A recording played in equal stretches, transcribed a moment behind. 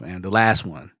and the last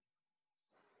one.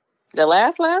 The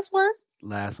last one?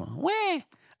 Last one. Where?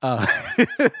 Oh,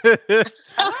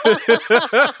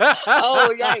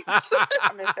 yikes.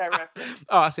 I missed that reference.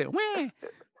 Oh, I said, where? You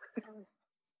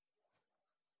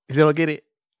still don't get it?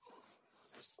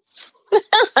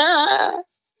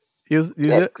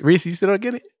 Reese, you still don't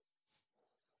get it?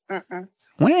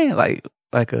 When?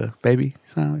 Like a baby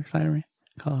siren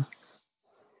call?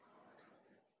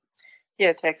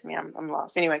 Yeah, text me. I'm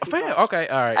lost. Anyway, fam, okay,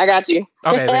 all right. I got you.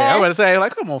 Okay, man. I'm about to say,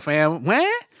 like, come on, fam.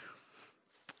 When?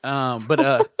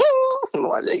 But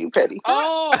Why you petty?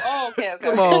 Oh, okay.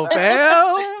 Come on,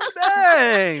 fam.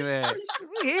 Dang, man.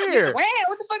 We here.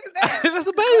 What the fuck is that? That's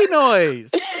a baby noise.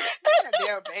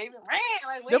 Damn baby.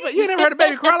 You never heard a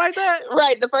baby cry like that?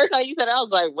 Right. The first time you said it, I was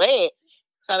like, wait.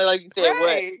 Kind of like you said,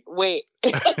 Right. Wait.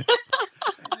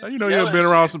 You know, you've been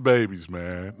around some babies,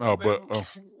 man. No, but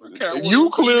you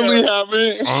clearly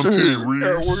haven't. Auntie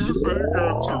Reese. What are you saying,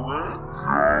 Auntie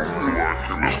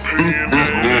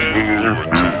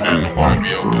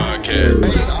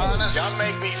Reese? Y'all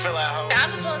make me feel at home. I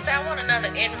just want to say I want another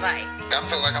invite. I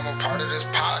feel like I'm a part of this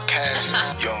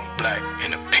podcast. Young, black,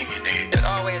 and opinionated. As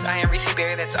always, I am Reese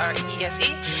Berry. That's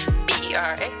REESEBERA.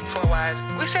 4 Y's.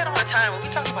 We say it all the time, but we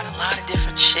talk about a lot of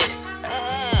different shit.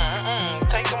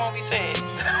 Take them what we said.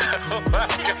 I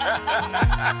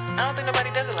don't think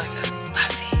nobody does it like this.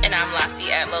 Lassie. And I'm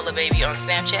Lassie at Lola Baby on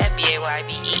Snapchat,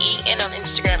 BAYBEE, and on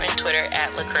Instagram and Twitter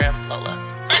at LaCreme Lola.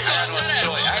 I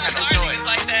got no joy.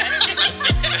 Like that.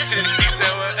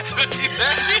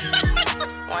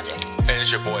 Wanje. And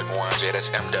it's your boy Mwanje. That's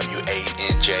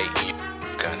MWANJE.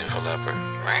 Gun developer.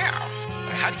 Wow.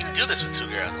 How do you do this with two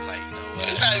girls? I'm like, you know what?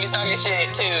 You probably be talking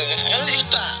shit too. Just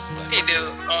stop. He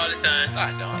do all the time.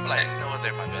 I don't. I'm like, you know what?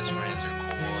 They're my best friends. They're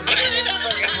cool.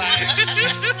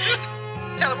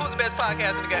 Tell them who's the best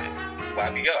podcast in the game. I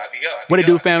be go. What it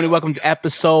do, family? Welcome to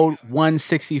episode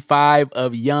 165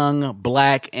 of Young,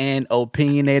 Black, and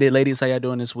Opinionated. Ladies, how y'all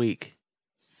doing this week?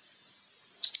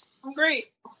 I'm great.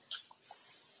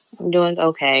 I'm doing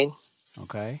okay.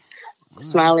 Okay.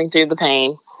 Smiling through the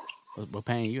pain. What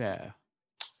pain you have?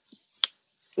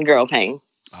 Girl pain.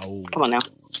 Oh, come on now.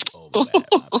 Oh, my bad.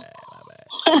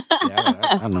 Yeah,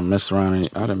 I done messed around.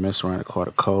 I done messed around and caught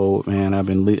a cold, man. I've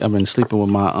been sleeping with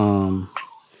my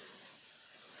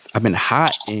I've been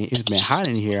hot, and it's been hot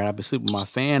in here. I've been sleeping with my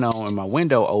fan on and my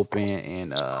window open,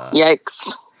 and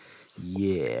yikes.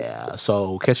 Yeah,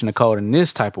 so catching a cold in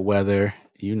this type of weather,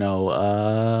 you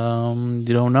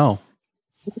don't know.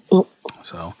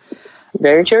 So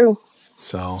very true.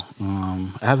 So I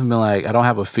haven't been I don't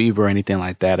have a fever or anything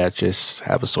like that. I just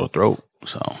have a sore throat.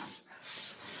 So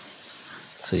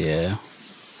yeah.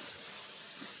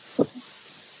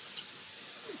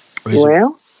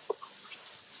 Well,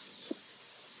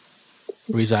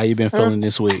 Reza, how you been feeling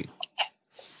this week?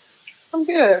 I'm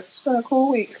good. It's been a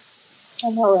cool week.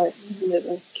 I'm all right.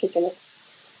 Living, kicking it.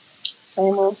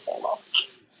 Same old.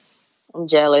 I'm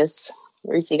jealous.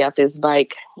 Reese got this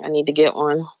bike. I need to get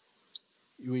one.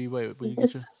 Wait,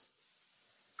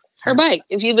 her bike.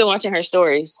 If you've been watching her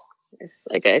stories, it's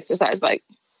like an exercise bike.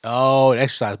 Oh, an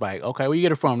exercise bike. Okay, where you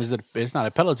get it from? It's not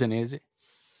a Peloton, is it?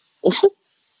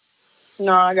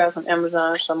 No, I got it from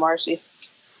Amazon from Marcy.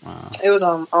 It was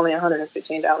only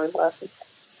 $115 last week,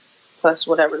 plus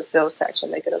whatever the sales tax will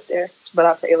make it up there. But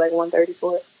I paid like $130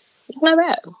 for it. Not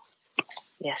bad.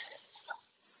 Yes.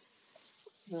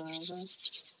 Mm-hmm.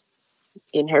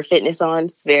 Getting her fitness on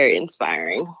is very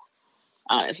inspiring.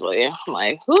 Honestly, I'm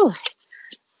like, whew.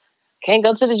 Can't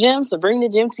go to the gym, so bring the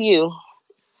gym to you.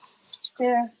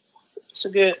 Yeah, it's a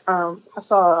good. I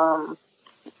saw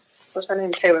what's her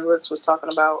name? Taylor Rooks was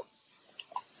talking about.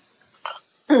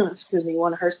 Excuse me,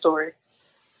 one of her story,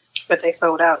 but they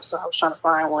sold out. So I was trying to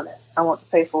find one that I want to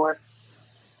pay for,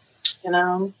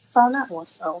 and found that one.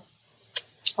 So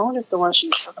I wonder if the one she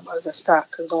was talking about is in stock,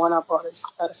 because the one I bought is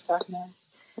out of stock now.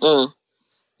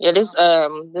 Yeah, this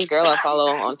girl I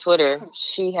follow on Twitter,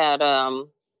 she had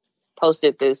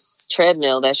posted this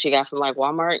treadmill that she got from like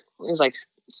Walmart. It was like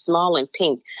small and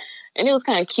pink, and it was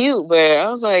kind of cute, but I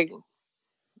was like,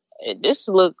 this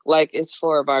looked like it's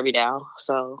for a Barbie doll,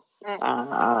 so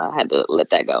I had to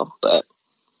let that go. But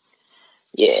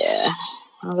yeah,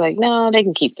 I was like, no, they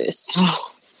can keep this.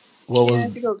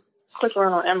 If you go click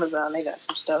around on Amazon, they got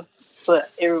some stuff, but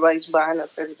everybody's buying up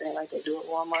everything like they do at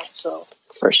Walmart. So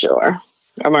for sure,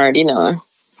 I'm already knowing.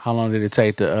 How long did it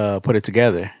take to put it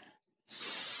together?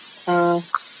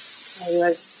 Maybe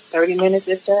like 30 minutes,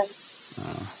 if that.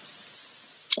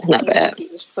 Not bad. You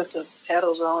just put the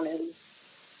pedals on and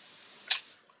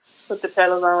put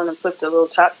the little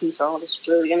top piece on. It's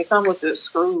really, and it comes with the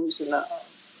screws and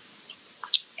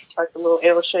like the little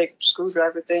L-shaped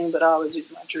screwdriver thing, but I always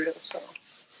use my drill, so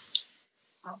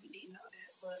I'll be needing all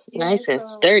that. But, Nice and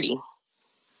sturdy.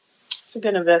 It's a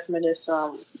good investment. It's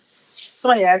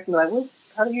somebody asked me like,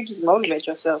 how do you just motivate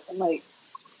yourself? I'm like,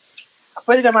 I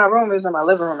put it in my room. It was in my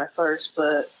living room at first,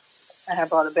 but I had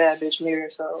bought a bad bitch mirror,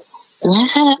 so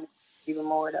even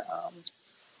more to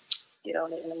get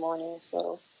on it in the morning.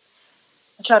 So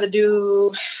I started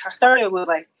with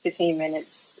like 15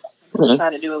 minutes. I try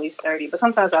to do at least 30, but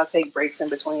sometimes I'll take breaks in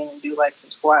between and do like some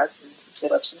squats and some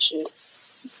sit-ups and shit.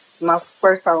 My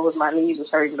first problem was my knees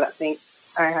was hurting, but I think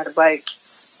I ain't had a bike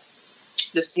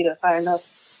just get up high enough.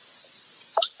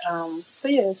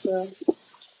 But yeah, it's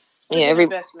every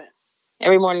investment.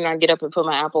 Every morning I get up and put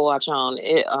my Apple Watch on.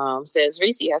 It says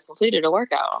Reese has completed a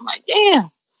workout. I'm like, damn.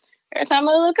 Every time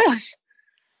I look up,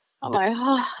 I'm like,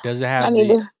 does it have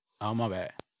Oh, my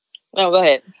bad. No, go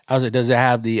ahead. I was like, does it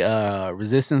have the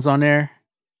resistance on there?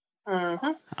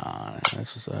 Mm-hmm.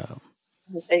 That's what's up.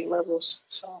 It's 8 levels.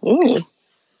 So.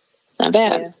 It's not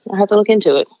bad. Yeah. I have to look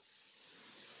into it.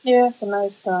 Yeah, it's a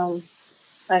nice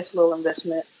little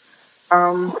investment.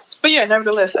 But yeah,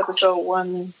 nevertheless, episode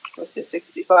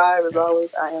 165. As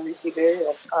always, I am Reese Berry.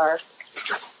 That's our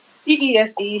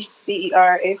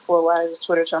EESEBERA4Y is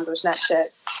Twitter, Tumblr, Snapchat,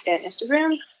 and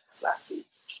Instagram. Lassie.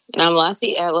 And I'm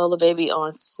Lassie at Lola Baby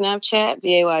on Snapchat,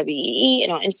 BAYBEE,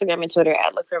 and on Instagram and Twitter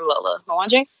at LaCrim Lola.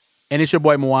 Mwanje? And it's your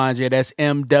boy Mwanje. That's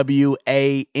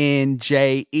MWANJE.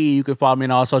 You can follow me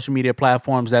on all social media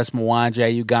platforms. That's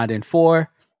Mwanje Ugandan 4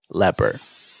 Leper.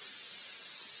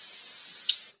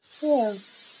 Yeah.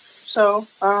 So,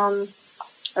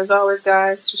 as always,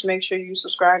 guys, just make sure you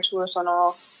subscribe to us on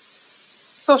all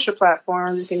social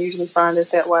platforms. You can usually find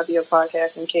us at YBO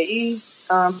Podcast and KE.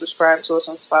 Subscribe to us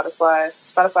on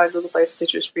Spotify, Google Play,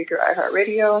 Stitcher, Spreaker,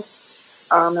 iHeartRadio,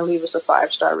 and leave us a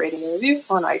 5-star rating and review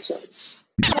on iTunes.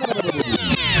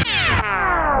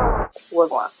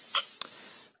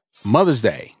 Mother's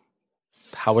Day.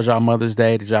 How was y'all Mother's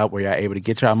Day? Were y'all able to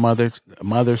get y'all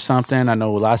mother something? I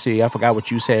know, Lassie, I forgot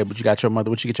what you said, but you got your mother.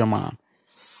 What you get your mom?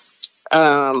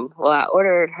 Well, I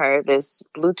ordered her this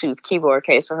Bluetooth keyboard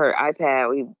case for her iPad.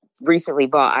 We recently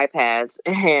bought iPads,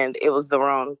 and it was the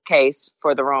wrong case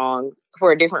for a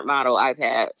different model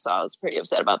iPad. So I was pretty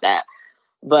upset about that.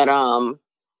 But I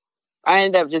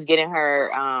ended up just getting her.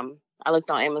 I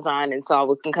looked on Amazon and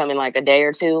saw it can come in like a day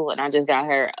or two, and I just got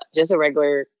her just a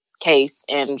regular case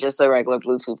and just a regular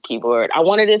Bluetooth keyboard. I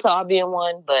wanted it to all be in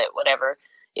one, but whatever.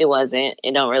 It wasn't.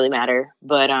 It don't really matter.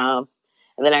 But and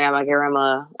then I got my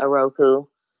grandma a Roku.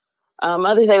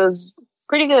 Mother's Day was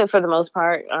pretty good for the most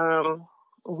part. It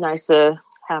was nice to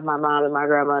have my mom and my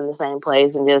grandma in the same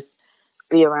place and just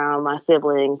be around my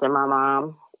siblings and my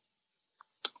mom.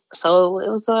 So it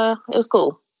was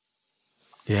cool.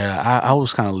 Yeah, I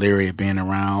was kind of leery of being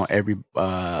around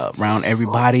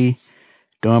everybody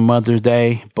during Mother's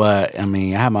Day, but I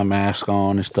mean, I had my mask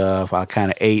on and stuff. I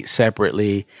kind of ate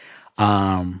separately.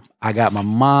 I got my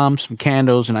mom some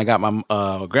candles, and I got my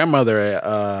grandmother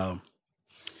a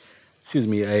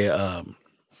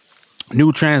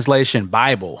New Translation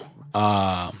Bible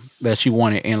that she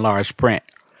wanted in large print,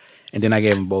 and then I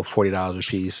gave them both $40 a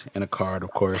piece and a card,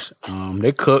 of course.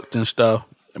 They cooked and stuff,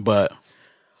 but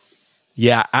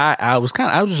yeah, I was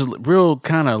just real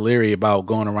kind of leery about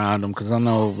going around them because I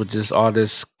know with just all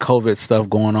this COVID stuff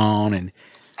going on, and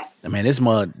I mean this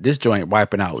joint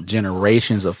wiping out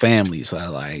generations of families. So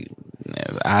I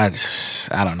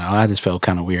don't know. I just felt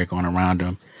kind of weird going around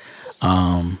them.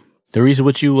 The reason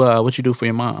what you do for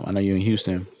your mom? I know you're in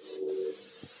Houston.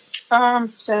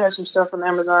 Sent her some stuff from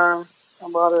Amazon. I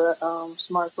bought her a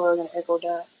smart plug and an Echo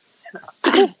Dot,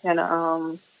 and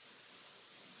I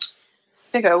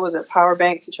think it was a power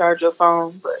bank to charge your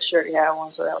phone, but she already had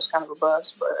one, so that was kind of a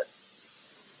bust. But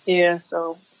yeah,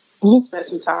 so spent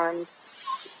some time.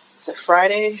 It's a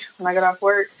Friday when I got off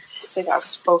work. I think I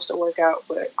was supposed to work out,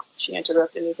 but she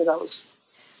interrupted me because I was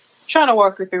trying to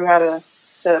walk her through how to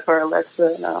set up her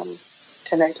Alexa and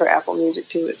connect her Apple Music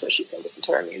to it so she can listen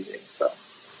to her music. So,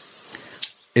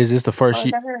 is this the first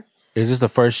year? Is this the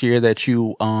first year that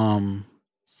you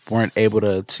weren't able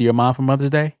to see your mom for Mother's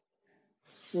Day?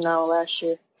 No, last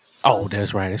year. Oh,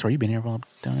 that's right. You've been here for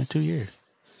down in 2 years.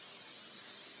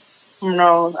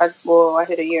 No, I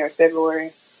hit a year in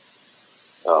February.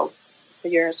 So, a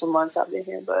year and some months I've been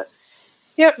here. But,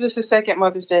 yep, this is second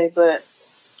Mother's Day. But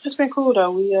it's been cool,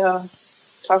 though. We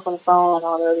talk on the phone and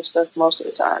all the other stuff most of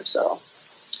the time. So,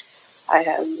 I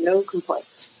have no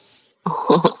complaints.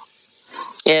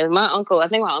 Yeah, I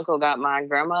think my uncle got my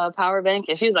grandma a power bank,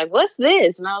 and she was like, "What's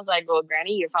this?" And I was like, "Well,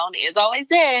 Granny, your phone is always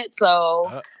dead,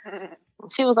 so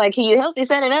She was like, "Can you help me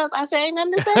set it up?" I said, "Ain't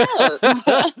nothing to set up."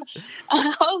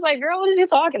 I was like, "Girl, what are you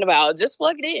talking about? Just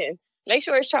plug it in. Make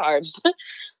sure it's charged.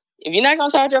 If you're not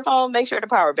gonna charge your phone, make sure the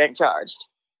power bank charged."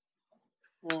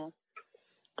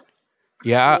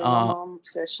 Yeah, my mom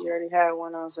said she already had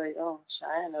one. I was like, "Oh,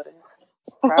 I didn't know that."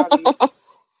 Proud of you.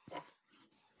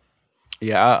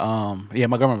 yeah,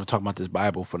 my grandma was talking about this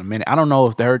Bible for a minute. I don't know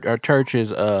if her church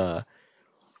is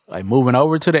like moving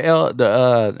over to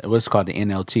the what's called the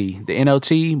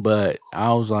NLT, but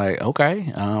I was like,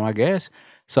 okay, I guess.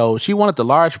 So she wanted the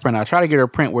large print. I tried to get her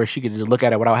print where she could just look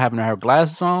at it without having her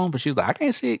glasses on, but she was like, I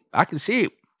can't see it. I can see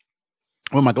it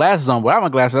with my glasses on. Without my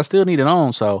glasses, I still need it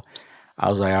on. So I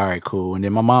was like, all right, cool. And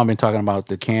then my mom been talking about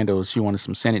the candles. She wanted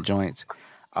some scented joints.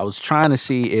 I was trying to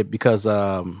see it because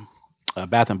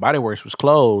Bath and Body Works was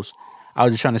closed. I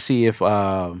was just trying to see if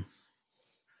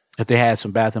they had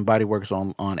some Bath and Body Works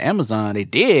on Amazon. They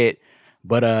did,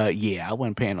 but yeah, I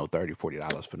wasn't paying no $30,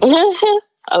 $40 for that.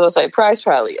 I was like, price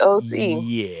probably OC.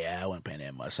 Yeah, I wasn't paying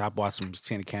that much. I bought some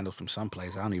scented candles from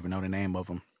someplace. I don't even know the name of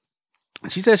them.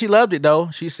 She said she loved it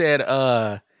though. She said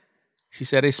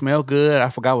they smell good. I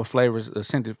forgot what flavors.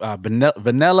 Scented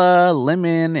vanilla,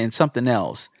 lemon, and something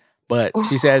else. But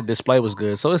she said the display was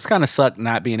good. So it's kind of sucked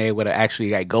not being able to actually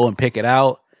like go and pick it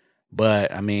out.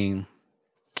 But I mean,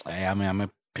 I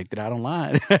picked it out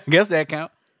online. I guess that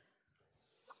count.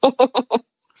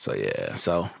 So yeah,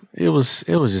 so it was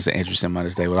just an interesting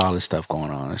Mother's Day with all this stuff going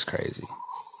on. It's crazy.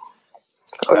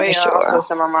 Oh yeah, I also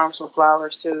sent my mom some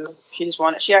flowers too. She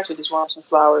actually just wanted some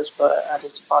flowers, but I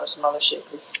just bought her some other shit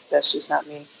because that's just not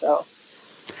me. So,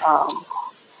 I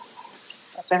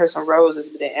sent her some roses,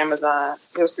 but then Amazon.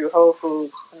 It was through Whole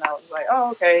Foods, and I was like, oh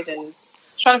okay. Then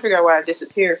trying to figure out why I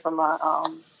disappeared from my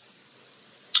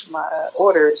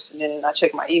orders, and then I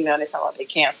checked my email and they told me they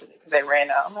canceled it because they ran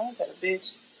out. I'm like, that a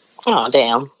bitch. Oh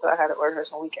damn! So I had to order her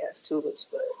some weak ass tulips,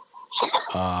 but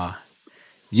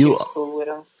you was cool with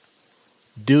them.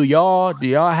 Do y'all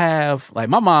have like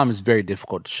my mom is very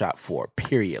difficult to shop for.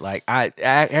 Period. Like I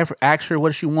asked her what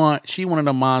does she want. She one of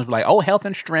them moms like, oh, health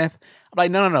and strength. I'm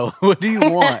like, no. What do you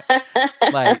want?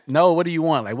 Like, no, what do you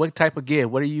want? Like, what type of gift?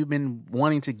 What have you been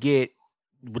wanting to get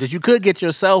that you could get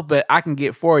yourself, but I can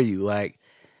get for you? Like,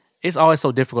 it's always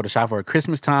so difficult to shop for her.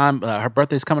 Christmas time. Her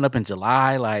birthday's coming up in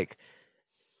July. Like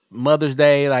Mother's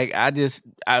Day. Like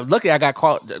luckily I got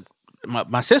caught.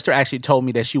 My sister actually told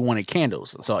me that she wanted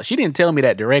candles. So she didn't tell me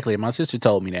that directly. My sister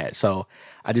told me that. So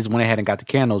I just went ahead and got the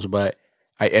candles. But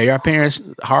are your parents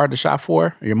hard to shop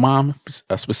for? Your mom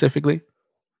specifically?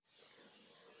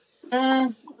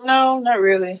 No, not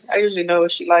really. I usually know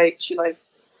what she likes. She like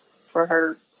for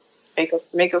her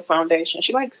makeup foundation.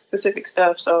 She likes specific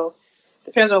stuff. So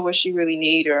depends on what she really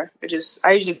need or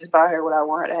I usually just buy her what I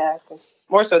want her to have because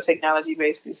more so technology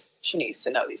based because she needs to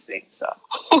know these things. So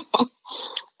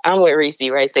I'm with Reese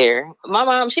right there. My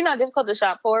mom, she's not difficult to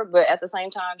shop for, but at the same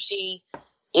time, she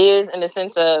is in the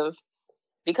sense of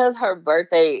because her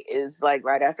birthday is like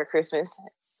right after Christmas.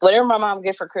 Whatever my mom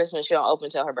gets for Christmas, she don't open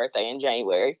till her birthday in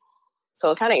January. So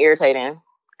it's kind of irritating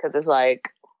because it's like,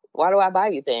 why do I buy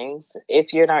you things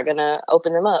if you're not gonna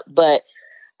open them up? But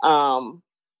I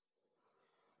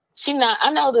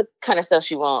know the kind of stuff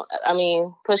she wants. I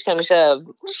mean, push come to shove,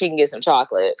 she can get some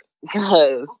chocolate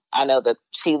because I know that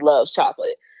she loves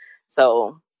chocolate.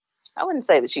 So I wouldn't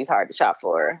say that she's hard to shop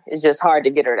for. It's just hard to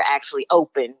get her to actually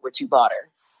open what you bought her.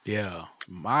 Yeah.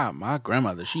 My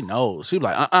grandmother, she knows. She's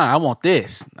like, I want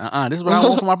this. This is what I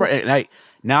want for my birthday. Like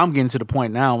now I'm getting to the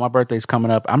point now, my birthday's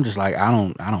coming up. I'm just like, I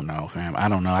don't know, fam. I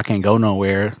don't know. I can't go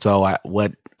nowhere. So I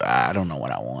don't know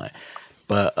what I want.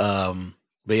 But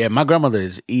yeah, my grandmother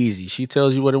is easy. She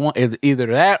tells you what it wants. Either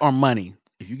that or money.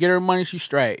 If you get her money, she's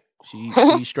straight.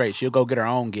 She's straight. She'll go get her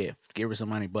own gift. Give her some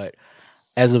money. But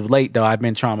as of late, though, I've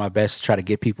been trying my best to try to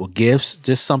get people gifts.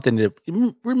 Just something to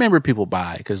remember people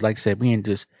buy. Because like I said, we in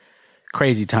just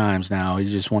crazy times now. You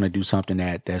just want to do something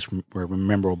that's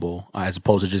memorable as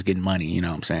opposed to just getting money. You know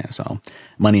what I'm saying? So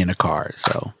money in a card.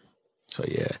 So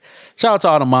yeah. Shout out to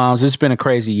all the moms. It's been a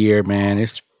crazy year, man.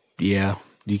 You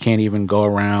can't even go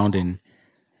around and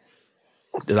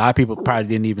a lot of people probably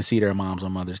didn't even see their moms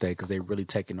on Mother's Day because they're really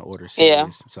taking the order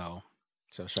serious. Yeah. So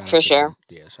shout out for to sure. Them.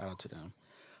 Yeah, shout out to them.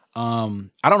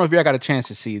 I don't know if y'all got a chance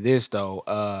to see this though.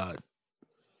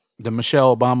 The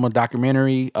Michelle Obama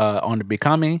documentary on The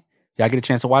Becoming. Y'all get a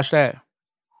chance to watch that?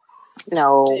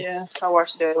 No. Yeah, I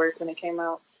watched it at work when it came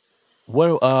out.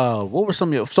 What were some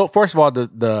of your? So first of all,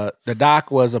 the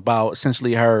doc was about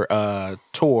essentially her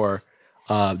tour.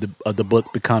 Of the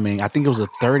book Becoming, I think it was a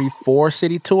 34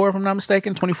 city tour, if I'm not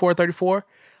mistaken, 24 or 34.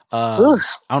 I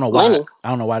don't know why. I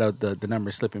don't know why the number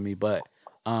is slipping me, but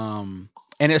and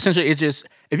And essentially, it's just,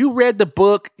 if you read the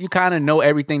book, you kind of know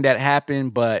everything that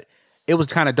happened, but it was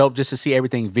kind of dope just to see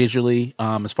everything visually.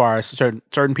 As far as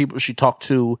certain people she talked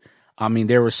to, I mean,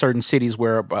 there were certain cities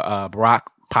where Barack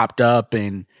popped up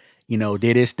and, you know,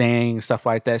 did his thing, stuff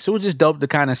like that. So it was just dope to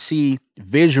kind of see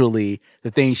visually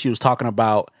the things she was talking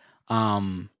about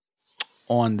on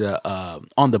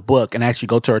the book, and actually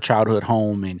go to her childhood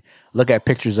home and look at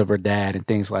pictures of her dad and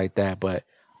things like that. But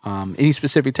any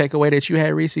specific takeaway that you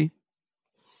had, Reese?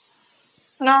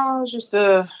 No, it was just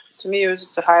to me, it was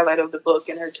just a highlight of the book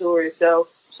and her tour itself.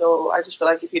 So I just feel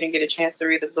like if you didn't get a chance to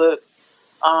read the book,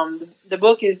 the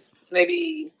book is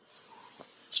maybe,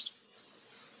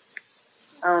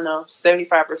 I don't know,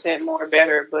 75% more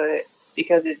better, but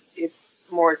because it's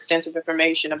more extensive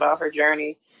information about her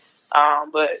journey.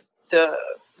 But the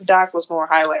doc was more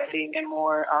highlighting and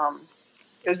more,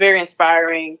 it was very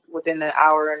inspiring within the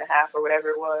hour and a half or whatever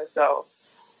it was. So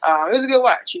it was a good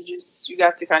watch. You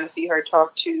got to kind of see her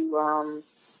talk to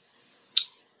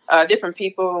different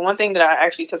people. And one thing that I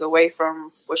actually took away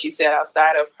from what she said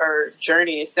outside of her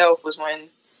journey itself was when,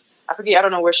 I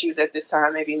don't know where she was at this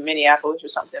time, maybe in Minneapolis or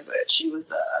something, but she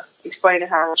was explaining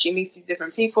how she meets these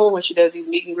different people when she does these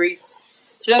meet and greets.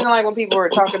 She doesn't like when people are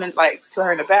talking to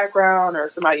her in the background, or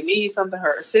somebody needs something,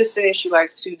 her assistant. She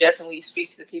likes to definitely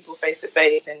speak to the people face to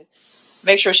face and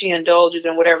make sure she indulges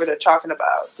in whatever they're talking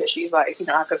about. Because she's like,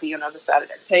 I could be on the other side of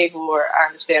that table, or I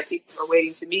understand people are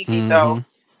waiting to meet me. Mm-hmm. So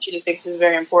she just thinks it's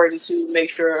very important to make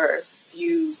sure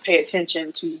you pay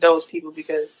attention to those people,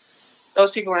 because those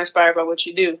people are inspired by what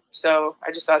you do. So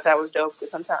I just thought that was dope,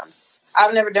 because sometimes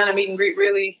I've never done a meet and greet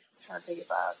really. I'm trying to think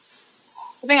about,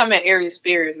 I think I met Aries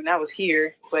Spears when I was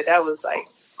here, but that was like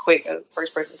quick. I was the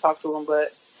first person to talk to him. But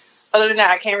other than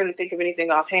that, I can't really think of anything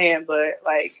offhand. But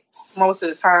like most of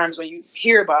the times when you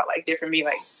hear about like different meet,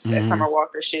 like that Summer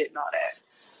Walker shit and all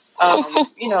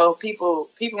that, people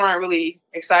aren't really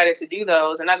excited to do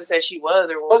those. And not to say she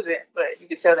was or wasn't, but you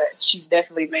could tell that she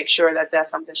definitely makes sure that that's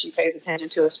something she pays attention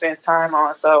to and spends time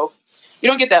on. So you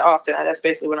don't get that often. That's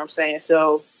basically what I'm saying.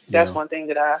 So that's one thing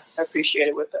that I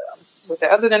appreciated with that.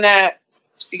 Other than that,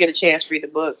 you get a chance to read the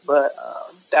book, but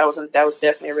that was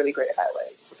definitely a really great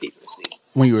highlight for people to see.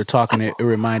 When you were talking, it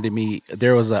reminded me,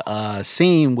 there was a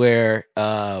scene where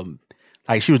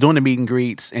like she was doing the meet and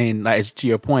greets, and like to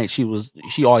your point,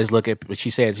 she always look at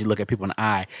people in the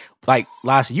eye. Like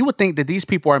Lassie, you would think that these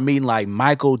people are meeting like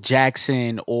Michael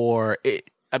Jackson or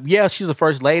she's the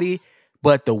first lady,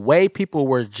 but the way people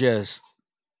were just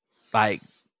like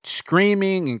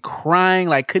screaming and crying,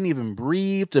 like couldn't even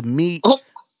breathe to meet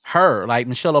her, like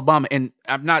Michelle Obama. And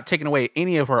I'm not taking away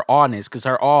any of her awness, because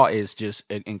her awe is just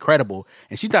incredible.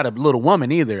 And she's not a little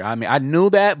woman either. I mean, I knew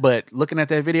that, but looking at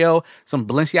that video, some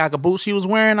Balenciaga boots she was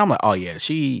wearing, I'm like, oh yeah,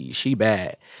 she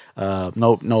bad.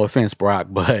 No offense, Brock,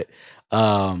 but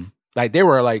like they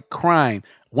were like crying.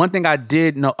 One thing I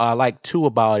did know, like too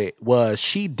about it, was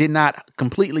she did not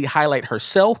completely highlight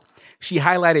herself. She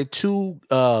highlighted two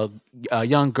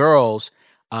young girls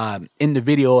in the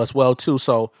video as well too.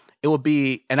 So it would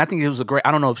be, and I think it was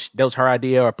I don't know if that was her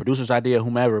idea or producer's idea, or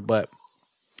whomever, but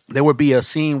there would be a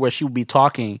scene where she would be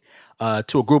talking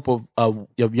to a group of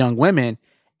young women,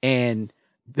 and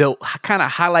they'll kind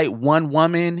of highlight one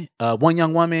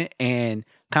young woman, and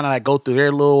kind of like go through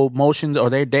their little motions or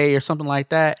their day or something like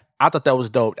that. I thought that was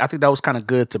dope. I think that was kind of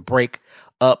good to break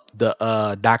up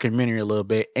the documentary a little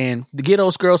bit and to give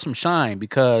those girls some shine,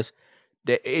 because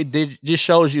it just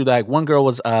shows you, like, one girl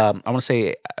was, I want to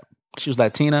say she was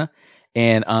Latina,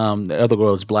 and the other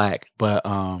girl was black. But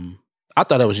I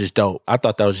thought that was just dope. I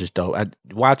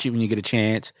watch it when you get a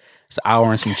chance. It's an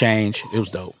hour and some change. It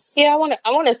was dope. Yeah,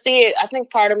 I want to see it. I think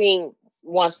part of me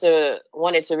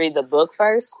wanted to read the book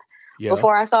first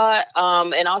before I saw it.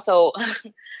 And also,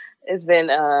 it's been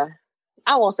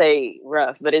I won't say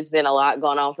rough, but it's been a lot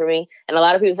going on for me. And a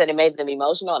lot of people said it made them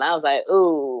emotional, and I was like,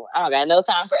 ooh, I don't got no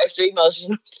time for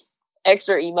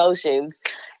extra emotions.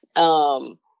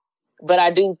 But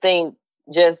I do think,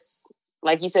 just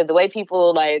like you said, the way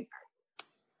people, like,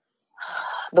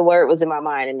 the word was in my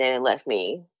mind and then it left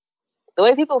me. The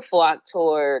way people flock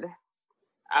toward,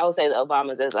 I would say the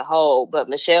Obamas as a whole, but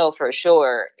Michelle for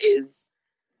sure is,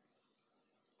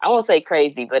 I won't say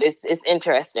crazy, but it's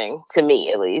interesting to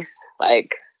me, at least.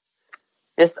 Like,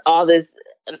 just all this,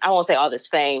 I won't say all this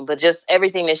fame, but just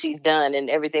everything that she's done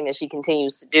and everything that she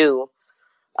continues to do,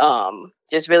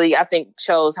 just really, I think,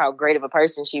 shows how great of a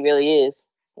person she really is,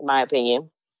 in my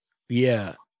opinion.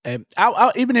 Yeah. And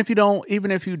even if you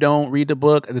don't read the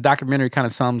book, the documentary kind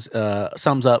of sums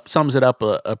it up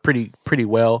a pretty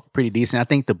well, pretty decent. I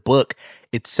think the book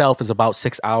itself is about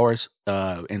 6 hours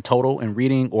in total in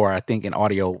reading, or I think in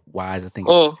audio wise, I think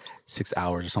it's 6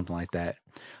 hours or something like that.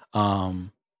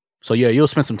 So yeah, you'll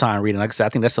spend some time reading. Like I said, I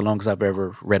think that's the longest I've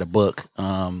ever read a book.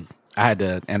 I had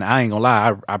to, and I ain't gonna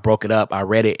lie, I broke it up. I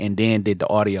read it and then did the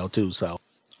audio too. So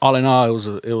all in all,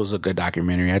 it was a good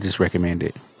documentary. I just recommend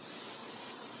it.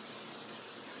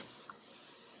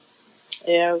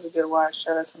 Yeah, it was a good watch.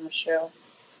 Shout out to Michelle.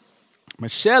 I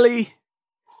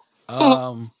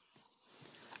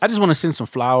just want to send some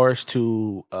flowers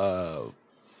to.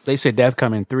 They said death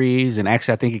come in threes, and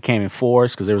actually, I think it came in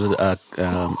fours because there was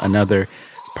another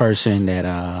person that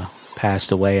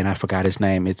passed away, and I forgot his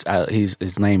name.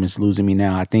 His name is losing me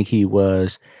now. I think he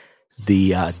was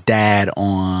the dad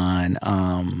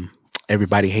on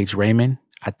Everybody Hates Raymond.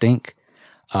 I think.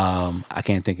 I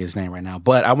can't think of his name right now,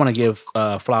 but I want to give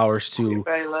flowers to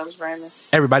Everybody Loves Raymond.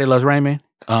 Everybody Loves Raymond.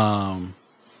 I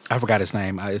forgot his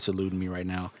name. It's eluding me right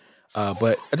now.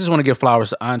 But I just want to give flowers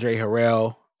to Andre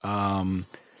Harrell.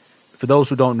 For those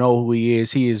who don't know who he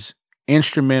is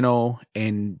instrumental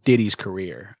in Diddy's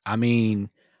career. I mean,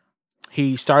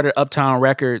 he started Uptown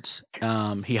Records.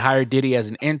 He hired Diddy as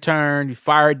an intern. He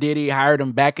fired Diddy, hired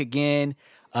him back again.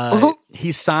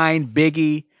 He signed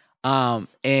Biggie.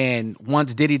 And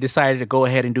once Diddy decided to go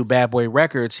ahead and do Bad Boy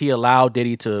Records, he allowed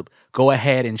Diddy to go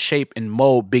ahead and shape and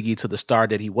mold Biggie to the star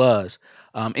that he was,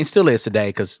 and still is today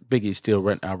because Biggie's still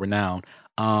renowned.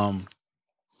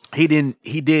 He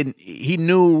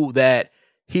knew that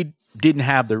he didn't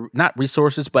have not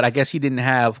resources, but I guess he didn't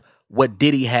have what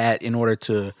Diddy had in order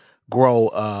to grow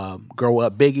up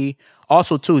Biggie.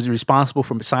 Also, too, he's responsible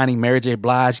for signing Mary J.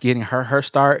 Blige, getting her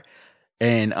start.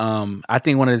 And I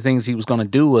think one of the things he was going to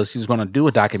do was he was going to do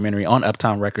a documentary on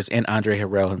Uptown Records and Andre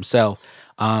Harrell himself.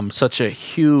 Such a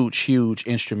huge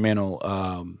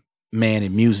instrumental man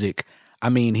in music. I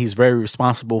mean, he's very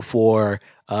responsible for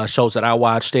shows that I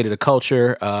watch, State of the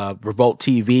Culture, Revolt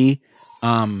TV.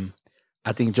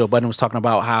 I think Joe Budden was talking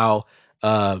about how,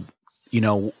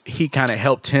 he kind of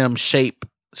helped him shape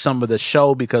some of the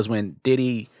show because when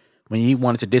he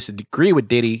wanted to disagree with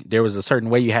Diddy, there was a certain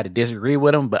way you had to disagree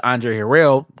with him. But Andre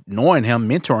Harrell, knowing him,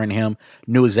 mentoring him,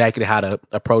 knew exactly how to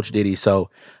approach Diddy. So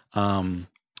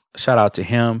shout out to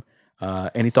him.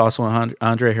 Any thoughts on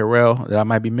Andre Harrell that I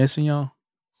might be missing, y'all?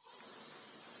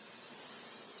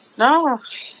 No.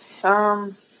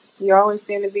 You always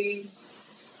seem to be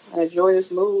in a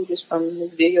joyous mood just from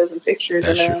his videos and pictures.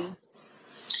 That's and true.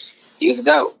 He was a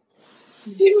GOAT.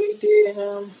 He did what he did.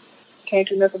 Can't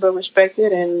do nothing but respect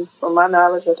it, and from my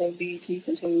knowledge, I think BET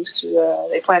continues to.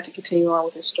 They plan to continue on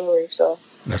with his story, so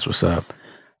that's what's up.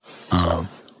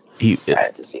 He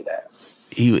excited to see that.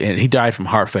 He died from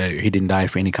heart failure. He didn't die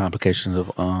for any complications of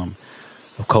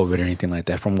COVID or anything like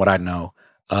that. From what I know,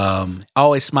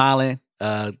 always smiling,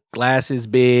 glasses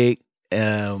big.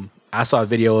 I saw a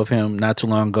video of him not too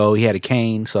long ago. He had a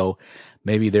cane, so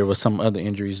maybe there was some other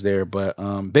injuries there. But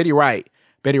Betty Wright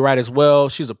as well.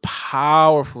 She's a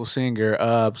powerful singer.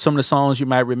 Some of the songs you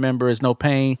might remember is No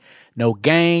Pain, No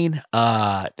Gain.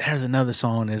 There's another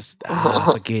song that's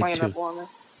I forget too.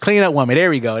 Clean Up Woman. There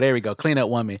we go. Clean Up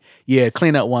Woman. Yeah,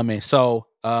 Clean Up Woman. So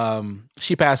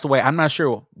she passed away. I'm not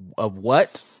sure of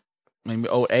what, maybe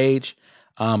old age,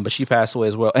 but she passed away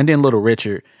as well. And then Little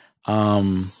Richard.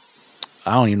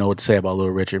 I don't even know what to say about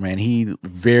Little Richard, man. He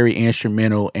very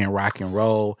instrumental in rock and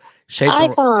roll.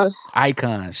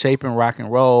 Icon. Shaping rock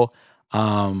and roll.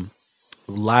 A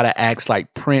lot of acts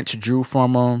like Prince drew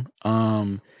from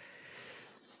him.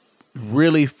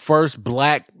 Really first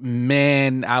black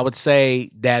man, I would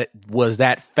say, that was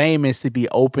that famous to be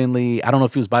openly, I don't know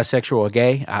if he was bisexual or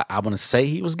gay. I want to say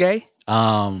he was gay.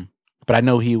 But I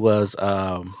know he was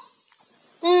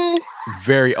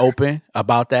very open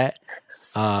about that.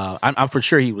 I'm for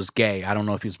sure he was gay. I don't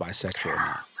know if he was bisexual or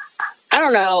not. I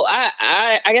don't know.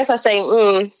 I guess I say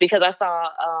because I saw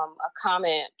a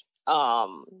comment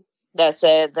that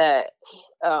said that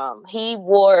he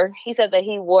said that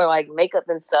he wore like makeup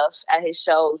and stuff at his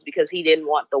shows because he didn't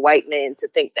want the white men to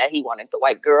think that he wanted the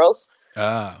white girls.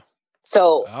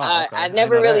 So okay. I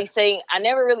never really seen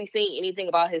anything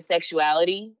about his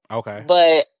sexuality. Okay.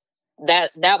 But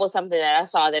that was something that I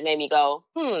saw that made me go,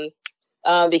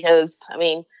 because I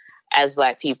mean, as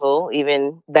Black people,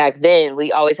 even back then,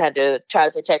 we always had to try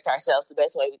to protect ourselves the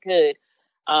best way we could.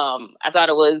 I thought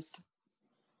it was,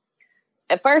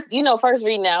 at first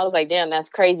reading it, I was like, damn, that's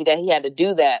crazy that he had to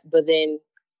do that. But then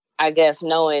I guess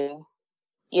knowing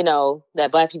you know,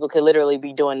 that Black people could literally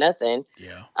be doing nothing.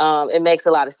 Yeah. It makes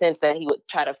a lot of sense that he would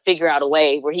try to figure out a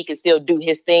way where he could still do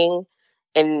his thing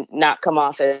and not come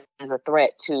off as a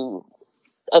threat to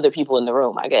other people in the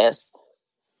room, I guess.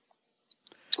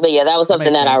 But yeah, that was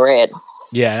something that I read.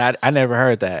 Yeah, I never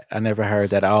heard that.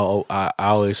 I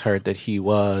always heard that he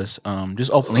was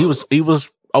just open. He was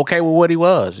okay with what he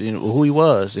was, you know, who he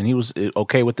was, and he was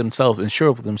okay with himself and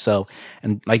sure with himself.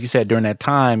 And like you said, during that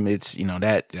time, it's, you know,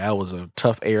 that was a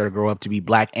tough era to grow up to be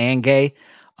Black and gay,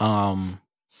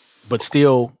 but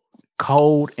still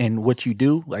cold in what you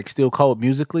do, like still cold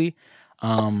musically.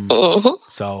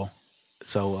 So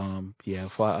yeah,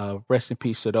 rest in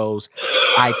peace to those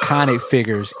iconic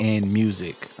figures in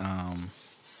music.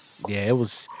 Yeah, it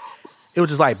was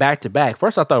just like back to back.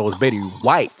 First, I thought it was Betty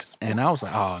White, and I was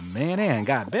like, "Oh man, they ain't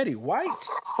got Betty White."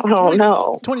 Oh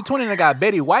no, 2020 they got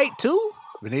Betty White too.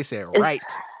 But they said right.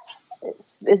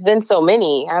 It's been so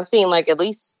many. I've seen like at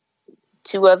least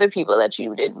 2 other people that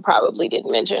you probably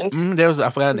didn't mention. There was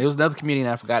another comedian,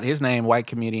 I forgot his name, white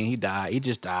comedian. He died. He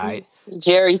just died.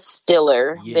 Jerry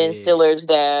Stiller, yeah. Ben Stiller's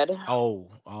dad. Oh,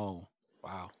 wow.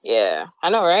 Yeah, I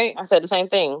know, right? I said the same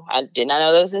thing. I did not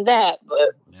know that was his dad, but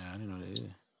yeah, I didn't know that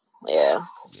either. Yeah.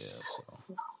 So.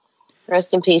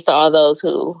 Rest in peace to all those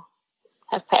who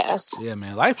have passed. Yeah,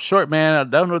 man. Life's short, man. I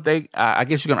don't know if I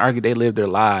guess you can argue they live their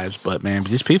lives, but man,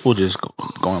 these people just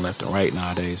going left and right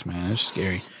nowadays, man. It's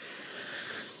scary.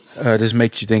 This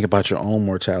makes you think about your own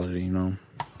mortality, you know.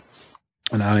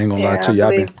 And I ain't gonna lie to you.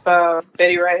 I believe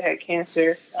Betty Wright had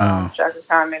cancer. Chaka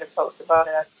Khan made a post about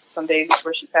it some days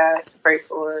before she passed. Pray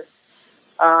for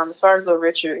her. As far as Little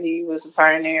Richard, he was a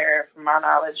pioneer, from my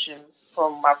knowledge and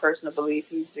from my personal belief.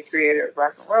 He's the creator of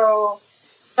rock and roll.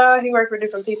 He worked with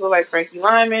different people like Frankie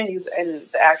Lyman. He was in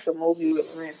the actual movie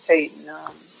with Lorenz Tate and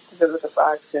Vivica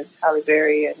Fox and Halle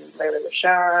Berry and Layla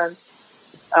Rashawn.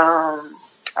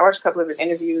 I watched a couple of his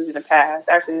interviews in the past.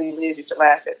 Actually, I used to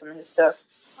laugh at some of his stuff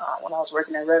when I was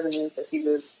working at Revenue, because he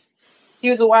was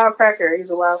a wild cracker. He was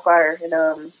a wildfire.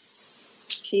 And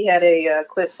he had a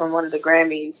clip from one of the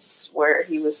Grammys where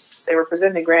they were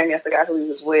presenting a Grammy. I forgot who he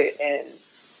was with, and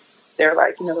they were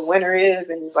like, the winner is,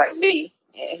 and he's like, me.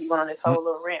 And he went on this whole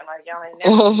little rant, like, y'all ain't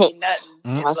never seen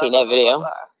nothing. I seen that video. Blah,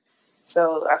 blah.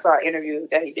 So I saw an interview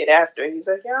that he did after. He's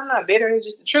like, yeah, I'm not bitter. It's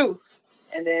just the truth.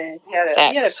 And then he had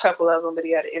a couple of them, but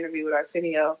he had an interview with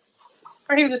Arsenio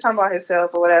where he was just talking about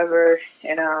himself or whatever.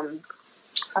 And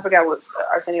I forgot what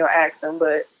Arsenio asked him,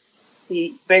 but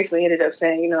he basically ended up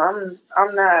saying,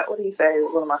 I'm not, what did he say?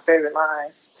 One of my favorite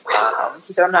lines.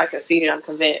 He said, I'm not conceited, I'm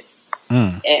convinced.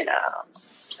 And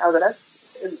I was like,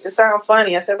 it sounds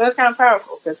funny. I said, but it's kind of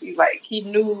powerful, because he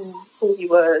knew who he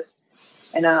was.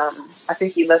 And I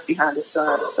think he left behind his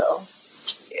son. So,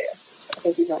 yeah. I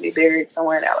think he's going to be buried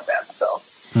somewhere in Alabama. So,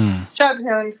 shout out to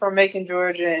him for Macon,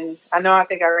 Georgia. And I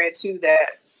think I read, too,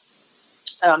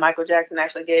 that Michael Jackson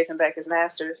actually gave him back his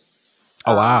masters.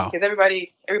 Oh, wow. Because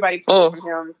everybody pulled from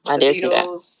him. I did see that.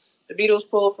 The Beatles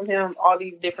pulled from him, all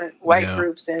these different white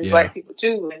groups and black people,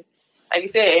 too. And like you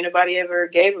said, ain't nobody ever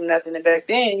gave him nothing. And back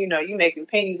then, you making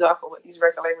pennies off of what these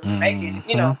record labels were making.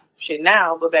 Shit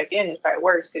now, but back then it's probably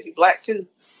worse because you're black, too.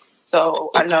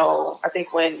 So I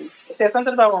think when it said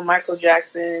something about when Michael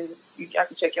Jackson, y'all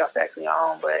can check your facts on your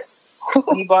own, but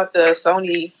when he bought the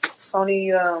Sony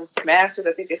Masters,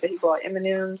 I think they said he bought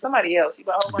Eminem, somebody else. He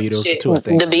bought a whole bunch of shit. Too, I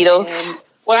think. The Beatles.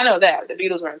 And, I know that. The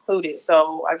Beatles were included.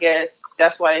 So I guess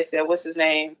that's why they said, what's his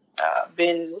name?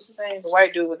 What's his name? The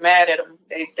white dude was mad at him.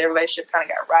 Their relationship kind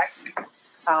of got rocky.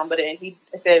 But then he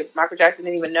said Michael Jackson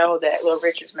didn't even know that Little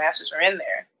Richard's masters were in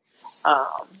there.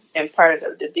 And part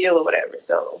of the deal or whatever.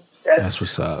 So that's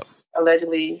what's up.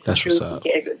 Allegedly, that's what's up.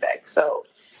 He gave it back. So,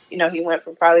 he went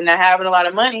from probably not having a lot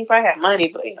of money. He probably had money,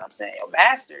 but what I'm saying,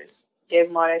 masters gave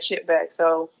him all that shit back.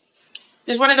 So,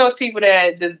 just one of those people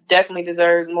that definitely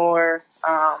deserves more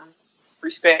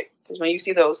respect. Because when you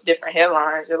see those different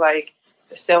headlines, they're like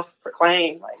the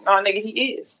self-proclaimed, like, no, nigga,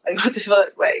 he is. Like, what the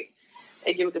fuck? Like,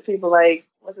 they give it to people like,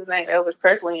 what's his name, Elvis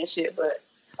Presley and shit, but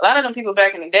a lot of them people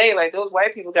back in the day, like those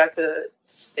white people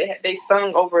they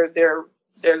sung over their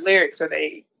lyrics, or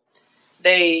they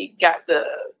got the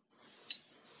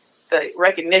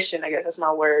recognition, I guess that's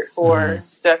my word, for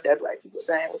stuff that black people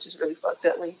saying, which is really fucked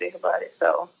up when you think about it.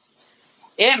 So,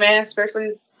 yeah, man,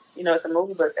 especially, it's a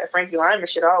movie, but that Frankie Lyman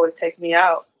shit always take me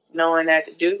out, knowing that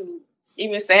the dude,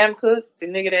 even Sam Cooke, the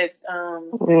nigga that,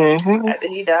 after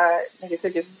he died, nigga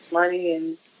took his money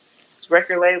and his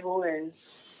record label and,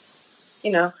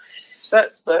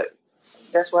 sucks, but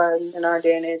that's why in our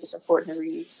day and age it's important to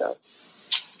read. So,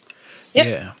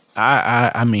 yeah.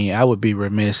 I mean, I would be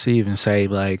remiss to even say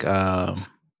like,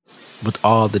 with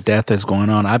all the death that's going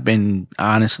on, I've been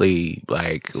honestly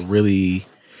like really,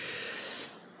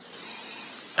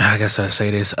 I guess I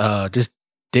say this, just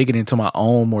digging into my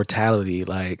own mortality.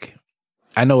 Like,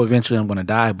 I know eventually I'm going to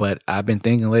die, but I've been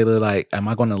thinking lately, like, am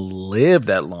I going to live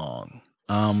that long?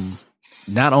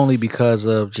 Not only because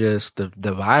of just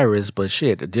the virus, but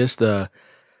shit, just the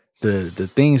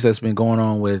things that's been going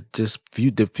on with just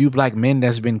the few black men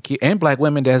that's been and black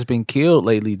women that's been killed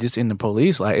lately, just in the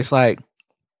police. Like,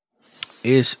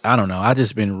 it's I don't know. I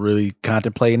just been really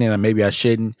contemplating it. And maybe I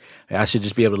shouldn't. I should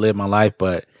just be able to live my life.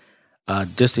 But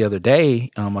just the other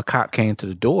day, a cop came to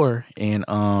the door and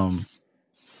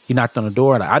he knocked on the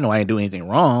door. Like, I know I ain't doing anything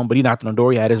wrong, but he knocked on the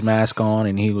door. He had his mask on,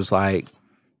 and he was like,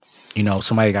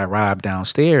 somebody got robbed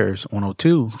downstairs,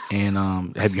 102,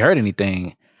 and have you heard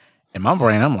anything? In my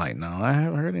brain, I'm like, no, I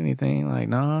haven't heard anything. Like,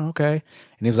 no, okay.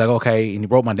 And he's like, okay. And he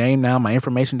wrote my name down, my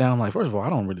information down. I'm like, first of all, I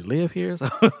don't really live here, so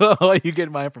you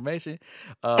getting my information.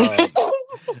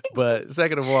 But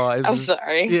second of all, I'm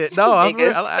sorry. Yeah, no, I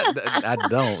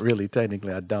don't really.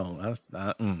 Technically, I don't.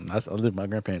 I live with my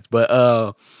grandparents, but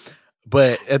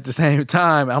at the same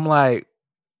time, I'm like,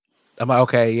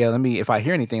 okay, yeah. If I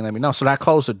hear anything, let me know. So I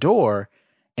closed the door.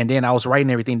 And then I was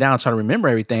writing everything down, trying to remember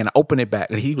everything. And I opened it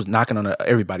back. He was knocking on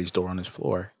everybody's door on his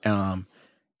floor. And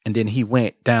then he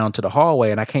went down to the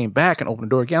hallway. And I came back and opened the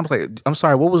door again. I was like, I'm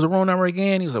sorry, what was the room number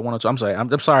again? He was like, 102. I'm sorry.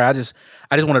 I'm sorry. I just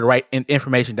wanted to write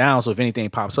information down. So if anything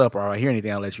pops up or I hear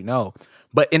anything, I'll let you know.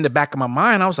 But in the back of my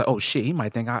mind, I was like, oh, shit, he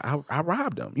might think I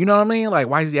robbed him. You know what I mean? Like,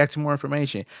 why is he asking more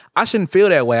information? I shouldn't feel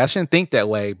that way. I shouldn't think that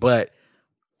way. But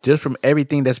just from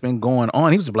everything that's been going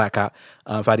on, he was a black cop,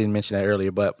 if I didn't mention that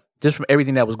earlier. But just from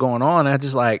everything that was going on, I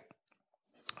was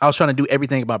trying to do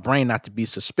everything in my brain not to be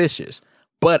suspicious.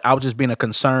 But I was just being a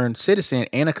concerned citizen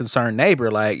and a concerned neighbor.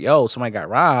 Like, yo, somebody got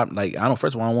robbed. Like,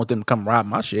 first of all, I don't want them to come rob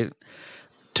my shit.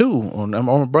 Two, on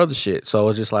my brother's shit. So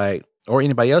it's just like, or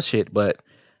anybody else shit. But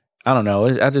I don't know.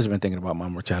 I just been thinking about my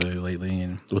mortality lately.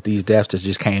 And with these deaths that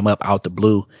just came up out the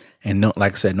blue. And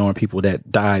like I said, knowing people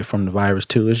that died from the virus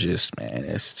too, it's just, man,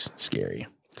 it's scary.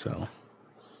 So.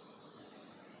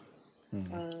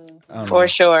 For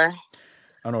sure. I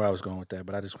don't know where I was going with that,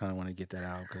 but I just kind of want to get that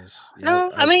out because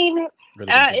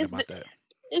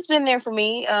it's been there for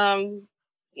me.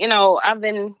 I've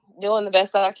been doing the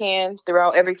best that I can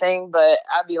throughout everything, but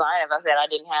I'd be lying if I said I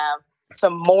didn't have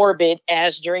some morbid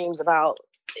ass dreams about,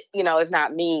 if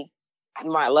not me,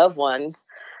 my loved ones.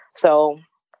 So,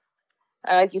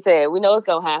 like you said, we know it's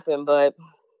gonna happen, but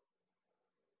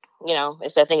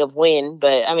it's that thing of when.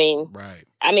 But right.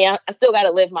 I still got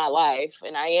to live my life,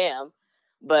 and I am.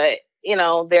 But,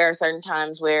 there are certain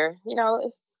times where,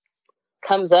 it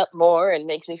comes up more and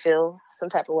makes me feel some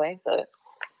type of way. But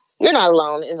you're not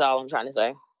alone is all I'm trying to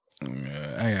say.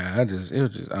 Yeah, it was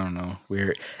just, I don't know,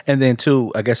 weird. And then,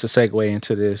 too, I guess to segue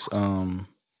into this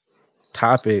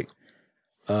topic,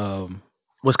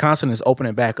 Wisconsin is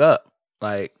opening back up.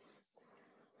 Like,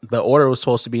 the order was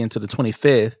supposed to be into the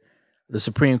 25th. The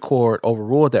Supreme Court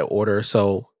overruled that order,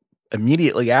 so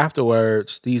immediately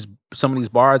afterwards, some of these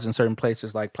bars in certain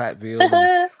places like Platteville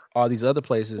and all these other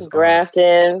places,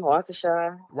 Grafton,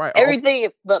 Waukesha, right, everything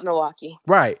but Milwaukee,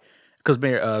 right? Because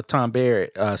Mayor Tom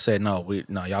Barrett said, "No,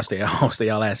 y'all stay at home, stay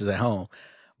y'all asses at home."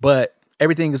 But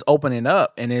everything is opening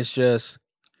up, and it's just,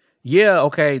 yeah,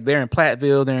 okay, they're in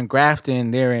Platteville, they're in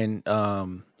Grafton, they're in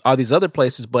all these other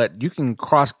places, but you can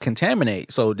cross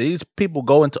contaminate. So these people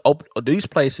go into these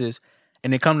places.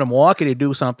 And they come to Milwaukee to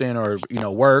do something or,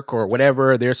 work or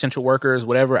whatever. They're essential workers,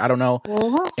 whatever. I don't know.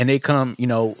 Mm-hmm. And they come,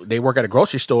 they work at a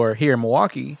grocery store here in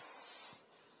Milwaukee.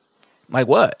 Like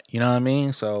what? You know what I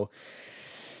mean? So,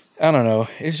 I don't know.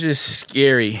 It's just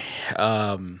scary.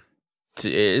 It's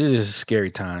just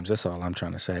scary times. That's all I'm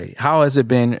trying to say. How has it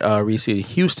been recently in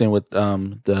Houston with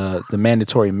the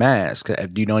mandatory mask?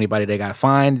 Do you know anybody that got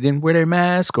fined and didn't wear their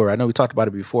mask? Or I know we talked about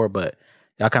it before, but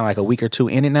y'all kind of like a week or two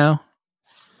in it now?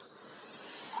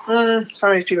 So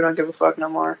many people don't give a fuck no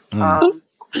more.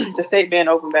 The state being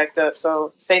open backed up,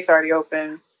 so state's already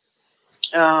open.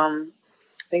 I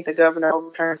think the governor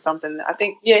overturned something. I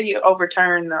think he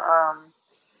overturned the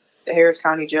Harris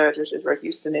County judge, which is where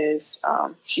Houston is.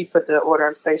 She put the order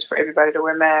in place for everybody to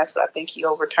wear masks. So I think he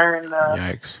overturned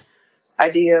the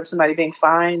idea of somebody being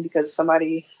fined because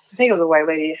somebody. I think it was a white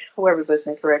lady. Whoever's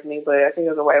listening, correct me, but I think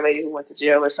it was a white lady who went to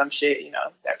jail or some shit.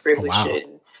 That privilege shit.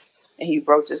 And he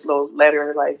wrote this little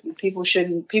letter like people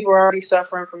are already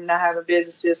suffering from not having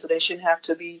businesses, so they shouldn't have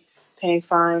to be paying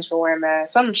fines for wearing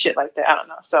masks, some shit like that. I don't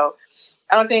know. So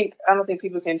I don't think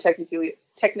people can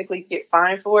technically get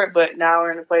fined for it, but now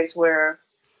we're in a place where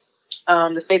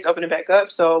the state's opening back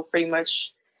up, so pretty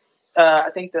much I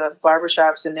think the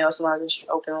barbershops and nail salons just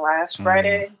opened last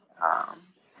Friday.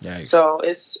 So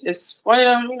it's one of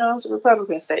them, it's a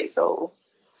Republican state, so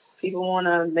people want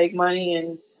to make money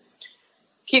and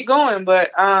keep going.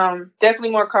 But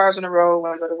definitely more cars on the road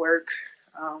when I go to work.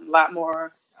 A lot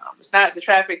more. It's not, the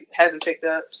traffic hasn't picked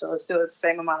up, so it's still the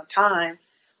same amount of time,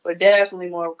 but definitely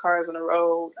more cars on the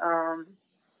road. I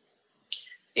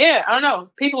don't know.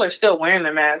 People are still wearing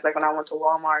their masks. Like when I went to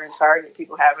Walmart and Target,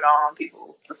 people have it on.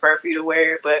 People prefer for you to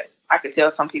wear it, but I could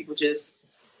tell some people just,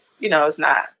 it's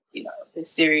not,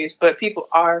 it's serious. But people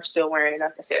are still wearing it. I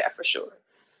can say that for sure.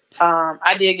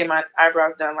 I did get my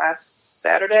eyebrows done last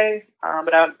Saturday,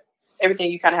 but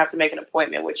everything you kind of have to make an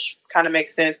appointment, which kind of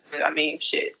makes sense. I mean,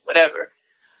 shit, whatever.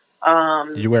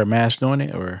 Did you wear a mask doing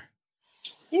it, or?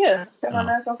 Yeah, got my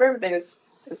mask on for everything. It's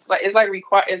like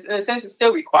required. In a sense, it's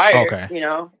still required. Okay.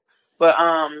 But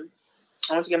I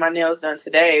went to get my nails done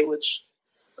today, which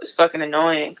was fucking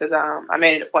annoying because I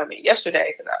made an appointment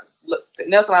yesterday because the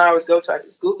nail salon I always go to, I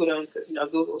just Googled them because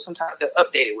Google sometimes they'll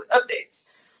update it with updates.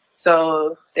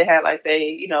 So they had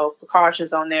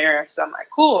precautions on there. So I'm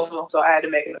like, cool. So I had to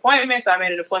make an appointment. So I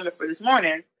made an appointment for this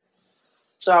morning.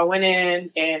 So I went in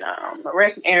and I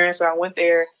ran some errands. So I went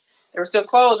there. They were still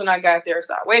closed when I got there.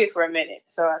 So I waited for a minute.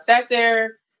 So I sat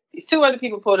there. These two other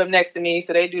people pulled up next to me.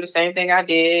 So they do the same thing I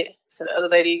did. So the other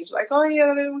lady was like, oh,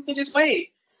 yeah, we can just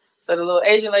wait. So the little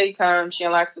Asian lady comes. She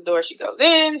unlocks the door. She goes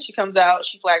in. She comes out.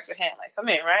 She flags her hand like, come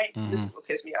in, right? Mm-hmm. This is what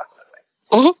pissed me off, by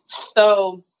the way. Mm-hmm.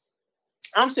 So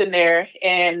I'm sitting there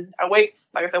and I wait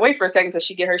for a second until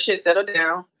she get her shit settled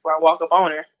down before I walk up on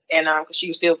her. And because she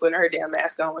was still putting her damn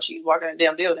mask on when she was walking in the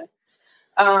damn building.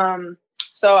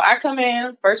 So I come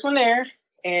in, first one there,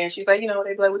 and she's like, they be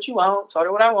like, what you want? Told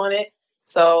her what I wanted.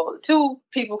 So two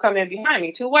people come in behind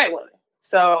me, two white women.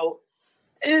 So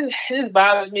it just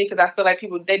bothers me because I feel like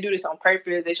people, they do this on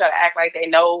purpose. They try to act like they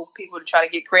know people to try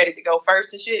to get credit to go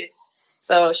first and shit.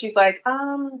 So she's like,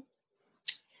 yeah,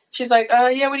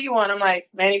 what do you want? I'm like,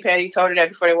 mani-pedi. Told her that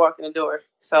before they walked in the door.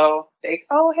 So they,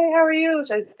 oh, hey, how are you?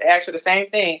 So they asked her the same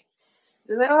thing.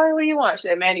 They're like, oh, what do you want? She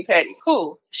said, mani-pedi.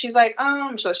 Cool. She's like,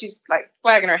 so she's like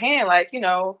flagging her hand, like,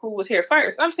 who was here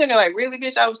first? I'm sitting there like, really,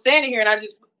 bitch? I was standing here and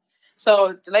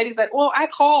so the lady's like, well, I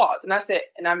called. And I said,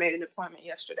 and I made an appointment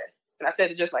yesterday. And I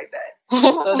said it just like that.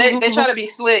 So they try to be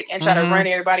slick and try to run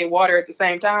everybody water at the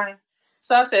same time.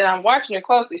 So I said, I'm watching her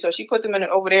closely. So she put them in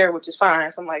over there, which is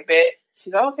fine. So I'm like, bet.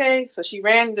 She's like, okay. So she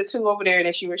ran the two over there and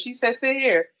then she said, sit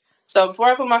here. So before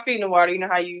I put my feet in the water, you know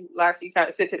how you kind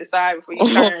of sit to the side before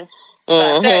you turn. So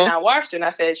I sat and I watched her and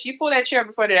I said, she pulled that chair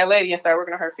before that lady and started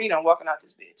working on her feet on walking out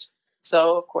this bitch.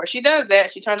 So of course she does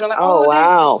that. She turns around like, oh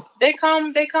wow. They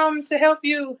come to help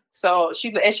you. So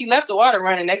she left the water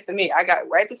running next to me. I got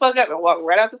right the fuck up and walked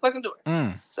right out the fucking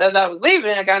door. So as I was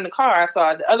leaving, I got in the car. I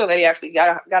saw the other lady actually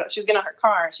got she was getting out her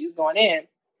car and she was going in.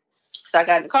 So I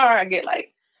got in the car. I get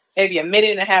like maybe a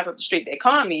minute and a half up the street. They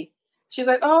call me. She's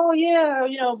like, oh, yeah,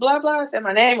 blah, blah. I said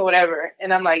my name or whatever.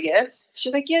 And I'm like, yes.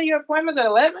 She's like, yeah, your appointment's at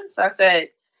 11. So I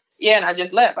said, yeah, and I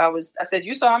just left. I said,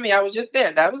 you saw me. I was just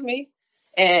there. That was me.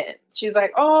 And she's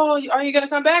like, oh, are you going to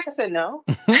come back? I said, no.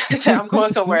 I said, I'm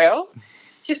going somewhere else.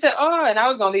 She said, oh, and I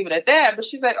was going to leave it at that. But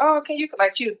she's like, oh, can you,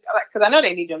 like, she was like, because I know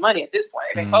they need your money at this point.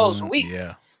 They closed for weeks.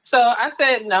 Yeah. So I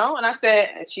said, no. And I said,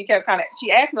 and she kept she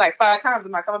asked me like 5 times,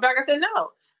 am I coming back? I said,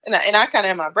 no. And I kind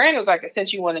of in my brain, it was like,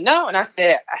 since you want to know. And I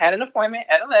said, I had an appointment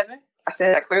at 11. I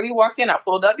said, I clearly walked in. I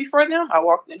pulled up before them. I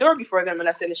walked in the door before them. And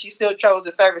I said, and she still chose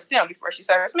to service them before she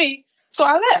serviced me. So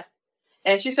I left.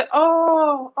 And she said,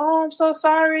 oh, I'm so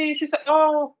sorry. She said,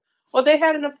 oh, well, they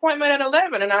had an appointment at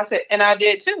 11. And I said, and I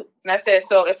did too. And I said,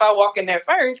 so if I walk in there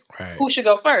first, who should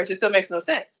go first? It still makes no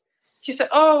sense. She said,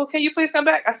 oh, can you please come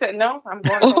back? I said, no, I'm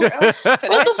going somewhere else. What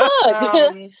the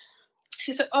fuck?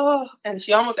 She said, oh, and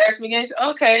she almost asked me again. She said,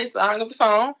 okay. So I hung up the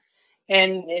phone.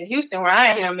 And in Houston, where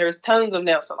I am, there's tons of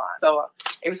nail salons. So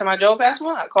every time I drove past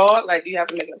one, I called, like, do you have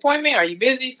to make an appointment? Are you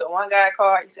busy? So one guy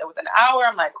called. He said, within an hour.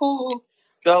 I'm like, cool.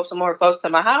 Drove some more close to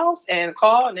my house and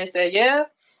called. And they said, yeah.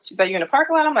 She said, you in the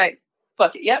parking lot? I'm like,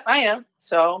 fuck it. Yep, I am.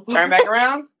 So turned back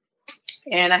around.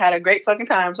 And I had a great fucking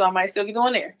time. So I might still be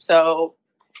going there. So,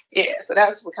 yeah. So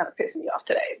that's what kind of pissed me off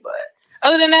today. But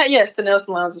other than that, yes, the nail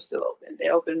salons are still open. They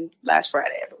opened last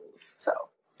Friday, I believe. So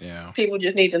yeah, people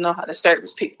just need to know how to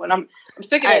service people. And I'm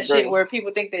sick of that shit where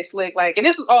people think they slick. Like, and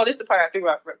this is the part I threw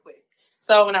out real quick.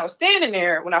 So when I was standing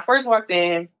there, when I first walked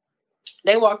in,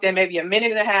 they walked in maybe a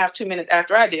minute and a half, 2 minutes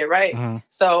after I did, right? Mm-hmm.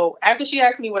 So after she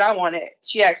asked me what I wanted,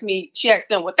 she asked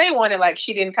them what they wanted. Like,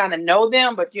 she didn't kind of know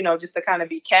them, but just to kind of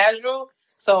be casual.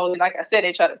 So like I said,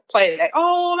 they try to play it like,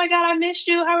 oh my God, I missed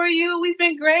you. How are you? We've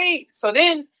been great. So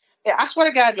then Yeah, I swear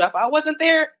to God, if I wasn't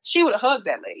there, she would have hugged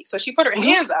that lady. So she put her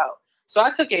hands out. So I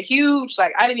took a huge,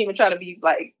 like, I didn't even try to be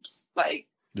like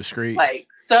discreet, like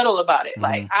subtle about it.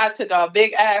 Like I took a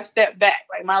big ass step back.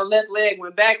 Like my left leg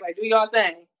went back. Like, do y'all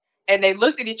thing. And they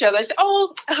looked at each other and said,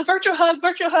 "Oh, virtual hug."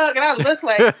 And I looked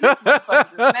like, this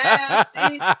motherfucker is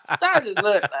nasty. So I just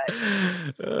looked like,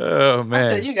 oh man. I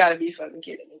said, you gotta be fucking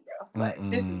kidding me, bro. Like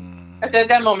this is. I said at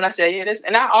that moment, I said, yeah, this,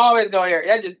 and I always go here.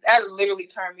 That literally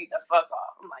turned me the fuck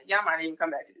off. I'm like, y'all might even come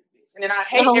back to this bitch. And then I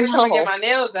hate every time I get my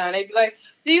nails done, they be like,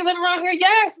 "Do you live around here?"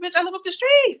 "Yes, bitch, I live up the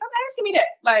street." Stop asking me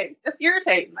that. Like, that's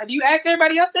irritating. Like, do you ask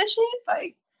everybody else that shit?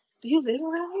 Like, do you live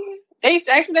around here? They used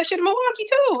to ask me that shit in Milwaukee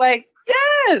too. Like,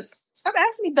 yes. Stop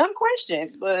asking me dumb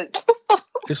questions. But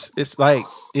it's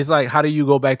like how do you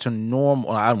go back to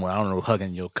normal? I don't know.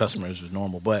 Hugging your customers is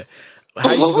normal, but how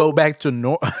do you go back to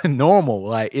normal?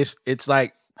 Like it's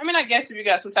like. I mean, I guess if you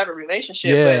got some type of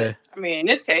relationship, but I mean, in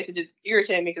this case, it just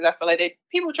irritated me because I feel like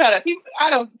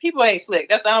people ain't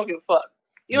slick. I don't give a fuck.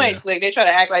 You ain't slick. They try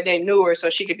to act like they knew her so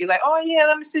she could be like, "Oh yeah,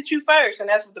 let me sit you first," and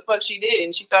that's what the fuck she did,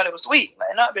 and she thought it was sweet.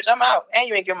 Like, no, bitch, I'm out, and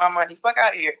you ain't give my money. Fuck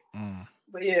out of here.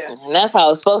 But yeah, and that's how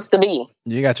it's supposed to be.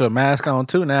 You got your mask on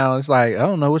too now. It's like I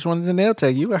don't know which one is the nail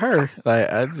tech, you or her. Like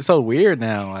it's so weird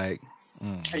now. Like.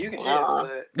 You can no,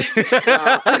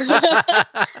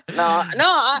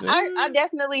 I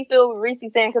definitely feel what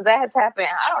Reese's saying because that has happened.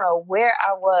 I don't know where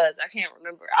I was. I can't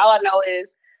remember. All I know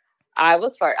is I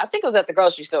was first. I think it was at the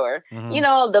grocery store. Mm-hmm. You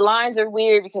know, the lines are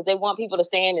weird because they want people to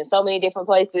stand in so many different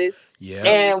places. Yeah.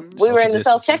 And we were in the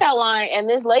self-checkout line, and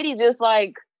this lady just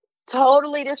like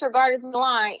totally disregarded the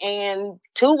line, and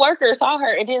 2 workers saw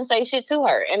her and didn't say shit to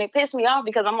her. And it pissed me off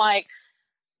because I'm like,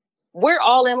 we're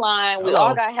all in line. We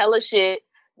all got hella shit.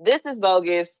 This is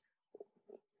bogus.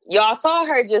 Y'all saw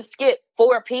her just skip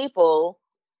 4 people.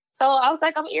 So I was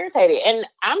like, I'm irritated. And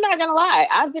I'm not going to lie.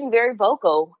 I've been very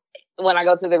vocal when I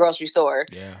go to the grocery store.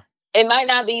 Yeah. It might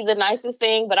not be the nicest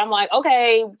thing, but I'm like,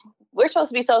 okay, we're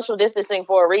supposed to be social distancing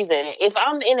for a reason. If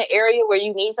I'm in an area where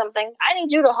you need something, I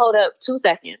need you to hold up 2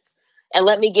 seconds and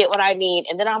let me get what I need.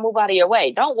 And then I'll move out of your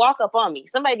way. Don't walk up on me.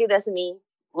 Somebody did that to me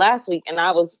last week, and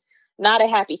I was not a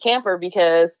happy camper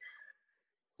because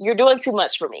you're doing too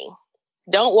much for me.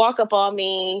 Don't walk up on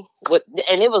me.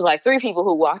 And it was like 3 people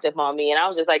who walked up on me, and I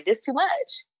was just like, this is too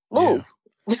much. Move.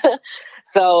 Yeah.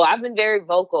 So I've been very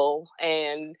vocal,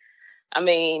 and I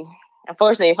mean,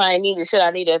 unfortunately, if I ain't need the shit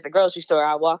I needed at the grocery store,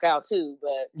 I'll walk out too.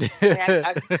 But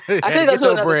I could go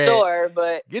to another store,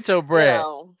 but get your bread,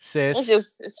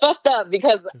 sis. It's fucked up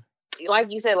because, like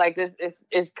you said, like this,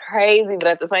 it's crazy, but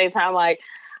at the same time, like.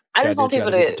 I just want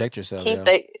people to protect yourself. I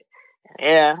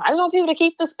just want people to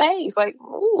keep the space. Like,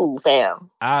 ooh,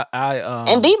 fam.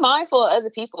 And be mindful of other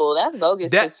people. That's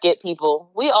bogus to skip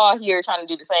people. We all here trying to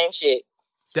do the same shit.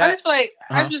 I just feel like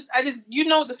I just you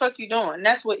know what the fuck you doing.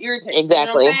 That's what irritates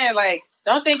exactly. You know what I'm saying? Like,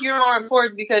 don't think you're more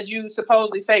important because you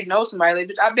supposedly fake know somebody.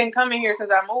 Like, I've been coming here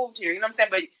since I moved here. You know what I'm saying?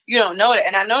 But you don't know that.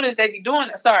 And I noticed they be doing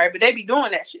that. Sorry, but they be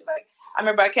doing that shit. Like, I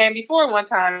remember I came before one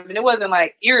time, and it wasn't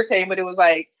like irritating, but it was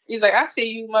like, he's like, I see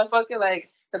you, motherfucker. Like,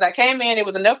 because I came in, there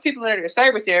was enough people in there to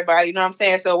service everybody. You know what I'm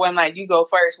saying? So it wasn't like you go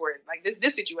first, where like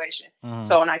this situation. Mm-hmm.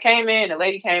 So when I came in, the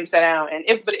lady came, sat down, and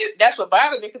that's what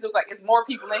bothered me because it was like it's more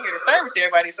people in here to service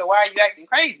everybody. So why are you acting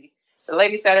crazy? The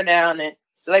lady sat her down, and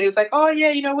the lady was like, "Oh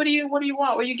yeah, you know what do you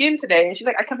want? What are you getting today?" And she's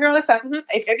like, "I come here all the time,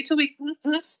 every 2 weeks."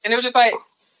 Mm-hmm. And it was just like,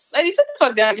 lady, sit the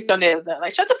fuck down, get your nails done.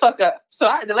 Like, shut the fuck up.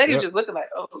 So the lady was just looking like,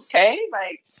 okay,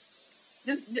 like.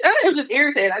 It was just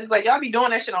irritating. I just like, y'all be doing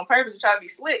that shit on purpose to try to be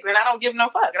slick, man. I don't give no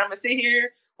fuck. And I'm gonna sit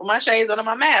here with my shades on and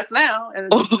my mask now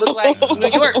and look like New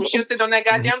York when she was sitting on that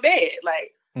goddamn bed.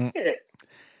 Like,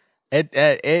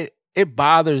 it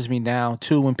bothers me now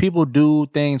too when people do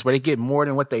things where they get more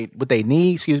than what they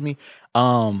need. Excuse me.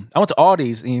 I went to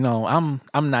Aldi's. You know,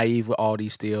 I'm naive with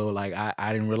Aldi's still. Like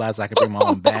I didn't realize I could bring my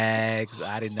own bags.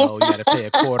 I didn't know you had to pay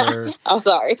a quarter. I'm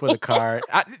sorry for the cart.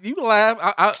 You can laugh.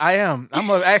 I am. I'm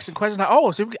gonna ask some questions. Like,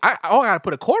 I gotta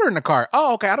put a quarter in the cart.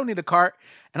 Oh, okay. I don't need a cart.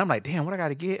 And I'm like, damn, what I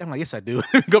gotta get? I'm like, yes, I do.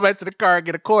 Go back to the car and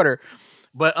get a quarter.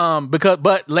 But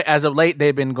as of late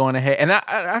they've been going ahead, and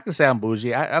I can say I'm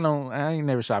bougie. I ain't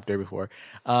never shopped there before.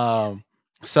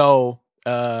 So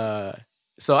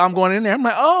I'm going in there. I'm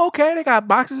like, oh, okay, they got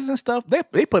boxes and stuff.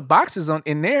 They put boxes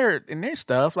in their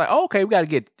stuff. Like, oh, okay, we got to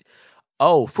get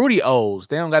Fruity O's.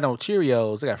 They don't got no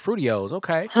Cheerios. They got Fruity O's.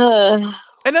 Okay.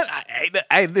 And then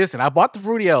I listen. I bought the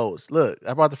Fruity O's. Look,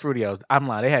 I bought the Fruity O's. I'm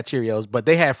lying. They had Cheerios, but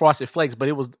they had Frosted Flakes. But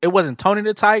it wasn't Tony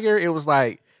the Tiger. It was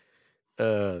like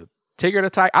Tigger the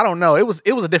Tiger. I don't know. It was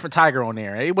a different tiger on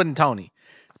there. It wasn't Tony,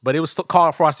 but it was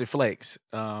called Frosted Flakes.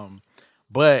 So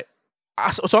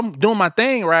I'm doing my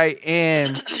thing right,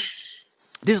 and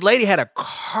this lady had a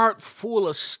cart full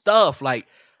of stuff. Like,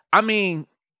 I mean,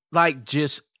 like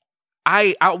just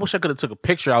I wish I could have took a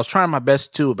picture. I was trying my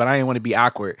best to, but I didn't want to be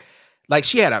awkward. Like,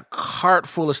 she had a cart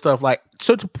full of stuff, like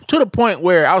to the point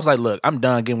where I was like, look, I'm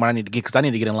done getting what I need to get because I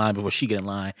need to get in line before she get in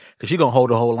line because she's going to hold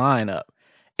the whole line up.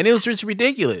 And it was just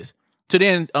ridiculous. So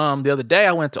then the other day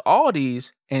I went to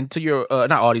Aldi's and to your, not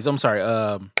Aldi's, I'm sorry,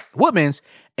 Woodman's,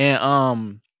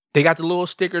 and they got the little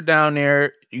sticker down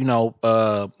there,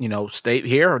 stay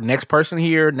here, or next person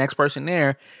here, next person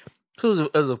there. So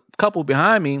there's a couple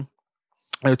behind me,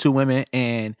 there were two women,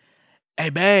 and hey,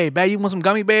 babe, you want some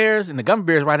gummy bears? And the gummy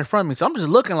bears right in front of me. So I'm just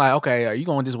looking like, okay, are you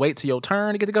going to just wait till your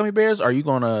turn to get the gummy bears? Or are you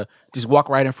going to just walk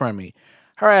right in front of me?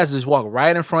 Her ass just walked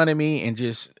right in front of me and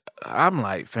just, I'm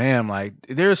like, fam, like,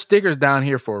 there's stickers down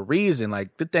here for a reason.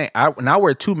 Like, the thing, I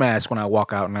wear 2 masks when I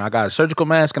walk out. Now I got a surgical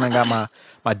mask and I got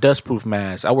my dust-proof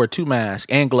mask. I wear 2 masks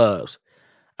and gloves.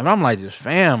 And I'm like, just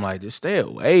fam, like, just stay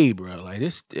away, bro. Like,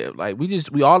 this, like,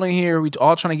 we all in here. We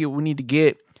all trying to get what we need to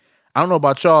get. I don't know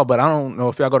about y'all, but I don't know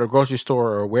if y'all go to the grocery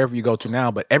store or wherever you go to now,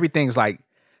 but everything's like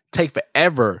take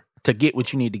forever to get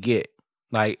what you need to get.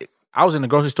 Like, I was in the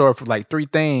grocery store for like 3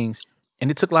 things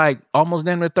and it took like almost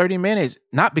damn near 30 minutes.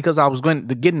 Not because I was going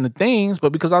to get in the things,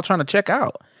 but because I was trying to check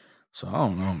out. So I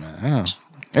don't know, man.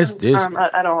 It's this.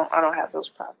 I don't have those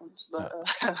problems. But,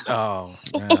 oh,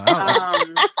 man.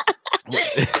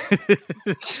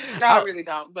 No, I really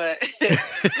don't. But it's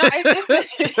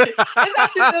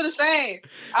actually still the same.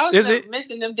 I was gonna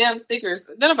mention them damn stickers.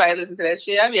 Nobody listen to that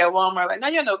shit. I be at Walmart like, no,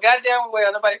 you know, goddamn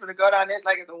well, nobody gonna go down it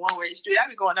like it's a one-way street. I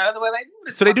be going the other way like.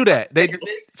 So they do that.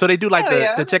 So they do like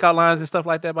the checkout lines and stuff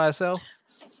like that by itself.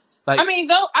 Like, I mean,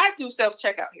 though, I do self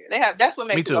checkout here. That's what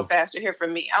makes it go faster here for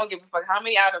me. I don't give a fuck how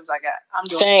many items I got. I'm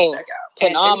doing same checkout.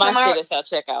 Putting all my shit is self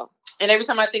checkout. And every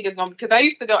time I think it's going to, because I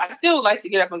used to go, I still like to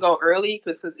get up and go early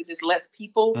because it's just less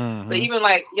people. Mm-hmm. But even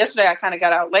like yesterday, I kind of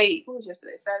got out late. What was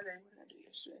yesterday? Saturday? What did I do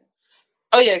yesterday?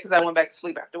 Oh, yeah, because I went back to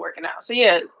sleep after working out. So,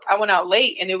 yeah, I went out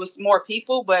late and it was more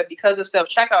people. But because of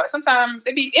self-checkout, sometimes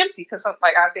it'd be empty because,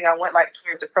 like, I think I went like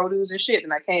towards the produce and shit.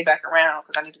 And I came back around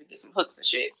because I needed to get some hooks and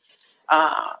shit.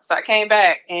 So I came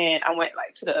back and I went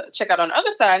like to the checkout on the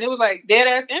other side. And it was like dead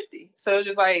ass empty. So it was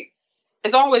just like,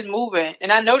 it's always moving.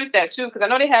 And I noticed that too, because I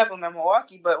know they have them in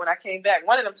Milwaukee, but when I came back,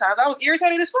 one of them times I was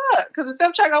irritated as fuck because the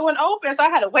self-checkout wasn't open. So I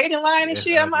had to wait in line and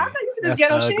shit. I'm like, I'm not used to this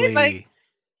ghetto shit. Like,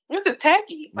 this is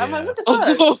tacky. Yeah. I'm like, what the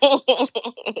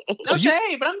fuck? No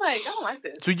shade, but I'm like, I don't like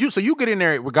this. So you get in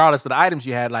there regardless of the items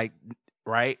you had, like,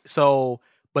 right? So,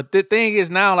 but the thing is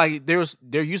now, like, there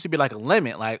used to be like a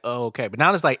limit, like, oh, okay, but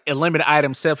now it's like a limited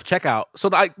item self checkout. So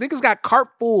like niggas got cart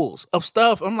fulls of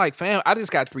stuff. I'm like, fam, I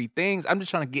just got 3 things. I'm just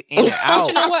trying to get in and out.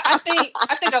 You know what? I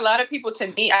think a lot of people, to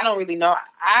me, I don't really know.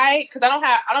 Because I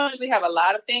don't usually have a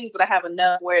lot of things, but I have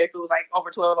enough where if it was like over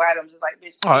 12 items, it's like,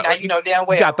 bitch, you know damn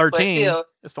well. You got 13. But still,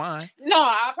 it's fine. No,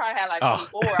 I probably had like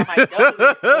 24. I might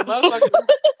double it.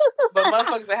 But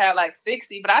motherfuckers that had like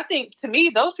 60. But I think to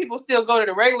me, those people still go to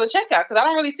the regular checkout because I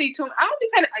don't really see too. I don't be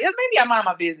paying. Maybe I mind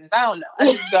my business. I don't know. I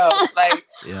just go like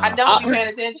I don't be paying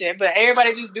attention. But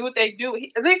everybody just do what they do.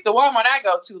 At least the Walmart I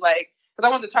go to, like. Because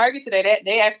I went to Target today,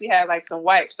 they actually had like some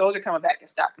wipes. Those are coming back in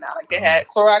stock now. Like they had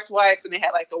Clorox wipes and they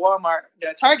had like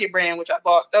the Target brand, which I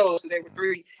bought those because they were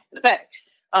 3 in the pack.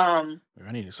 I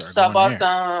need to start. So I bought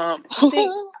some.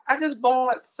 I just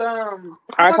bought some.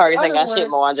 Our Targets ain't got shit,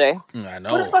 Moanje. I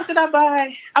know. What the fuck did I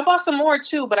buy? I bought some more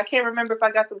too, but I can't remember if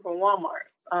I got them from Walmart.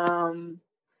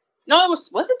 No, was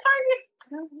it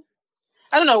Target?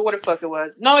 I don't know what the fuck it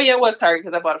was. No, yeah, it was Target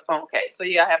because I bought a phone case. So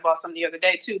yeah, I had bought some the other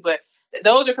day too, but.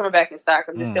 Those are coming back in stock.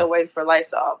 I'm just still waiting for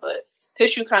Lysol, but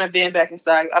tissue kind of been back in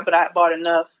stock. But I bought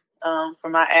enough for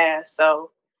my ass,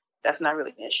 so that's not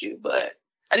really an issue. But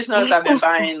I just noticed I've been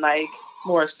buying like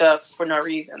more stuff for no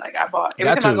reason. Like I bought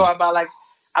every time I go, I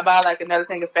buy like another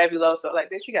thing of Fabuloso. Like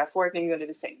bitch, you got 4 things under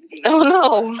the same. Oh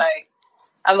no! Like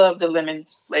I love the lemon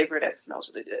flavor that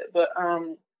smells really good, but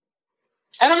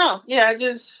I don't know. Yeah, I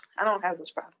don't have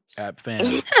those problems. I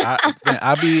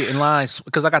be in line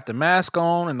because I got the mask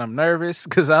on and I'm nervous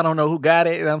because I don't know who got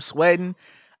it and I'm sweating.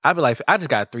 I be like, I just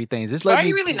got 3 things. Just Are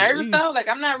you really nervous though? Like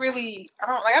I'm not really.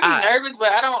 I be nervous,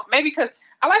 but I don't. Maybe because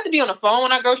I like to be on the phone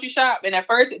when I grocery shop, and at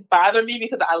first it bothered me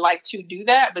because I like to do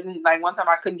that. But then like one time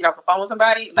I couldn't get off the phone with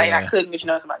somebody. Like I couldn't, but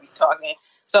somebody was talking.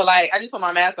 So like I just put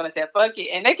my mask on and said fuck it,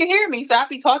 and they can hear me. So I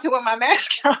be talking with my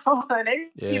mask on, and they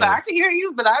be like, I can hear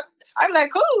you, but I'm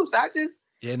like cool. So I just.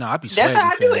 Yeah, no, I be sweating. That's how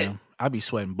I do it. I be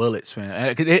sweating bullets,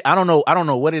 fam. I don't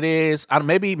know what it is.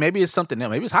 Maybe it's something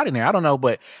else. Maybe it's hot in there. I don't know,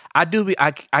 but I do be.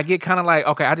 I get kind of like,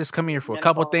 okay, I just come here for a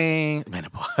couple things.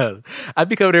 Menopause. I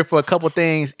be coming there for a couple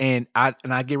things, and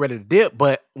I get ready to dip.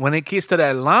 But when it gets to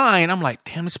that line, I'm like,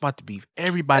 damn, it's about to be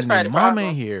everybody That's and probably the mama in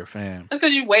problem. here, fam. That's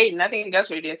because you're waiting. I think that's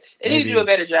what it is. They need to Maybe. do a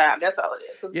better job. That's all it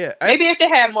is. 'Cause Yeah, maybe if they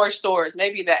had more stores,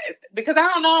 maybe that. Because I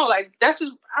don't know. Like, that's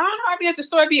just, I don't know. I'd be at the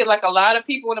store, I'd be like a lot of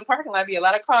people in the parking lot, be a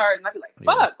lot of cars, and I'd be like,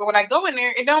 fuck. Yeah. But when I go in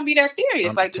there, it don't be that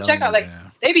serious. I'm Like, the telling checkout, you, like,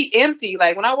 man. they be empty.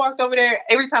 Like, when I walked over there,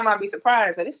 every time I'd be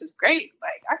surprised. Like, this is great.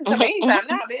 Like, I can come anytime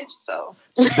now, bitch. So,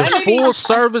 The full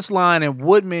service line in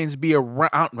Woodman's be around.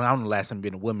 I don't know the last time I've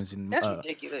been to Woodman's. that's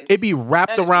ridiculous. It be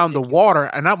wrapped That is around the ridiculous. water,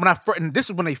 and and this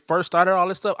is when they first started all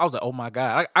this stuff. I was like, oh my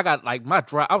god, I got like my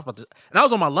drive. I was about to, and I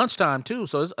was on my lunchtime too,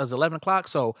 so it was 11 o'clock.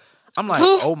 So I'm like,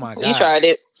 oh my god, You tried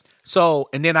it. So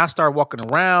and then I started walking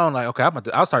around, like, okay,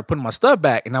 I started putting my stuff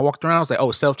back, and I walked around. I was like,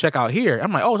 oh, self checkout here.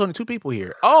 I'm like, oh, there's only 2 people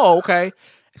here. Oh, okay.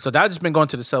 So I've just been going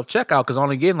to the self checkout because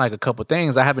only getting like a couple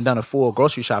things. I haven't done a full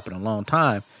grocery shop in a long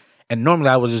time. And normally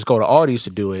I would just go to Aldi's to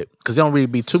do it because there don't really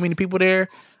be too many people there.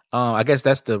 I guess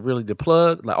that's the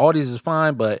plug. Like Aldi's is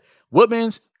fine, but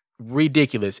Woodman's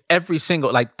ridiculous. Every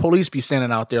single police be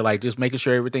standing out there like just making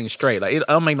sure everything is straight. Like it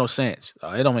don't make no sense.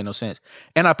 It don't make no sense.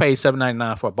 And I paid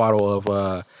 $7.99 for a bottle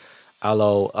of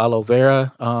aloe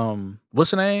vera.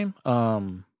 What's the name?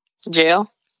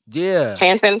 Gel. Yeah,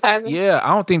 Hand sanitizer. yeah. I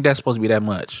don't think that's supposed to be that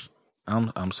much.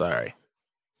 I'm sorry.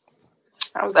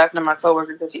 I was laughing at my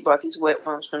coworker because he bought these wet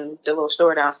ones from the little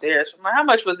store downstairs. I'm like, how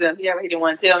much was them? Yeah, he didn't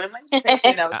want to tell me. I'm like, you pay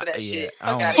 $10 for that shit. I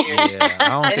Fuck don't, out of here. yeah, I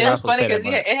don't And think it I was supposed funny to pay because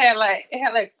that much. it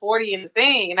had like 40 in the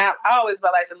thing, and I always buy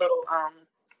like the little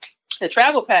the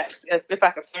travel packs if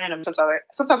I could find them.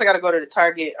 Sometimes I got to go to the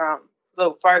Target a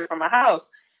little farther from my house,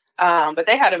 but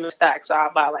they had them in stock, so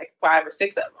I'll buy like 5 or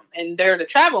 6 of them, and they're the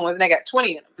travel ones, and they got 20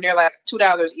 in them. They're like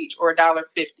 $2 each or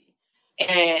 $1.50.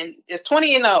 And it's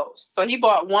 20 in those. So he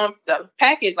bought the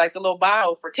package, like the little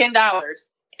bottle, for $10,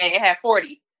 and it had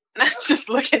 40. And I was just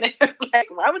looking at him like,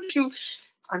 why would you?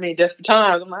 I mean, desperate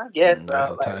times. I'm like, I guess,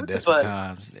 bro. Like, Desperate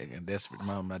times, nigga. Desperate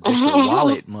mama, desperate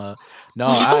wallet, ma. No,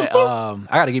 I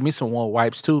got to get me some more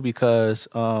wipes too because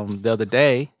the other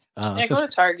day, go to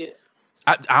Target.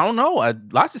 I don't know.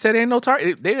 Lassie said there ain't no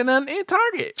Target. There ain't nothing in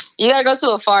Target. You gotta go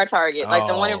to a far Target, like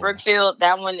the one in Oh. Brookfield.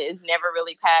 That one is never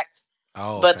really packed.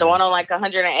 Oh, But the okay. one on like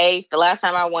 108th, the last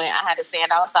time I went, I had to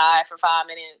stand outside for 5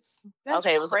 minutes. That's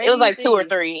Okay, it was like 2 or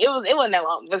 3. It wasn't that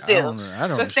long, but I still.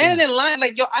 don't But standing in line,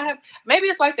 like, I have, maybe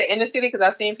it's like the inner city because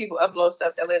I've seen people upload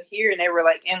stuff that live here and they were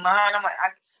like in line. I'm like,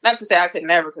 not to say I could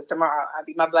never because tomorrow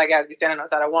my black guys be standing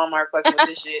outside of Walmart fucking with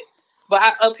this shit. But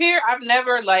up here, I've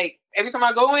never, like, every time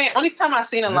I go in, only time I've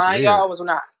seen a That's line, weird. y'all,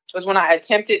 was when I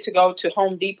attempted to go to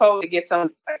Home Depot to get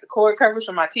some like the cord covers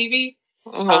for my TV.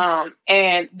 Mhm.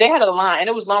 And they had a line, and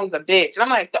it was long as a bitch. And I'm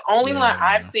like, the only Yeah, line man.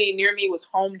 I've seen near me was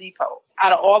Home Depot.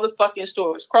 Out of all the fucking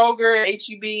stores, Kroger,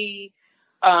 HEB,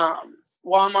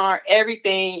 Walmart,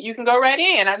 everything, you can go right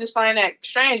in. I just find that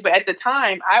strange. But at the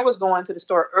time, I was going to the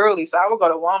store early, so I would go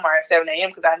to Walmart at 7 a.m.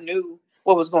 because I knew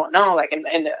what was going on, like in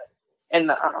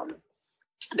the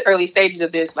early stages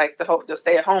of this, like the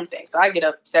stay at home thing. So I get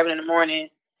up 7 in the morning.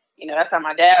 You know, that's how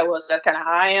my dad was. That's kind of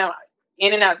how I am.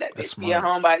 In and out that That's bitch. Be at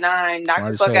smart. home by 9. Knock Smart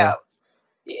the as fuck hell. out.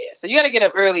 Yeah, so you got to get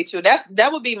up early too. That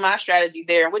would be my strategy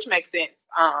there, which makes sense.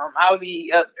 I would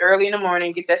be up early in the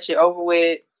morning, get that shit over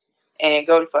with, and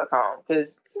go the fuck home.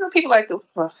 Because people like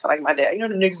like my dad. The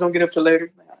niggas don't get up till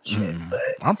later. Shit, but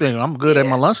I'm thinking I'm good at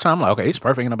Yeah. my lunchtime. I'm like, okay, it's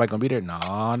perfect. Ain't nobody gonna be there. No,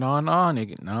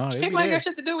 nigga. No, they be people ain't there. got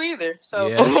shit to do either. So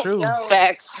Yeah, that's true.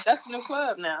 Facts. That's the new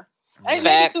club now. Hey, maybe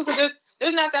Facts. too, because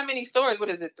there's not that many stores. What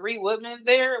is it? 3 Woodmans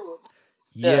there.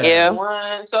 Yeah. Yeah.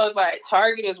 One. So it's like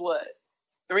Target is what?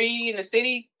 3 in the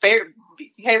city. Fair.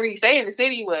 You can't really say in the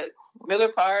city what? Miller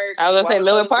Park. I was gonna say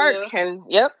Miller Park, Wallace, and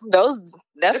yep, that's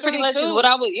There's pretty only much is 2. what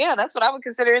I would. Yeah, that's what I would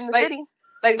consider in the Like, city.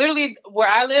 like literally where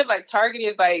I live, like Target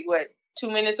is like what 2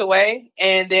 minutes away,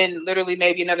 and then literally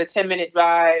maybe another 10-minute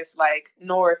drive, like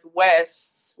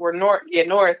northwest, where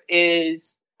north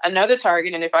is another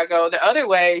Target, and if I go the other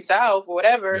way, south or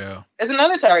whatever, Yeah. there's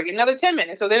another Target, another 10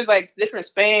 minutes. So there's like different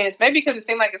spans. Maybe because it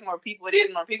seems like it's more people, it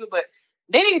is more people, but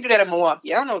they need to do that in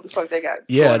Milwaukee. I don't know what the fuck they got.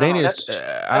 Yeah, going they on. need That's- to.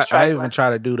 that's I trifling. even try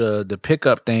to do the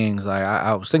pickup things. Like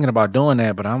I was thinking about doing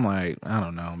that, but I'm like, I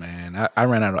don't know, man. I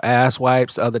ran out of ass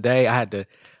wipes the other day. I had to.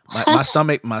 My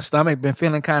stomach been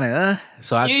feeling kind of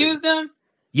so I You use them?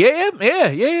 yeah.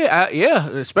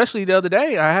 Especially the other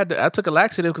day, I took a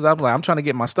laxative because I'm like, I'm trying to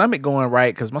get my stomach going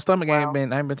right because my stomach Wow. ain't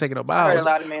been taking no I heard a bowels.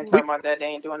 lot of men talking about that. They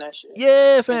ain't doing that shit.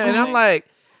 Yeah, fam. And I'm like,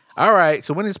 all right.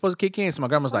 So when is it supposed to kick in? So my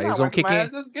grandma's like, I'm it's not gonna kick working my in.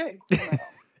 ass, that's gay.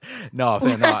 No,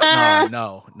 fam,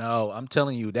 no. I'm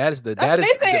telling you, that is the That's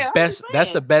what they say. I'm best. just That's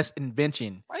saying. the best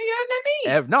invention. Why you got that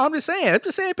me. No, I'm just saying.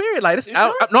 Period. Like,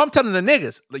 Sure? I'm telling the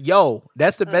niggas. Like, yo,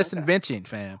 that's the best invention,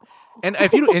 fam. And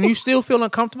if you still feel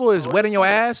uncomfortable, it's wet in your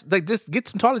ass. Like, just get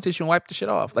some toilet tissue and wipe the shit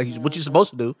off. Like, what you're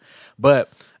supposed to do.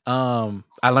 But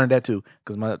I learned that too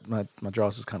because my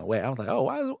drawers is kind of wet. I was like,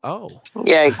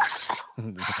 Yikes.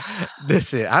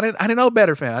 Listen, I didn't know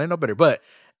better, fam. I didn't know better. But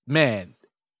man,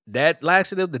 that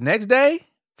laxative the next day,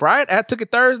 Friday, I took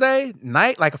it Thursday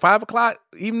night, like 5 o'clock.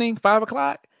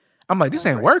 I'm like, this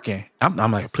ain't working.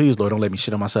 I'm like, please, Lord, don't let me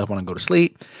shit on myself when I go to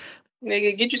sleep.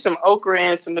 Nigga, get you some okra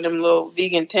and some of them little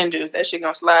vegan tenders. That shit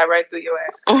gonna slide right through your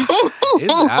ass.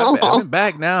 I've been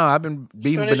back now. I've been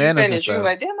beating bananas and stuff. You're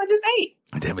like, damn, I just ate.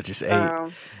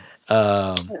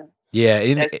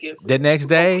 Yeah. That's cute. The next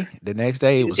day,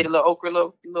 You see the little okra,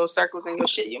 little circles in your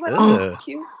shit. You're like, oh, that's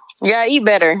cute. You gotta eat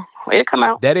better. It'll come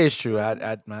out. That is true.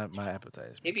 My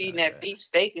appetite is. Maybe eating that beef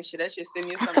steak and shit. That shit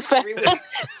stimulates something for 3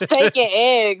 weeks. Steak and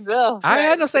eggs. Ugh. I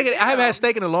had no steak. I haven't had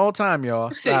steak in a long time, y'all.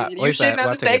 Stop. You're shitting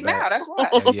on the steak now. That's why.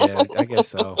 Yeah, I guess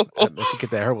so. I should get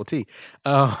that herbal tea.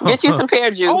 Get you some pear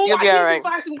juice. You'll be all right.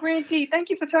 Buy some green tea. Thank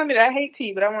you for telling me that. I hate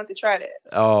tea, but I want to try that.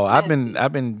 Oh, I've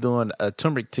been doing a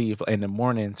turmeric tea in the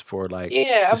mornings for like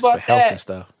I bought for health that. And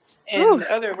stuff. And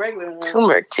the other regular one.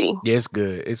 Turmeric tea. Yeah, it's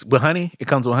good. It's with honey. It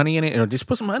comes with honey in it. And just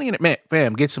put some honey in it. Man,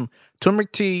 fam, get some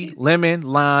turmeric tea, lemon,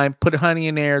 lime, put the honey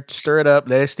in there, stir it up,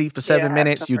 let it steep for 7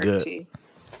 minutes. You good. Tea.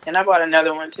 And I bought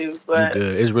another one too. But you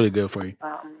good. It's really good for you.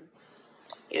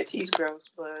 Yeah, tea's gross,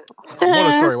 but Moral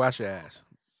of the story, wash your ass.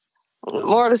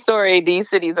 More of the story, these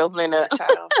cities opening up.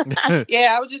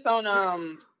 Yeah, I was just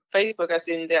on Facebook. I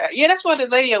seen that. Yeah, that's why the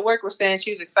lady at work was saying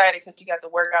she was excited since she got to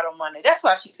work out on Monday. That's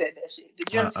why she said that shit. The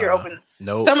gyms here open.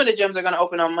 Nope. Some of the gyms are going to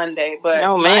open on Monday, but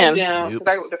the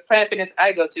Planet Fitness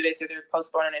I go to, they said they're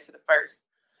postponing it to the 1st.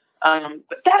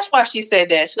 But that's why she said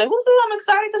that. She's like, I'm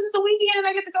excited because it's the weekend and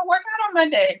I get to go work out on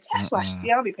Monday. That's why.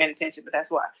 I'll be paying attention, but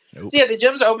that's why. Nope. So yeah, the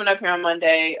gyms are open up here on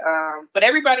Monday. But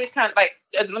everybody's kind of like,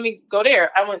 let me go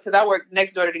there. I went because I work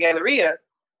next door to the Galleria.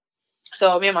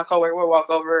 So me and my coworker will walk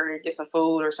over and get some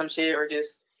food or some shit, or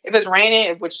just if it's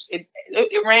raining, which it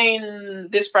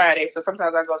rained this Friday, so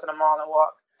sometimes I go to the mall and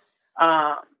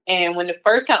walk. And when the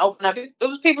first kind of opened up, it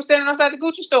was people standing outside the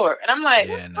Gucci store, and I'm like,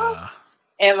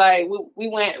 And like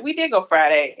we did go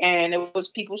Friday, and it was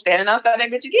people standing outside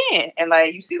that bitch again, and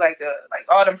like you see like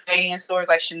all them high-end stores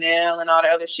like Chanel and all the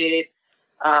other shit.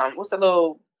 What's the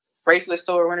little bracelet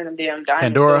store? One of them damn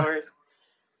diamond Pandora? stores.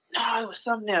 No, it was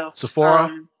something else.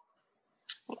 Sephora.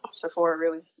 Sephora,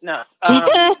 really? No,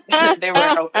 they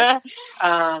weren't open.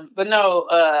 But no,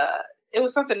 it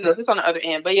was something else. It's on the other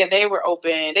end. But yeah, they were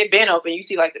open. They've been open. You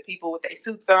see like the people with their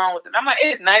suits on. I'm like,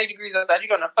 it's 90 degrees outside. You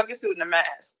got in a fucking suit and a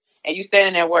mask, and you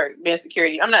standing at work being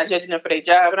security. I'm not judging them for their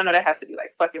job, but I know that has to be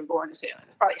like fucking boring as hell.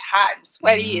 It's probably hot and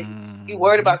sweaty, and you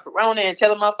worried about corona and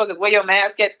telling motherfuckers where your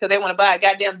mask at because they want to buy a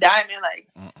goddamn diamond. Like,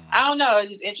 I don't know. It's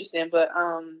just interesting, but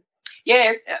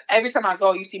yeah, every time I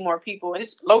go, you see more people, and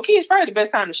it's low key. It's probably the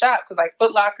best time to shop because like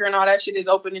Foot Locker and all that shit is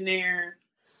open in there.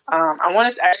 I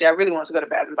really wanted to go to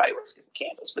Bath and Body Works to get some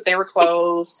candles, but they were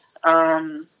closed.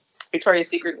 Victoria's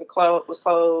Secret was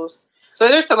closed. So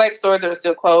there's select stores that are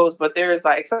still closed, but there's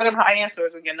like some of them high-end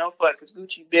stores will get no fuck because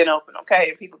Gucci been open, okay?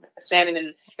 And people been standing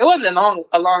in. It wasn't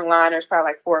a long line. There's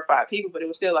probably like 4 or 5 people, but it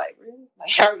was still like, really?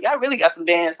 Like, y'all really got some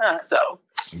bands, huh? So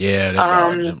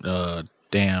yeah,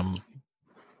 damn.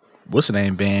 What's the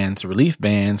name? Bands, relief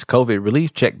bands, COVID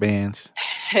relief check bands.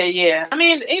 Yeah, I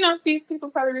mean, people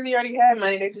probably really already had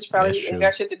money. They just probably ain't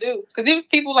got shit to do. Because even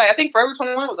people like, I think Forever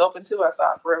 21 was open too. I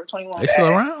saw Forever 21. They still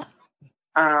around?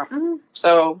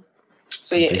 So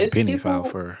yeah, it's Penny people filed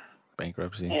for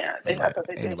bankruptcy. Yeah, I thought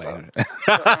they did.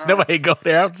 Nobody go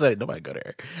there. I'm saying nobody go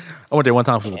there. I went there one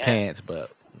time for the pants,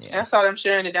 but yeah. I saw them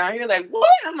sharing it down here. Like, what?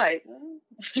 I'm like,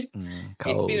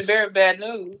 Coles. It's very bad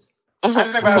news. I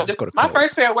remember my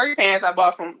first pair of work pants I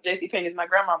bought from JCPenney's. My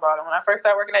grandma bought them when I first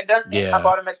started working at Dunkin'. I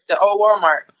bought them at the old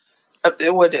Walmart. The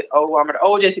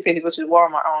old JCPenney's, which is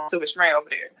Walmart on Silver Spring over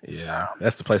there. Yeah,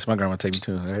 that's the place my grandma take me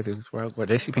to. Where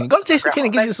JCPenney. Go to JCPenney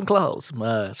and get you some clothes,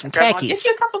 some khakis. Get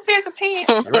you a couple pairs of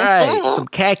pants. Right, some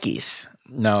khakis.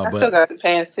 No, I still got the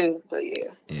pants too, but yeah.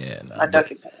 Yeah, no. My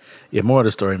Dunkin' pants. Yeah, more of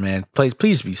the story, man.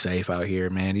 Please be safe out here,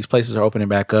 man. These places are opening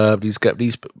back up.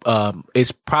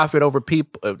 It's profit over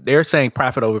people. They're saying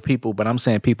profit over people, but I'm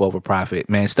saying people over profit.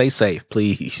 Man, stay safe,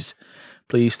 please.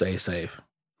 Please stay safe.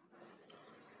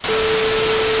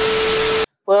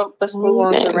 Well, let's move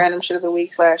on to random shit of the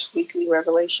week / weekly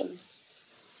revelations.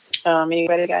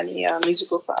 Anybody got any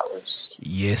musical flowers?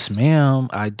 Yes, ma'am.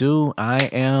 I do. I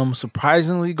am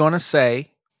surprisingly gonna say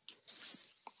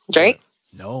Drake.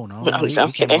 No. He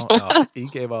He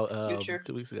came out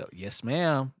 2 weeks ago. Yes,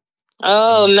 ma'am.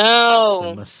 Oh The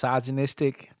no!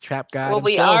 misogynistic trap god What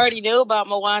we himself. already knew about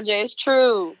Mwanje is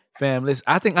true. Fam, listen,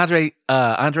 I think Andre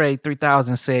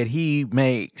 3000 said he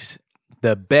makes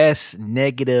the best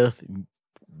negative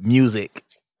music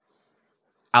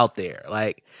out there.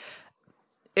 Like,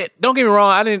 don't get me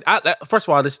wrong. First of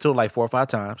all, I listened to it like 4 or 5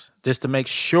 times just to make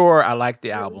sure I liked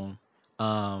the album.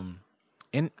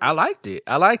 And I liked it.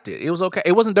 It was okay.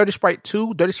 It wasn't Dirty Sprite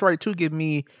 2. Dirty Sprite 2 give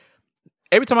me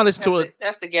every time I listen to it.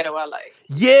 That's the ghetto I like.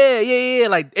 Yeah.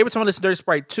 Like every time I listen to Dirty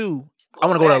Sprite 2, I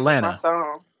want to go to Atlanta. My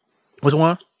song. Which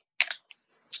one?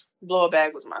 Blow a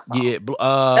Bag was my song. Yeah,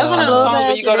 that's one of those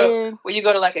songs where you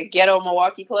go to like a ghetto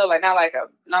Milwaukee club, like not like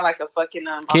a fucking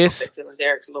Kiss and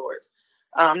Derek's Lords.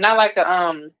 Not like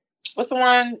a what's the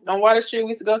one on Water Street we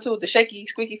used to go to with the shaky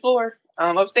squeaky floor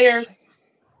upstairs.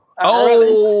 It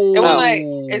was like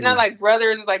it's not like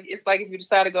Brothers. It's like if you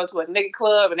decide to go to a nigga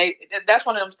club and that's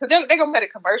one of them because they're gonna play the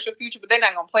commercial Future, but they're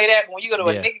not gonna play that. But when you go to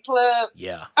a nigga club,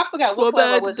 I forgot what club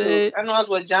I went to. I know I was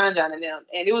with John and them,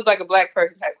 and it was like a black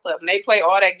person type club, and they play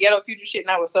all that ghetto Future shit,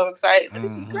 and I was so excited.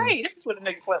 This is great. This is what a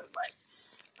nigga club is like.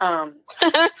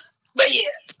 But yeah,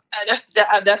 that's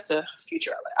the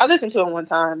Future I like. I listened to it one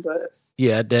time, but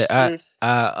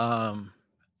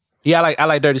I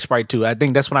like Dirty Sprite too. I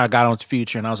think that's when I got on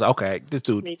Future and I was like, okay, this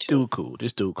dude cool.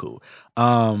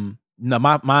 No,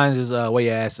 mine is Where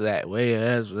Your Ass Is At. Where Your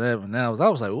Ass Was At. And I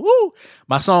was like, woo.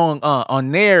 My song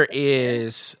on there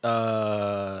is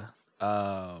I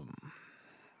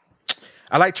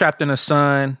like Trapped in the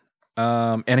Sun.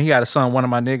 And he got a song, One of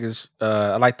My Niggas.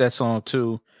 I like that song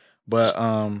too. But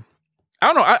I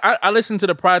don't know. I listened to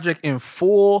the project in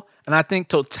full, and I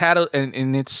think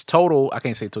in its total, I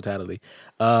can't say totality.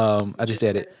 I just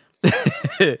did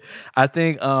it. I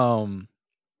think all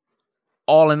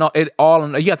in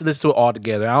all, you have to listen to it all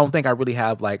together. I don't think I really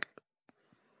have like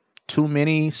too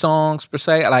many songs per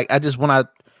se. Like when I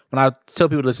tell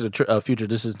people to listen to Future,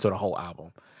 listen to the whole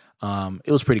album.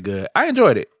 It was pretty good. I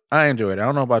enjoyed it. I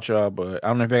don't know about y'all, but I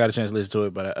don't know if I got a chance to listen to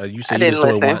it. But you said you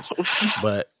listened to it once,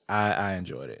 but I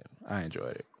enjoyed it.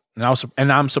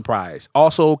 And I'm surprised.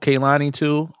 Also, Kehlani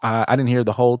too. I didn't hear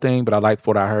the whole thing, but I liked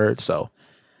what I heard, so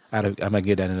I'm gonna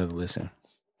give that another listen.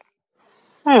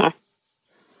 Yeah,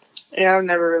 I've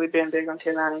never really been big on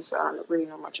Kehlani, so I don't really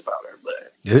know much about her.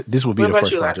 But this will be the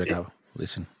first project I'll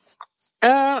listen.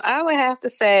 I would have to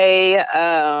say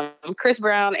Chris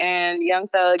Brown and Young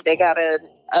Thug. They got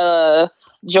a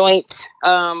joint.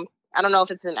 I don't know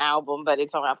if it's an album, but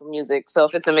it's on Apple Music. So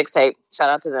if it's a mixtape, shout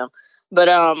out to them. But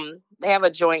they have a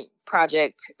joint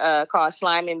project called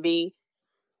Slime and Bee.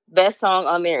 Best song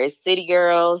on there is City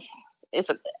Girls. It's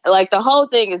the whole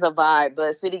thing is a vibe,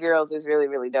 but City Girls is really,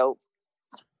 really dope.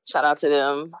 Shout out to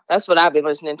them. That's what I've been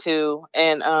listening to.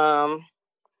 And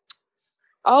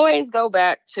always go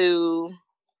back to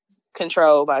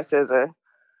Control by SZA.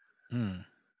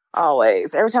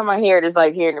 Always. Every time I hear it, it's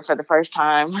like hearing it for the first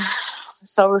time.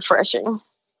 So refreshing.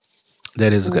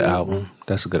 That is a good album.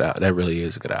 That's a good album. That really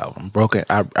is a good album. Broken.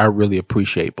 I really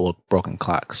appreciate Broken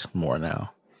Clocks more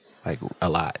now, like a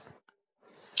lot.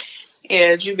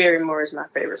 Yeah, Drew Barrymore is my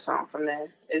favorite song from there.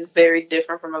 It's very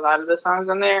different from a lot of the songs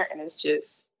on there, and it's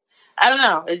just, I don't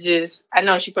know. I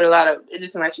know she put a lot of. It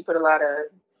just seems like she put a lot of.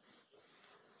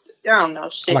 I don't know.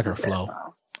 Shit I like her flow.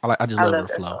 Song. I just love her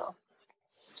flow. Song.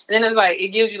 And then it's like it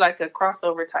gives you like a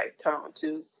crossover type tone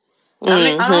too. I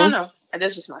mean, I don't know. And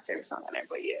that's just my favorite song on there.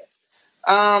 But yeah.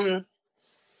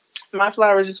 My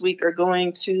flowers this week are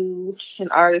going to an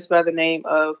artist by the name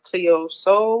of Cleo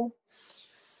Soul.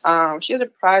 She has a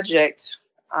project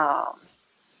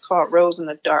called Rose in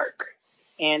the Dark.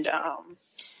 And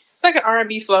it's like an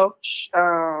R&B flow.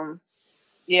 I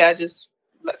just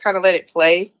kind of let it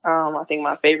play. I think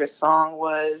my favorite song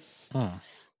was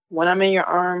When I'm in Your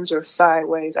Arms or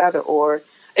Sideways, either or.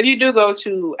 If you do go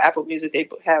to Apple Music, they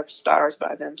have stars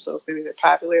by them, so maybe they're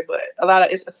popular. But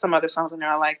it's some other songs in there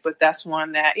I like, but that's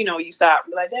one that, you stop,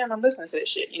 you're like, damn, I'm listening to this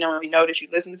shit. When you notice you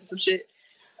listen to some shit.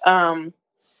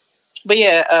 But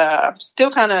yeah, I'm still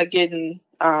kind of getting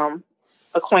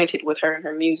acquainted with her and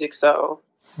her music, so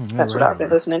that's what I've been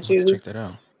listening to. Check that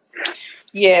out.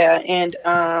 Yeah, and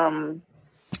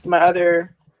my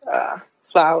other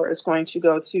flower is going to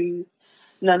go to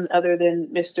none other than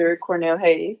Mr. Cornell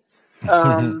Hayes.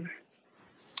 I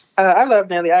love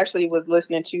Nelly. I actually was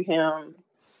listening to him.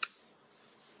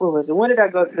 What was it? When did I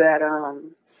go to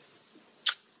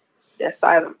that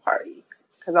silent party?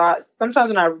 Because sometimes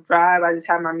when I drive, I just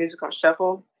have my music on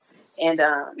shuffle, and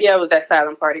it was that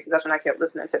silent party because that's when I kept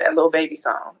listening to that Lil Baby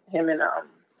song. Him and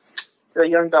the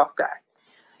Young Dolph guy.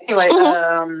 Anyway,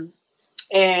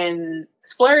 and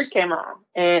Splurge came on.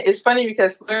 And it's funny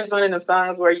because Splurge is one of them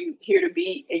songs where you hear the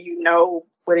beat and you know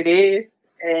what it is.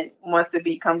 And once the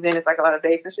beat comes in, it's like a lot of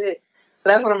bass and shit. So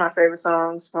that's one of my favorite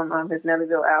songs from his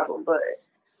Nellyville album. But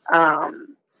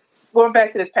going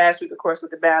back to this past week, of course,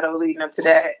 with the battle leading up to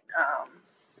that,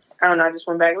 I don't know, I just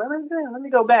went back, let me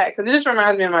go back. Because it just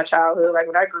reminds me of my childhood. Like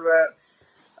when I grew up,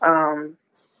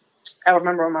 I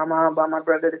remember when my mom bought my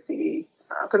brother the CD.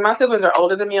 Because my siblings are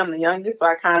older than me, I'm the youngest, so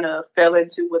I kind of fell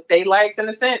into what they liked in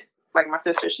a sense. Like my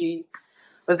sister, she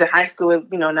was in high school,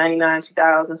 99,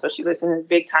 2000, so she listened to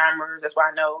Big Timers. That's why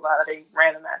I know a lot of they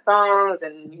random ass songs,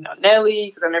 and Nelly,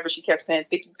 because I remember she kept saying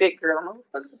 "Thicky Thick Girl." I'm like, what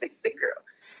the fuck is a Thicky Thick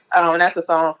Girl? And that's a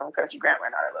song from Country Grammar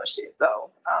and all that little shit.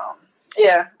 So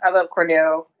yeah, I love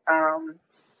Cornell,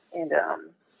 and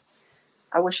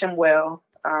I wish him well.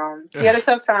 He had a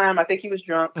tough time. I think he was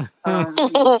drunk. He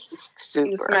was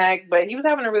smacked, but he was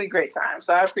having a really great time.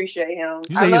 So I appreciate him.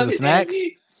 You say he was a snack?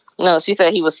 No, she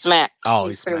said he was smacked. Oh,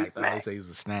 he's smacked. I say he was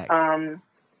a snack. Yeah,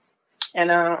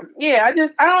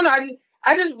 I don't know.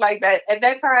 I just like that. At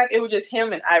that time, it was just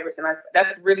him and Iverson.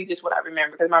 That's really just what I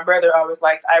remember because my brother always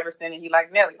liked Iverson and he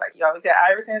liked Nelly. Like he always had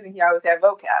Iverson's and he always had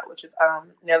Vocal, which is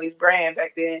Nelly's brand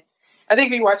back then. I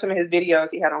think if you watch some of his videos,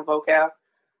 he had on Vocal.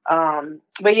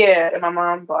 But yeah, and my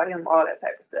mom bought him all that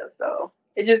type of stuff. So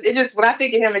it just when I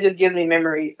think of him, it just gives me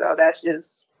memories. So that's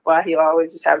just why he'll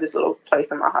always just have this little place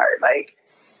in my heart. Like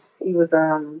he was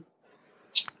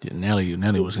Nelly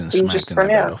was getting smacked in that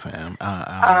battle, fam.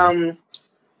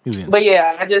 But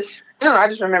yeah, I just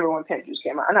remember when Pimp Juice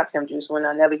came out. Not Pimp Juice, when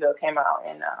Nellyville came out,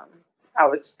 and I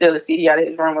would steal a CD out of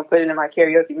his room and put it in my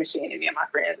karaoke machine, and me and my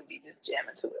friends would be just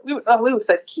jamming to it. We were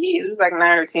such kids. It was like 9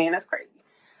 or 10. That's crazy.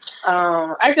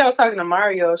 Actually, I was talking to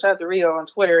Mario, shout out to Rio, on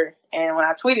Twitter, and when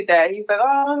I tweeted that, he was like,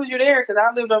 "Oh, when was you there? Because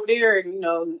I lived over there,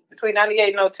 between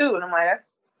 98 and 02. And I'm like, "That's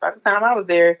about the time I was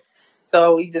there."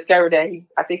 So we discovered that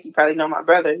I think he probably know my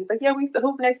brother. He's like, "Yeah, we used to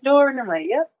hoop next door," and I'm like,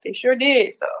 "Yep, they sure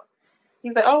did." So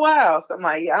he's like, "Oh wow." So I'm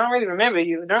like, "Yeah, I don't really remember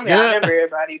you. Normally, I remember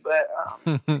everybody, but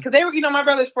because they were, my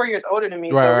brother's 4 years older than me,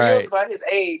 so Rio was about his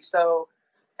age. So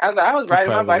I was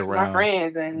riding my bikes with my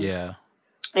friends, and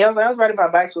I was riding my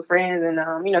bikes with friends, and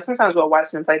sometimes we'll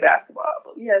watch them play basketball.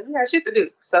 But yeah, we had shit to do.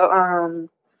 So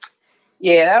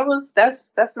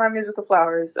that's my musical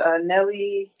flowers.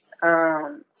 Nelly,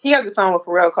 he has a song with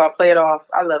Pharrell called "Play It Off."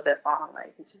 I love that song.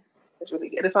 Like it's really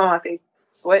good. The song, I think,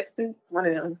 Sweatsuit, one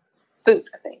of them. Suit,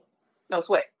 I think. No,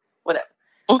 Sweat. Whatever.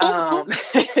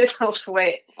 It's no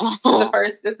Sweat.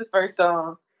 It's the first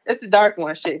song. It's the dark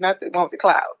one, shit, not the one with the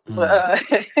cloud. But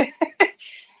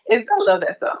I love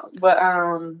that song. But I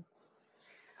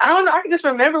don't know. I can just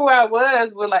remember where I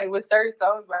was with certain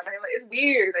songs. But it's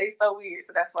weird. It's so weird.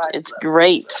 So that's why it's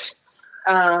great.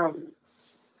 Because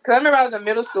I remember I was in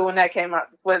middle school when that came out,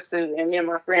 the Sweatsuit, and me and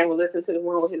my friend would listen to the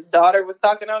one where his daughter was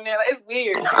talking on there. Like, it's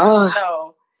weird.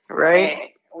 Oh, right.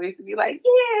 And we used to be like,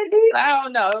 "Yeah, dude." I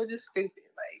don't know. It was just stupid.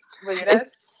 Like, but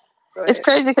it's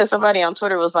crazy because somebody on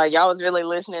Twitter was like, "Y'all was really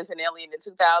listening to Nelly in the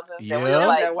 2000s." Yeah. And we were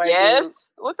like, "Yes." Dude.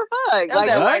 What the fuck? That was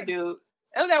that white dude.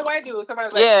 That was that white dude. Somebody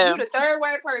was like, "You the third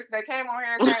white person that came on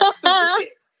here and said stupid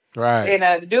shit." Right.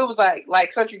 And the dude was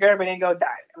like Country Grammar didn't go die.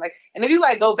 Like, and if you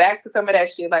go back to some of that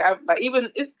shit,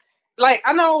 it's like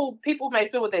I know people may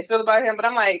feel what they feel about him, but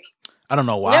I'm like, I don't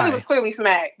know why. Nelly was clearly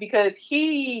smacked because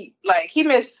he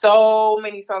missed so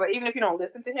many songs. Like, even if you don't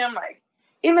listen to him,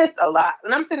 he missed a lot.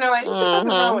 And I'm sitting there like, what the fuck is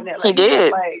wrong with that? Like, he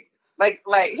did. Like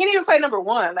he didn't even play number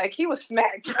one. Like, he was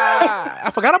smacked. I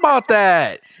forgot about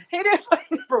that. He didn't play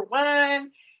number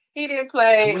one. He didn't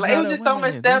play. Like, it was just so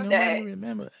much stuff that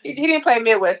he didn't play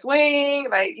Midwest Swing.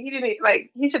 Like, he didn't.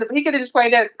 Like, he could have just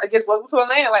played that against Welcome to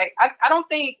Atlanta. Like, I don't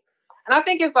think. And I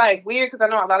think it's weird because I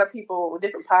know a lot of people with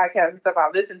different podcasts and stuff I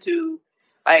listen to.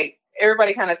 Like,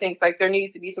 everybody kind of thinks there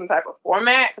needs to be some type of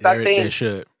format. Because I think they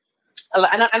should.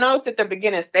 I know it's at the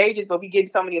beginning stages, but we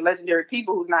get so many legendary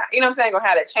people who's not, gonna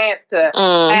have a chance to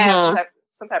have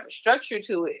some type of structure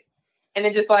to it. And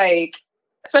then just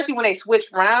especially when they switch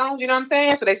rounds, you know what I'm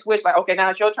saying? So they switch okay, now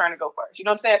it's your turn to go first. You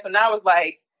know what I'm saying? So now it's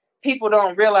people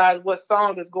don't realize what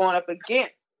song is going up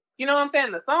against. You know what I'm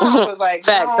saying? The song was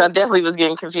facts. I definitely was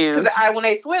getting confused. When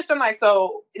they switched, I'm like,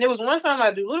 so, and it was one song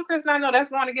do Ludacris not know that's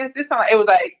going against this song? It was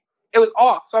it was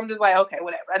off. So I'm just okay,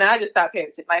 whatever. And I just stopped paying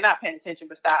attention. Not paying attention,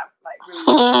 but stop.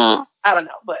 Really, I don't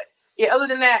know. But yeah, other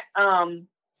than that, I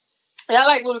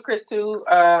like Ludacris too.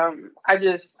 I've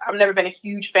never been a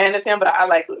huge fan of him, but I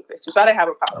like Ludacris too. So I didn't have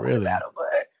a problem with the battle.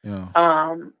 But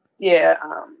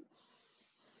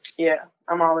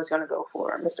I'm always gonna go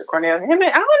for Mr. Cornell. I don't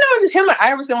know, just him and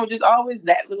Iverson was just always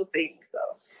that little thing. So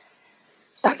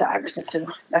shout out to Iverson too.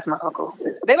 That's my uncle.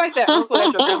 They like that uncle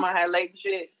that your grandma had laid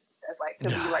shit. That's like could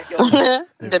be like your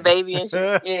the baby and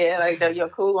shit. yeah, like your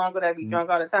cool uncle that be drunk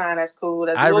all the time. That's cool.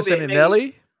 That's a little Iverson bit, and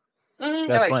Nelly.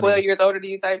 Mm-hmm. That's Like funny. 12 years older than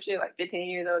you type shit, like 15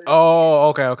 years older. Oh,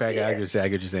 okay. Yeah. I get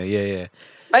what you're saying. Yeah.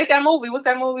 Like that movie. What's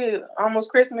that movie? Almost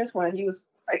Christmas, when he was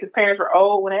like his parents were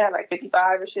old when they had like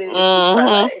 55 or shit.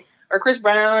 Like, or Chris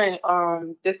Brown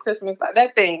and This Christmas, like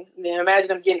that thing. And then imagine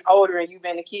them getting older and you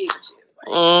being a kid and shit.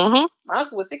 Like, my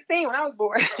uncle was 16 when I was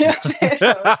born. You know what I'm saying?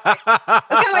 So, it's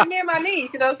kind of like me and my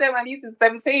niece. You know what I'm saying? My niece is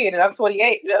 17 and I'm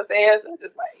 28. You know what I'm saying? So it's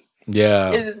just like,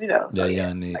 Yeah. it's just, you know, so,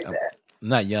 young niece. like that.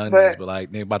 Not young But- niece, but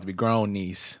like they're about to be grown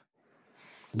niece.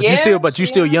 But Yeah, you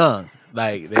still young.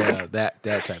 Like that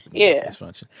type of niece. Yeah. That's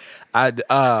function. I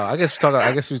guess we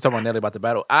talking about Nelly about the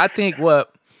battle. I think I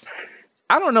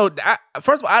don't know.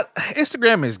 First of all,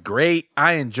 Instagram is great.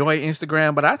 I enjoy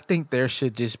Instagram, but I think there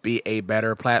should just be a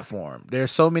better platform.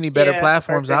 There's so many better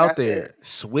platforms out there.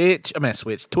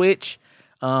 Twitch.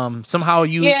 Somehow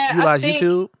you utilize think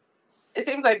YouTube. It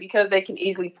seems like because they can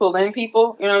easily pull in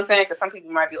people, you know what I'm saying? Because some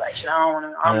people might be like, shit, I don't want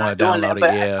to, I'm not doing that. But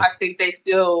I think they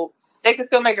can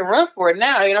still make a run for it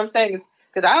now, you know what I'm saying?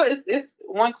 Because it's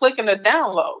one click and a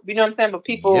download, you know what I'm saying? But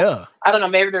people, I don't know,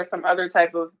 maybe there's some other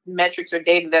type of metrics or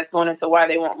data that's going into why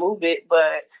they won't move it.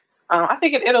 But I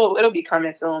think it'll be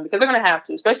coming soon because they're going to have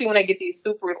to, especially when they get these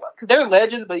super, because they're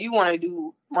legends, but you want to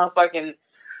do motherfucking,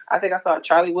 I think I saw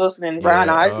Charlie Wilson and Brian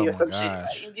Ivy or some shit.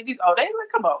 Like, they like,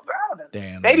 come on, bro.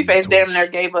 Damn, Babyface damn near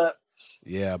gave up.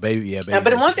 Yeah, baby. But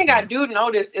the one thing I do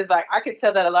notice is like I could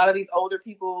tell that a lot of these older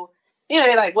people, you know,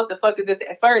 they're like, "What the fuck is this?"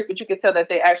 at first, but you could tell that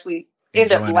they actually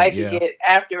end up liking it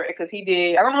after it because he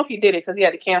did. I don't know if he did it because he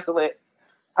had to cancel it.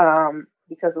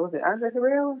 Because was it Andre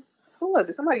Harrell? Who was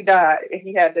it? Somebody died and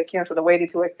he had to cancel the Waiting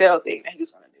to Excel thing that he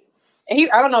was going to do.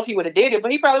 And I don't know if he would have did it, but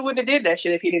he probably wouldn't have did that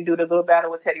shit if he didn't do the little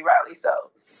battle with Teddy Riley. So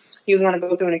he was going to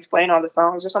go through and explain all the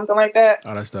songs or something like that.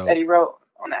 Oh, that's dope. That he wrote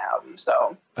on the album.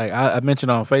 So like I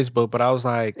mentioned on Facebook, but I was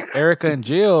like, Erica and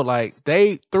Jill, like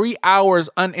they 3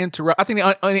 hours uninterrupted. I think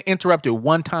they uninterrupted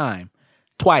one time,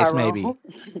 twice maybe.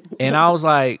 And I was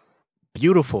like,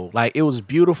 beautiful. Like it was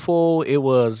beautiful. It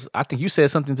was, I think you said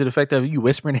something to the effect of you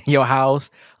whispering in your house.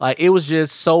 Like it was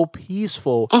just so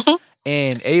peaceful.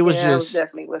 And it was I was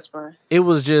definitely whispering. It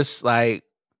was just like,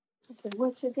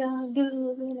 what you gonna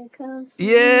do when it comes to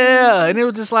and it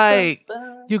was just like,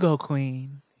 you go,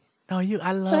 Queen. No,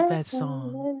 I love that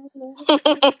song.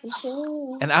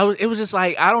 And it was just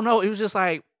like, I don't know. It was just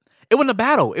like, it wasn't a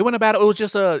battle. It was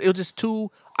just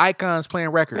two icons playing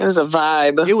records. It was a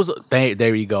vibe.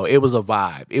 There you go. It was a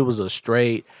vibe. It was a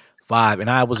straight vibe. And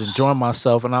I was enjoying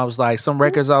myself. And I was like, some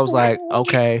records, I was like,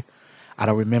 okay, I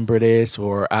don't remember this,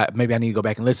 or maybe I need to go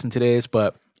back and listen to this.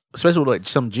 But especially with like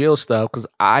some Jill stuff, because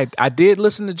I did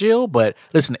listen to Jill, but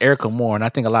listen to Erica more. And I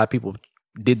think a lot of people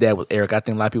did that with Erica. I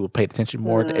think a lot of people paid attention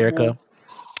more to Erica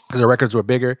because the records were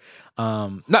bigger.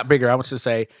 Not bigger, I want to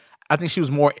say. I think she was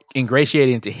more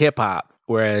ingratiated into hip hop,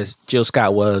 whereas Jill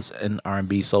Scott was an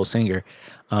R&B soul singer.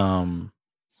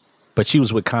 But she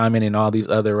was with Common and all these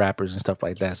other rappers and stuff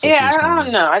like that. So I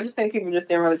don't know. I just think people just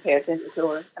didn't really pay attention to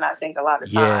her, and I think a lot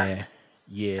of times.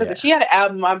 Yeah. Because she had an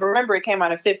album, I remember it came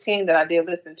out in 2015 that I did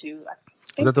listen to.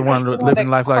 Was that the one Living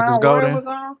Life Like It's Golden? Was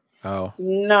on? Oh.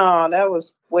 No, that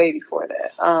was way before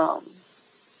that.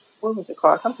 What was it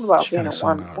called? Something about being a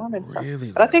woman.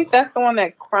 Really, but I think that's the one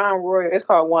that Crown Royal. It's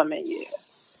called Woman. Yeah.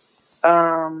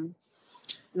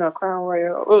 No, Crown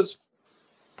Royal. It was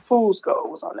Fool's Gold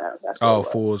was on that. That's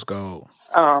Fool's Gold.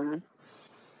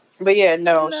 But yeah,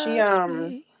 no,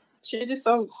 she's just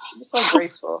so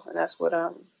graceful, and that's what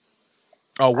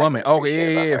Woman. Oh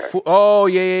yeah. Oh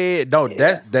yeah. No,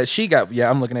 that she got.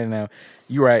 Yeah, I'm looking at it now.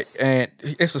 You're right, and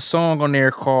it's a song on there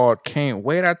called "Can't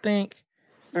Wait." I think.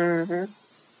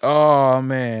 Oh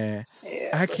man,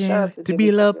 I can't to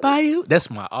be loved by you. That's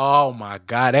oh my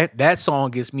god, that song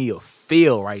gives me a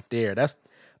feel right there. That's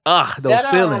those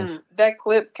feelings. That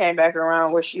clip came back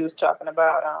around where she was talking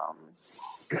about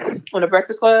on the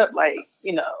Breakfast Club, like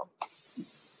she need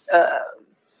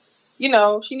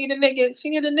a nigga that's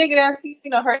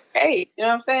her age. You know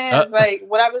what I'm saying? Like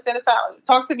what I was saying is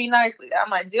talk to me nicely. I'm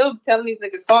like, Jill telling these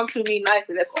niggas talk to me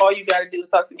nicely. That's all you gotta do is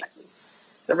talk to me nicely.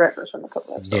 It's a reference from a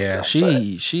couple episodes. Yeah,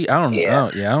 she I don't know.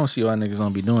 I don't see why niggas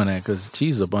don't be doing that because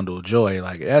she's a bundle of joy.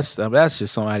 Like that's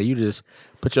just somebody you just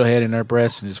put your head in her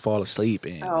breast and just fall asleep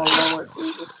in. Oh Lord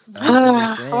Jesus.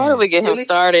 Why do we get him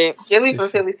started? Jilly from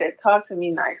Philly said, talk to me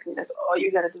nicely. That's all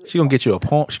you gotta do. She gonna get you a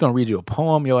poem. She gonna read you a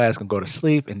poem. Your ass gonna go to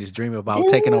sleep and just dream about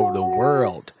taking over the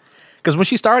world. Because when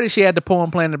she started, she had the poem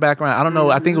playing in the background. I don't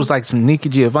know. I think it was like some Nikki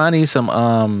Giovanni, some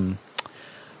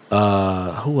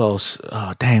who else?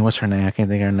 Oh dang, what's her name? I can't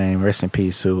think of her name. Rest in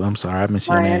peace, Sue. I'm sorry, I missed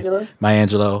your name. Maya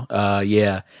Angelou.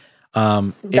 Yeah.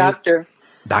 Doctor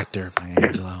Maya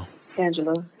Angelou.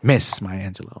 Angela. Miss Maya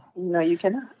Angelou. No, you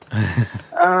cannot.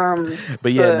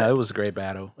 But yeah, no, it was a great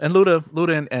battle. And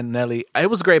Luda and Nelly, it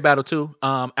was a great battle too.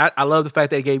 I love the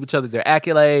fact they gave each other their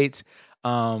accolades.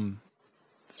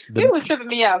 It was tripping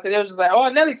me out because it was just like, oh,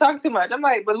 Nelly talking too much. I'm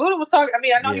like, but Luda was talking. I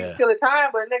mean, I know he was killing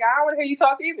time, but nigga, I don't want to hear you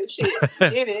talk either. Shit,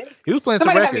 get it. He was playing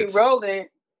Somebody some records. Somebody got me rolling.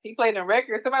 He played a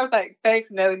record. Somebody was like, thanks,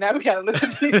 Nelly. Now we got to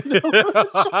listen to these new ones.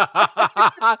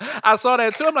 I saw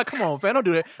that too. I'm like, come on, fam, don't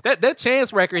do that. That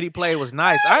Chance record he played was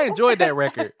nice. I enjoyed that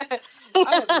record. I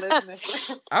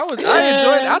enjoyed it.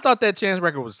 I thought that Chance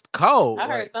record was cold. I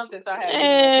heard something, so I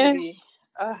had to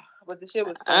but the shit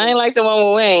was cool. I ain't like the one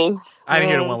with Wayne. I didn't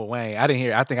hear the one with Wayne. I didn't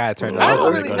hear. I think I had turned it I off.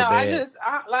 don't really know. I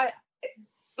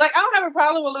don't have a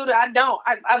problem with Luda. I don't.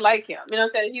 I like him. You know what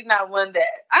I'm saying? He's not one that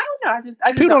I don't know. I just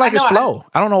people don't like his flow.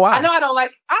 I don't know why. I know I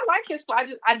like his flow.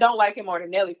 I don't like him more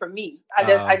than Nelly for me.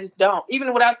 I just don't.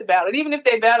 Even without the battle. Even if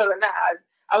they battled or not,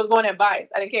 I was going in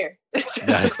biased. I didn't care.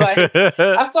 It's like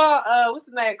I saw what's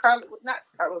his name? Not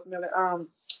Carlos Miller.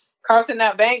 Carlton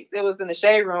Out Banks. It was in the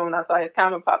shade room and I saw his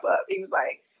comment pop up. He was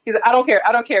like, I don't care,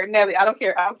 Nelly. I don't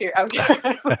care. I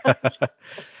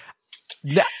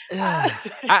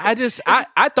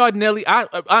thought Nelly.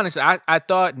 Honestly, I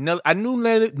thought Nelly. I knew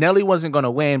Nelly wasn't going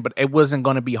to win, but it wasn't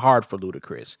going to be hard for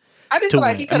Ludacris. I just feel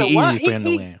like he could have won. Easy for him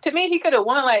to win. To me, he could have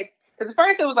won. Like, because at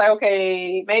first it was like,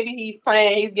 okay, maybe he's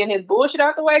getting his bullshit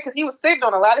out the way because he was sitting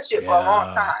on a lot of shit for a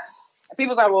long time. And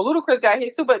people was like, well, Ludacris got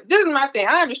his too, but this is my thing.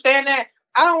 I understand that.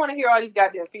 I don't want to hear all these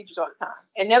goddamn features all the time.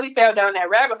 And Nelly fell down that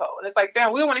rabbit hole. And it's like,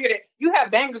 fam, we don't want to hear that. You have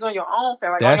bangers on your own,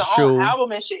 fam. Like, that's on your true. own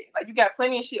album and shit. Like, you got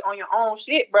plenty of shit on your own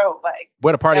shit, bro. Like,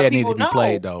 where the party that needs to be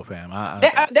played, though, fam.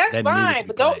 That's fine.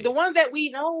 But the ones that we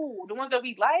know, the ones that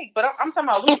we like. But I'm talking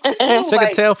about Lucas. Sick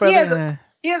of tail feather.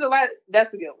 He has a lot.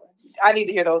 That's a good one. I need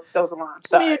to hear those alarms.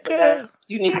 Sorry,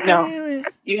 you need to know.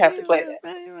 You have to play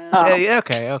that.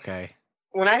 Yeah, okay.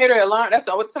 When I hear the alarm, that's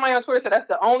what somebody on Twitter said. That's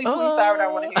the only police siren I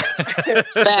want to hear.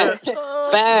 Facts.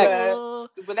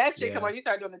 But that shit come on, you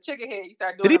start doing the chicken head. You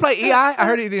start doing. Did he play EI? I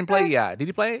heard he didn't play EI. Did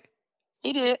he play it?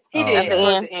 He did. He did. At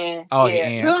the end. Oh, yeah.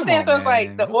 You know what I'm saying? So it's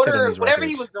like the order, whatever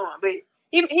he was doing, but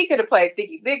he could have played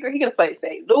Thicky Bigger. He could have played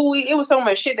St. Louis. It was so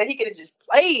much shit that he could have just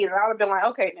played, and I would have been like,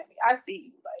 okay, Nelly, I see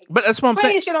you. Like, but that's what I'm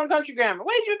playing shit on Country Grammar.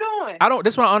 What are you doing?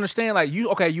 That's what I understand. Like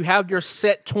you have your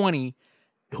set 20.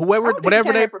 Whoever,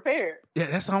 whatever they prepared. Yeah,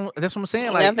 that's what I'm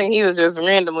saying. Like, I think he was just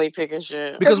randomly picking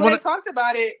shit. Because when they talked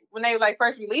about it, when they like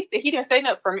first released it, he didn't say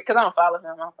nothing for me because I don't follow him.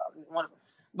 I don't follow one of them.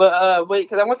 But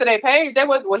because I went to their page, he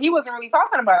wasn't really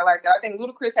talking about it like that. I think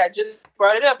Ludacris had just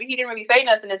brought it up, but he didn't really say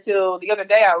nothing until the other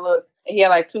day. I looked and he had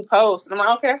like 2 posts, and I'm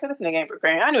like, okay, I said this nigga ain't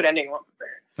preparing. I knew that nigga wasn't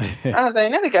prepared. I was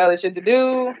saying, that nigga got other shit to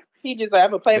do. He just like,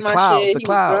 I'm gonna play my shit. He was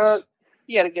drunk.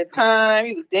 He had a good time.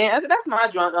 He was dancing. I said, that's my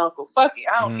drunk uncle. Fuck it.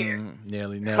 I don't care.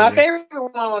 Nelly. My favorite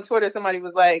one on Twitter, somebody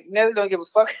was like, Nelly don't give a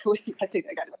fuck. I think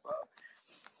I got it wrong.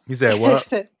 He said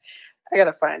what? I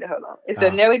gotta find it. Hold on. It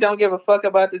said, Nelly don't give a fuck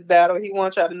about this battle. He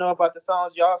wants y'all to know about the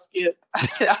songs y'all skip. I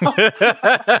said,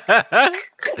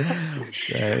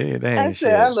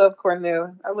 I love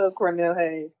Cornell. I love Cornell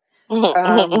Hayes.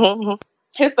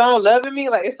 His song "Loving Me,"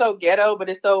 like, it's so ghetto, but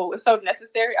it's so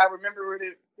necessary. I remember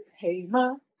it. Hey,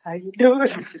 Mom. How you doing?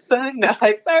 It's your son. No,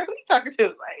 like, sir, who you talking to?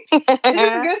 Like, it's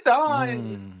a good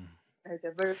song.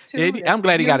 I'm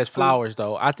glad he got his flowers,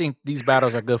 though. I think these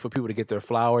battles are good for people to get their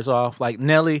flowers off. Like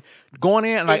Nelly going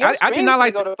in, like I did not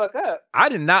like. Go the fuck up. I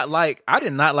did not like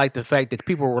the fact that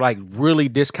people were like really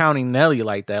discounting Nelly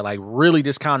like that, like really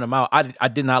discounting him out. I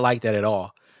did not like that at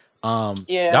all. I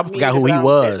forgot who he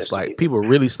was. Like people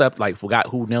really forgot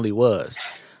who Nelly was.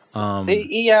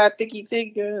 Thicky.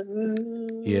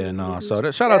 Yeah, no.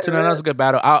 So shout out to them. That was a good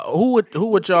battle. Who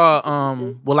would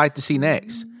y'all would like to see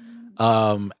next?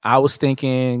 I was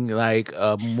thinking like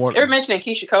more. They were mentioning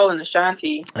Keisha Cole and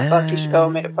Ashanti. I thought Keisha Cole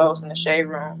made a post in the shade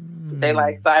room. They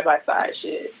like side by side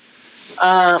shit.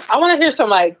 I want to hear some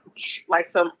like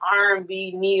some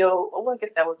R&B neo. Oh, I guess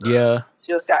that was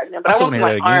Jill Scott. But I want some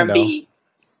like R&B.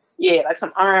 Yeah, like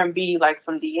some R&B, like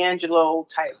some D'Angelo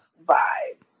type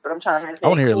vibe. But I'm trying to think. I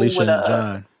want to hear Alicia and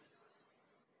John.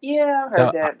 Yeah, I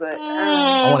heard that, but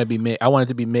I want it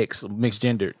to be mixed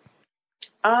gendered.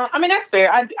 I mean, that's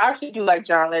fair. I actually do like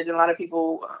John Legend. A lot of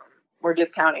people were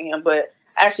discounting him, but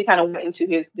I actually kind of went into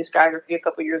his discography a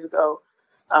couple years ago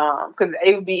because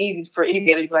it would be easy for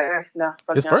anybody to be like, no.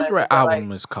 His first rap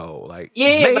album is cold. Like,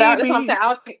 yeah, but that's what I'm saying. I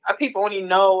don't think people only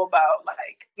know about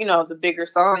like the bigger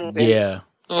songs. Yeah.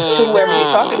 Whoever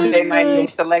you're talking to, they might be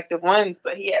selective ones,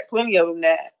 but he had plenty of them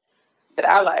that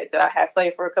I liked, that I had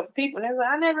played for a couple people, and they were like,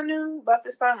 I never knew about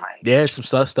this song. Like, yeah,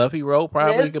 some stuff he wrote,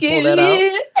 probably could pull that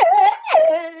out.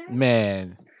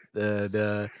 Man,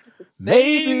 the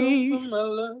maybe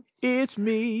it's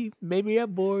me. Maybe I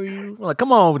bore you. I'm like,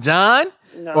 come on, John.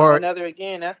 No, Or- another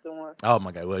again. That's the one. Oh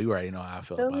my God! Well, you already know how I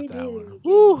feel So about we that did it one. again.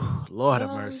 Woo! Lord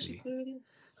have mercy.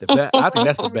 The best. I think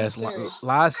that's the best one.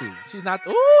 Lassie. She's not.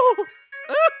 Ooh.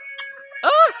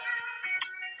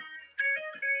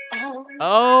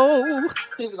 Oh.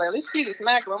 He was like, at least he's a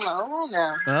smacker. I'm like, hold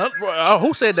on now.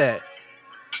 Who said that?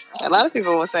 A lot of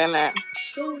people were saying that,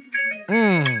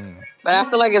 but I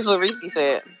feel like it's what Reese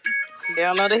said. They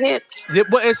don't know the hits.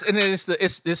 But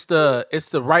it's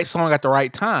the right song at the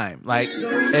right time. Like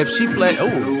if she played. Oh.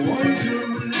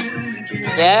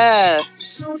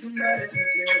 Yes.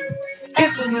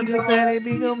 It's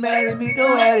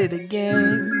go at it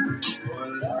again.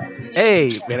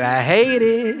 Hey, but I hate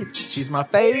it. She's my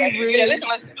favorite. Yeah, listen.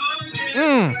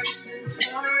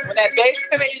 When that bass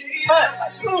come in, you like,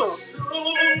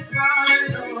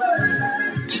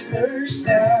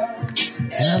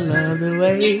 And I love the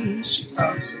way she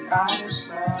talks about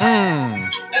herself.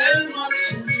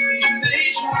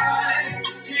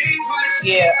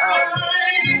 Yeah.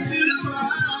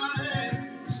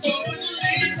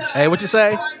 Hey, what you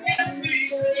say?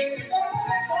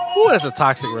 Ooh, that's a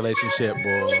toxic relationship,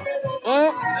 boy.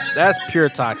 That's pure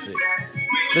toxic.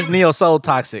 This neo soul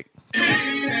toxic.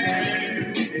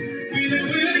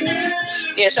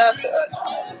 Yeah, shout out to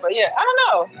but yeah, I don't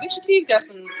know. Alicia Keys got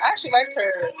some. I actually liked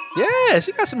her. Yeah,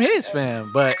 she got some hits,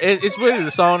 fam. But it's really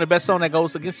the best song that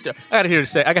goes against you. I gotta hear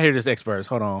this next verse.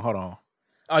 Hold on.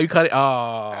 Oh, you cut it. Oh,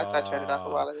 I thought you had it off a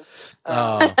while ago.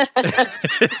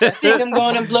 I think I'm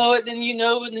gonna blow it, then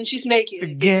and then she's naked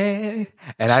again.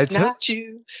 And she's not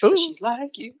you, but she's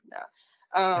like you. No.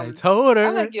 I told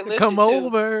her like to come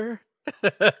over.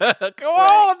 Come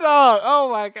on, dog. Oh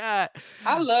my God.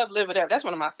 I love Live It Up. That's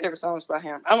one of my favorite songs by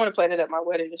him. I want to play that at my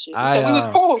wedding and shit. We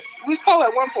was poor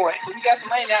at one point, but we got some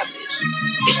money now, bitch.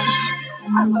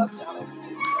 I love John Legend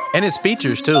too. So. And it's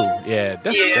features too. Yeah,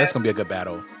 that's gonna be a good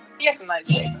battle. He has some nice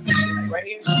things. Like right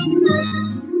here.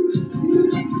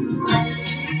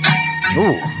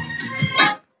 Ooh.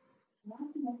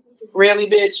 Really,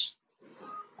 bitch?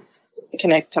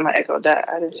 Connect to my Echo Dot.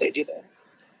 I didn't say do that.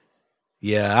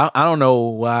 Yeah, I don't know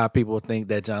why people think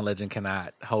that John Legend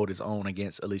cannot hold his own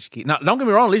against Alicia Keys. Now, don't get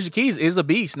me wrong, Alicia Keys is a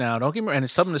beast now. Don't get me wrong. And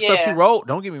some of the stuff she wrote,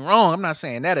 don't get me wrong. I'm not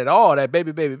saying that at all. That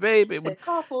baby.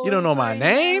 You don't know my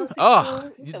name? Oh.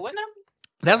 You said what number?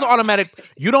 That's an automatic.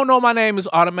 You don't know my name is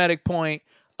automatic point.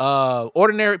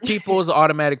 Ordinary people is an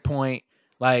automatic point.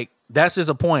 Like, that's just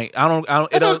a point. I don't.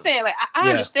 That's what I'm saying. Like, I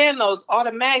understand those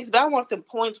automatics, but I want the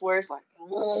points where it's like, you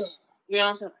know what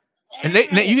I'm saying? And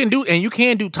you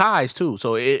can do ties too.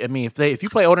 So if you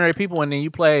play ordinary people and then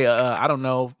you play I don't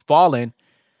know, Fallen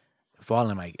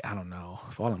might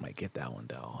get that one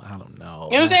though. I don't know.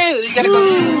 You know what I'm saying? You gotta go.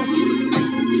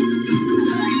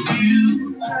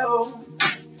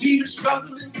 You've been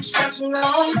struggling for such a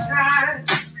long time.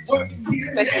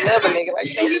 Especially love a nigga like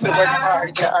you've been working hard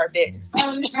to get our bits.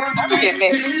 I'm getting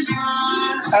married.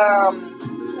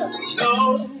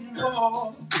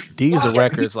 These are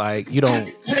records like you don't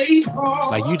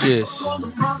like you just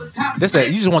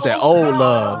want that old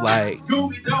love like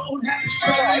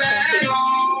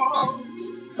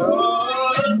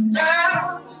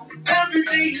every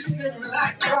day is feeling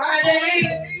like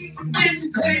Friday.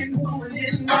 Getting paid moving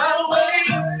in my way.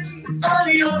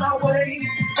 Party on our way.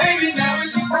 Baby, now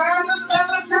it's time to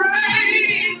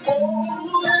celebrate.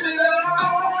 Oh, let it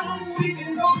out. We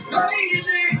can go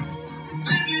crazy.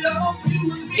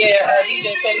 Yeah, DJ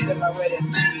Petty said my wedding.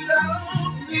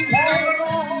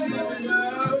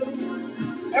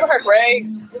 Never heard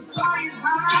Graves. If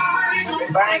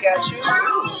I ain't got you.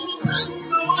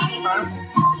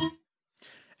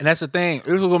 And that's the thing.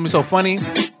 This is gonna be so funny.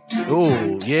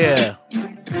 Ooh, yeah.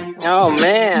 Oh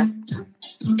man.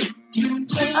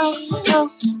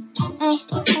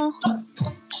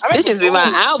 This should be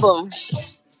my album.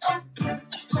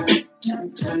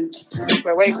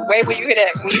 But wait, when you hear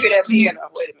that piano,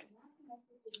 wait a minute.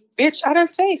 Bitch, I didn't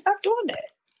say stop doing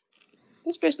that.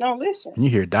 This bitch don't listen. You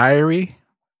hear Diary?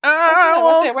 When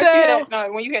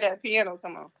you hear that piano,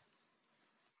 come on.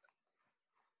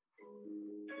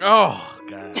 Oh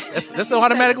God. That's an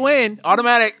automatic win.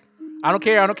 Automatic. I don't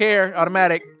care.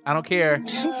 Automatic. I don't care.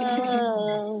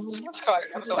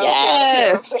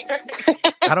 Yes.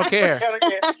 I don't care.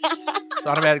 It's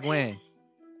automatic win.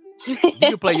 You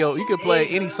can play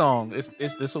any song.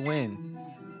 It's a win.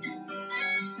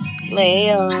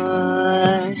 Lay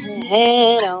on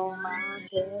head on my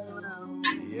pillow.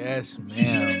 Yes,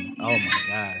 ma'am. Oh my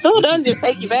gosh. Who done just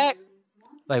take you back?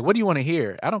 Like, what do you want to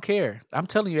hear? I don't care. I'm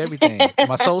telling you everything.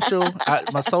 My social.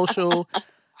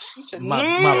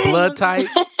 my blood type.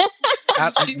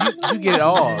 You get it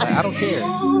all. Like, I don't care.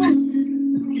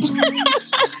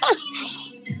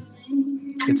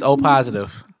 It's O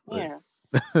positive. Yeah.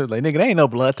 Like nigga, there ain't no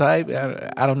blood type.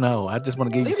 I don't know. I just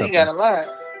want to give you something. You got a lot.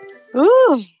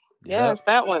 Ooh, yes,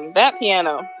 that one. That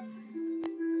piano.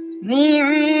 I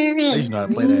used to know how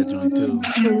to play that joint too.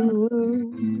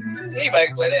 Anybody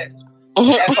can play that.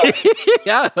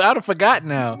 Yeah, I'd have forgotten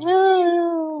now. I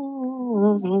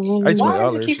used to play Why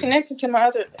all does it that keep shit. connecting to my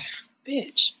other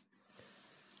bitch?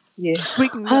 Yeah.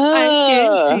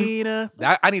 Argentina.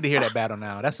 I need to hear that battle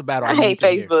now. That's a battle I need hate to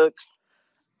hear. Facebook.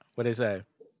 What they say?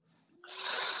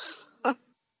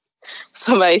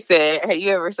 Somebody said, "Have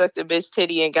you ever sucked a bitch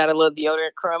titty and got a little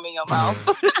deodorant crumb in your mouth?"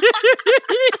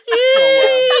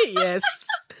 Yes.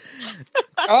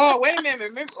 Oh, wait a minute.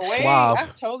 Remember, wait, Suave. I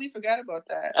totally forgot about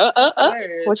that. That's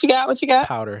hilarious. What you got? What you got?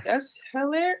 Powder. That's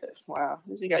hilarious. Wow.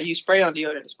 You got you spray on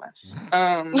deodorant this one.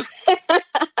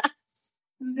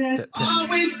 There's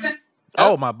always that.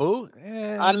 Oh, my boo.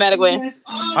 Yeah. Automatic win.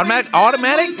 Automatic?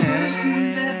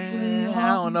 I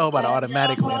don't know about an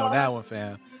automatic win on that one,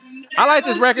 fam. I like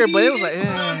this record, but it was like,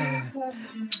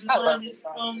 I love this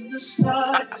song.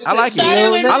 I like it.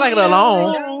 I like it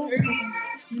alone.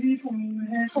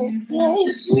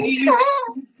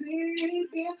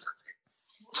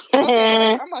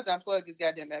 I'm about to unplug this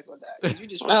goddamn echo dot. You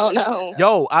just Oh no.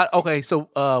 Yo, okay, so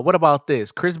what about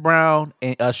this? Chris Brown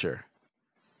and Usher.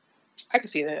 I can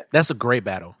see that. That's a great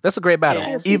battle. That's a great battle. Yeah,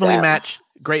 I can see Evenly that. matched.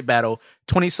 Great battle.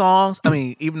 20 songs. I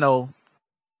mean, even though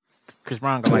Chris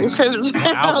Brown got like Chris, an I was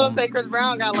album. say Chris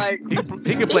Brown got like,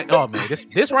 He can play. Oh man,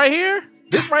 this right here.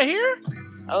 This right here.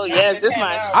 oh yes, this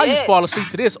my I used to shit. fall asleep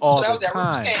to this all That the was that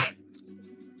Roots time. game.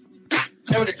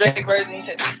 Remember the Drake version? He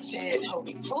said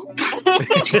Toby.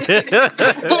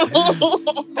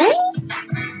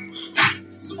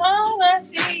 All I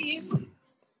see is.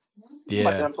 I'm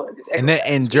about Yeah. to unplug this And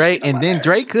then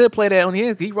Drake could play that on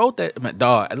his. He wrote that. Man,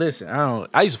 dog, listen,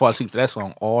 I used to fall asleep to that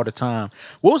song all the time.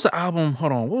 What was the album?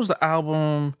 Hold on. What was the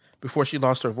album before she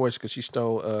lost her voice because she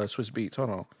stole Swiss Beats? Hold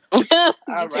on.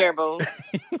 You're terrible.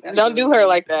 Don't do her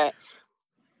like that.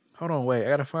 Hold on, wait. I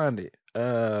gotta find it.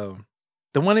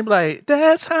 The one he be like,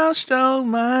 "That's how strong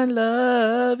my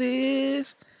love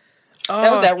is." That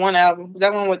was that one album. Was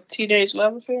that one with Teenage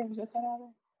Love Affair? Was that album?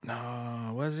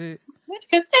 No, was it?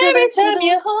 Because every time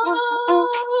you hold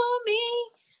me.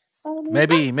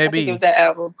 Maybe. I think it was that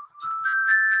album.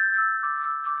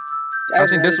 I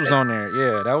think this was on there.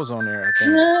 Yeah, that was on there. I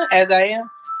think. As I Am.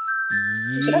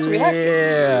 So that's relaxing.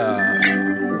 Yeah.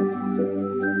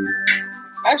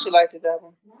 I actually liked this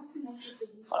album.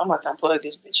 I'm about to unplug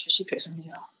this bitch because she pissing me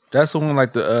off. That's the one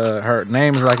like the her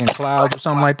name is like in clouds or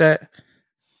something like that.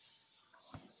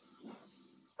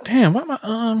 Damn, why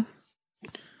my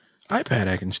iPad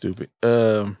acting stupid?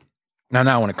 Now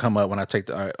I want to come up when I take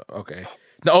the okay.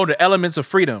 The Elements of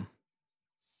Freedom.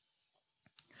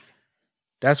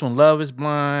 That's when Love Is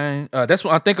Blind. That's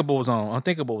when Unthinkable was on.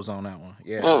 Unthinkable was on that one.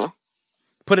 Yeah.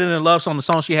 Put It in a Love Song, the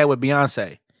song she had with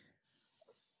Beyonce.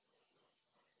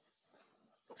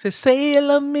 Said, say you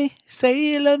love me,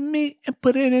 and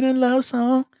put it in a love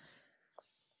song.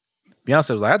 Beyonce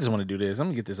was like, I just want to do this. I'm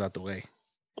gonna get this out the way.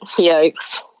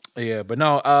 Yikes. Yeah, but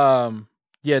no,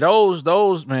 yeah,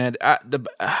 those man,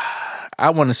 I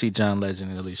want to see John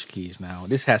Legend and Alicia Keys now.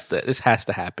 This has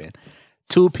to happen.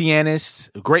 Two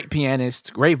pianists, great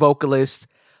vocalists,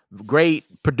 great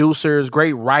producers,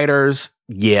 great writers.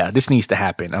 Yeah, this needs to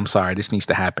happen. I'm sorry, this needs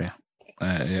to happen.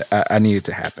 I need it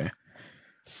to happen.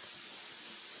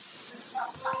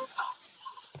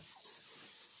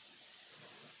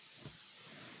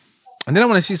 And then I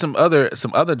want to see some other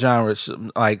genres,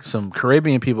 like some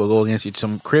Caribbean people go against you,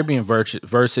 some Caribbean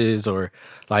verses, or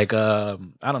like I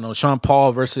don't know, Sean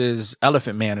Paul versus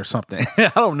Elephant Man or something.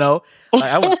 I don't know.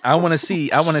 Like, I want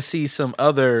to see some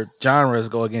other genres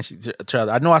go against each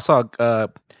other. I know I saw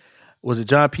was it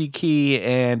John P. Key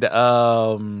and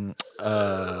not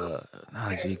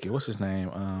Ezekiel, what's his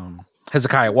name?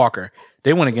 Hezekiah Walker.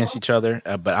 They went against each other,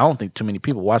 but I don't think too many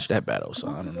people watched that battle, so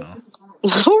I don't know.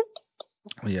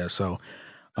 Yeah, so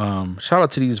shout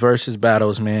out to these versus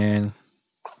battles, man.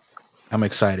 I'm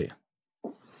excited.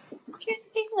 Like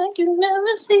you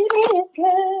never see me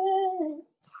again.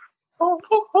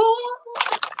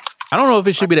 I don't know if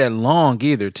it should be that long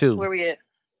either, too. Where we at?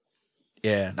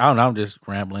 Yeah, I don't know. I'm just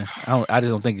rambling. I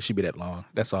just don't think it should be that long.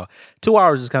 That's all. 2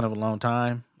 hours is kind of a long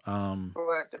time. For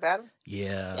what, the battle?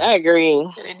 Yeah, I agree.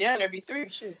 They down there be 3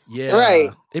 shit. yeah,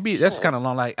 Right. That's kind of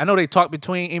long. Like I know they talk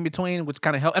in between, which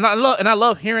kind of help. And I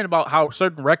love hearing about how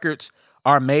certain records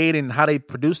are made and how they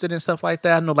produced it and stuff like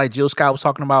that. I know like Jill Scott was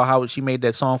talking about how she made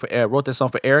that song wrote that song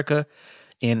for Erica,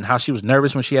 and how she was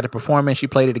nervous when she had to perform and she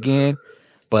played it again.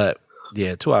 But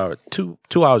yeah, 2 hours. 2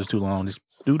 hours is too long. Just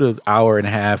do the hour and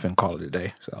a half and call it a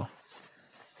day. So.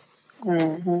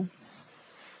 Mm-hmm.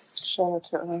 Shout out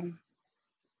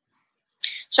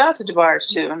to DeBarge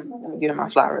too. I'm gonna give him my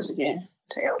flowers again.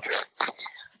 To Eldrick.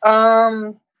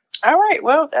 All right.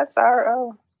 Well, that's our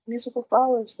musical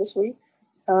flowers this week.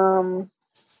 Do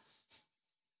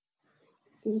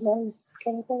you know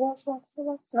anything else?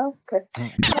 No. Okay.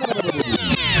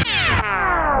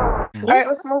 All right.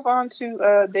 Let's move on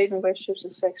to dating, relationships,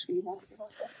 and sex for you.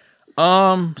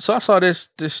 So I saw this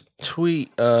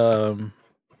tweet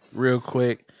real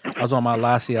quick. I was on my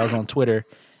Lassie. I was on Twitter,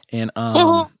 and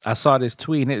I saw this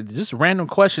tweet, and it just random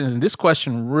questions. And this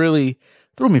question really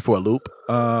threw me for a loop.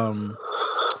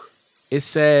 It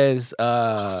says,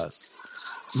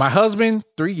 my husband,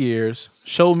 3 years,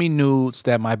 showed me nudes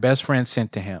that my best friend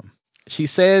sent to him. She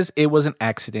says it was an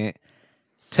accident.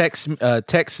 Text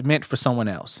meant for someone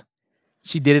else.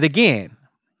 She did it again.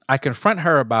 I confront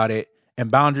her about it and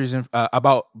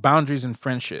about boundaries and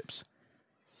friendships.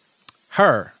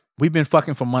 Her, we've been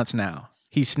fucking for months now.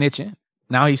 He's snitching.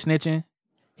 Now he's snitching.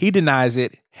 He denies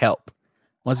it. Help.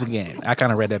 Once again, I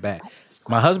kind of read that back.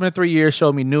 My husband, 3 years,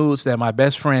 showed me nudes that my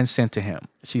best friend sent to him.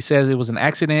 She says it was an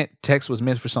accident. Text was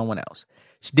meant for someone else.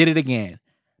 She did it again.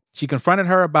 She confronted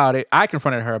her about it. I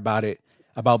confronted her about it,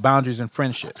 about boundaries and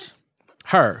friendships.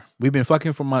 Her, we've been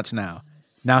fucking for months now.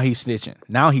 Now he's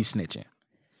snitching.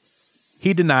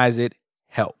 He denies it.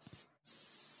 Help.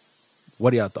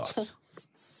 What are y'all thoughts?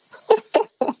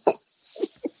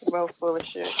 Well, full of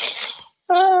shit.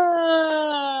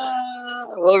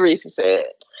 What Reese said.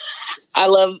 I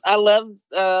love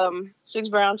Six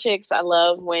Brown Chicks. I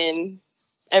love when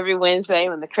every Wednesday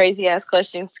when the crazy ass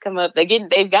questions come up.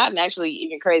 They've gotten actually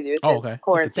even crazier since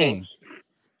quarantine.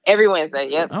 Every Wednesday,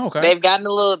 yep. Oh, okay. They've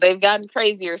gotten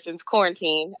crazier since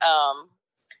quarantine.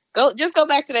 Go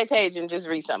back to their page and just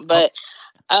read something. But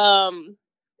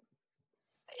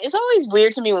it's always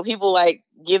weird to me when people like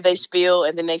give their spiel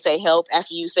and then they say help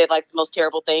after you said like the most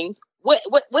terrible things. What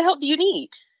help do you need?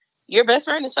 Your best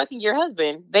friend is fucking your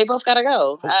husband. They both gotta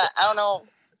go. I don't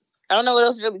know what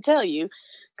else to really tell you,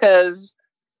 because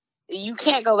you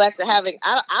can't go back to having.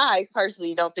 I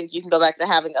personally don't think you can go back to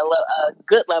having a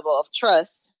good level of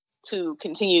trust to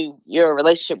continue your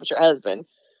relationship with your husband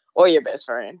or your best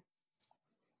friend.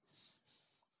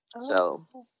 So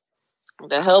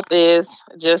the help is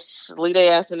just leave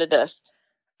their ass in the dust.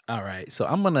 All right, so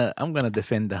I'm gonna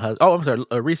defend the husband. Oh, I'm sorry,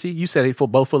 Reese. You said he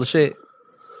both full of shit.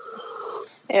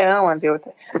 Yeah, I don't want to deal with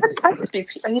it. I can speak.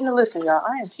 Listen, y'all.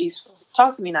 I am peaceful.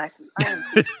 Talk to me nicely. I am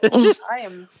peaceful.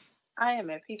 I am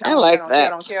at peace. I like that. I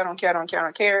don't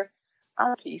care.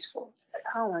 I'm peaceful.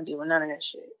 I don't want to deal with none of that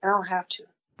shit. I don't have to.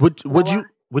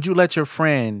 Would you let your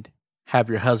friend have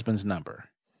your husband's number?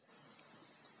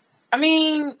 I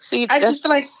mean, I just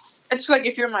feel like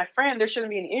if you're my friend, there shouldn't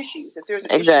be any issues. If there's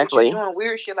an issue with you doing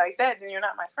weird shit like that, then you're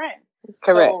not my friend.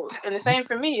 Correct. So, and the same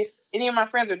for me. If any of my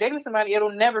friends are dating somebody,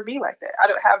 it'll never be like that.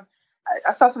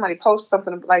 I saw somebody post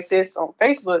something like this on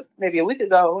Facebook maybe a week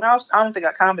ago, and I don't think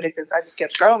I commented because I just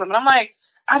kept scrolling. But I'm like,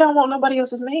 I don't want nobody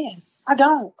else's man. I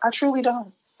don't. I truly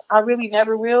don't. I really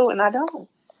never will, and I don't.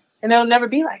 And it'll never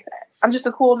be like that. I'm just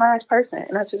a cool, nice person,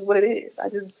 and that's just what it is. I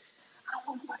don't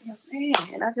want nobody else's man,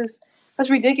 and that's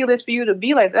ridiculous for you to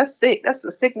be like that. That's sick. That's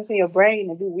the sickness in your brain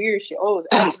to do weird shit. Oh, it's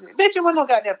an accident. Bitch, it wasn't no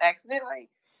goddamn accident. Like,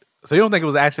 so you don't think it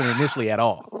was an accident initially at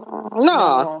all?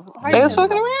 No. They was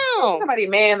fucking around. Somebody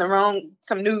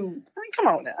some news. I mean, come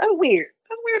on now. That's weird.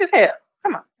 That's weird as hell.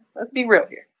 Come on. Let's be real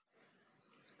here.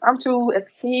 I'm too at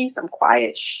peace. I'm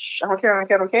quiet. Shh. I don't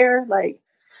care. Like,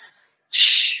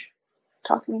 shh.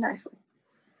 Talk to me nicely.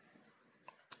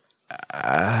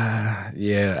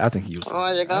 Yeah, I think he was.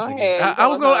 Oh, you're going ahead. I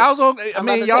was going. I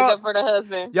mean, y'all take up for the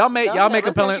husband. Y'all make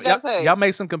compelling. Y'all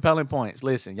make some compelling points.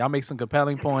 Listen, y'all make some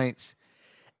compelling points.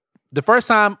 The first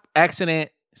time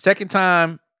accident, second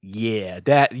time, yeah,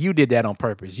 that you did that on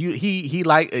purpose. He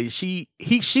liked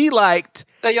she liked.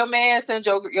 So your man sent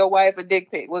your wife a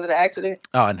dick pic. Was it an accident?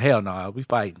 Oh, and hell no, we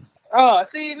fighting. Oh,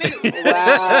 see, nigga.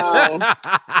 Wow.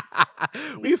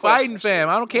 We fighting, fam.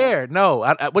 I don't care. No,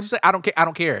 what'd you say? I don't care. I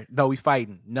don't care. No, we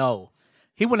fighting. No,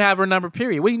 he wouldn't have her number.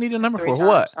 Period. What do you need a number for?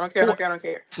 What? I don't care.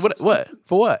 What?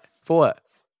 For what?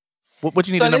 What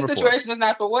you need a number for? So this situation is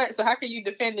not for what? So how can you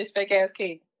defend this fake ass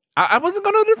king? I wasn't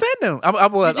going to defend him. I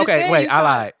was okay. Wait, I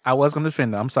lied. I was going to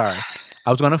defend him. I'm sorry.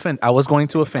 I was going to offend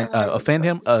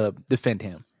him. Defend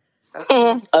him.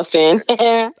 Offend.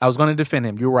 I was going to defend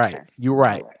him. You're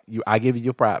right. I give you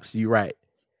your props. You're right.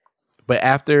 But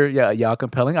after y'all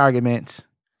compelling arguments,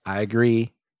 I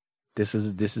agree. This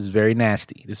is very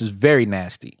nasty. This is very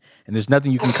nasty, and there's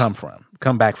nothing you can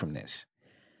come back from this.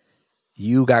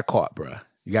 You got caught, bruh.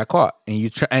 You got caught,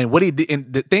 and and what he did.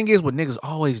 And the thing is, what niggas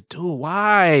always do.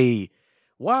 Why?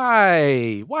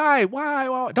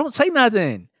 Don't say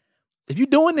nothing. If you're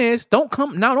doing this, don't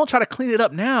come now. Don't try to clean it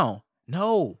up now.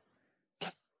 No.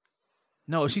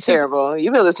 She said terrible.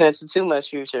 You've been listening to too much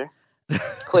Future.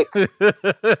 Quick. That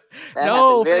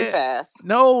happened very fast.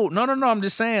 No. I'm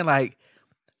just saying, like,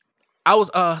 I was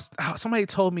somebody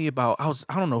told me about I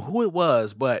don't know who it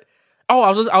was, but I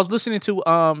was listening to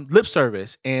Lip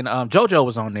Service, and JoJo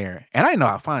was on there, and I didn't know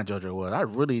how fine JoJo was. I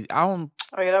don't.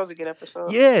 Oh yeah, that was a good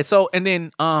episode. Yeah. So and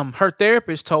then her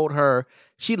therapist told her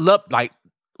she loved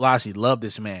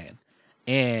this man,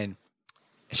 and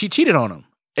she cheated on him.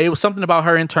 It was something about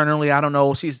her internally. I don't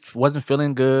know. She wasn't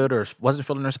feeling good or wasn't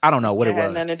feeling her. I don't know what it was.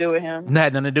 Had nothing to do with him. It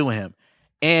had nothing to do with him.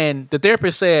 And the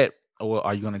therapist said, well,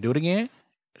 are you going to do it again?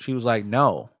 She was like,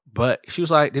 no. But she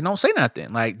was like, then don't say nothing.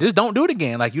 Like, just don't do it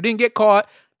again. Like, you didn't get caught.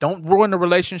 Don't ruin the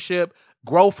relationship.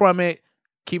 Grow from it.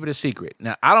 Keep it a secret.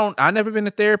 Now, I've never been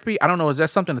to therapy. I don't know. Is that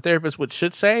something the therapist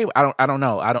should say? I don't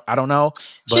know. I don't know.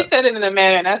 But she said it in a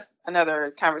manner, and that's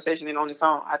another conversation on its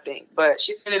own, I think. But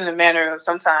she said it in a manner of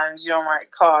sometimes you don't want to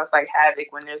cause like havoc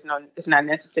when it's not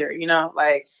necessary. You know,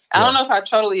 like I don't know if I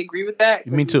totally agree with that.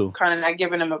 Me too. Kind of not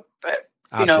giving them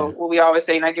what we always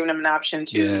say, not giving them an option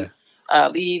to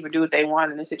leave or do what they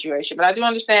want in the situation. But I do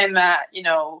understand that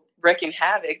wreaking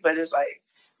havoc. But it's like,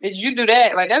 did you do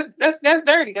that? Like that's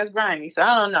dirty. That's grimy. So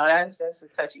I don't know. That's a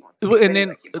touchy one.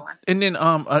 And then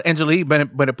Angelique,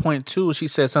 but at point two, she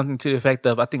said something to the effect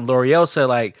of, I think L'Oreal said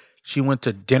like she went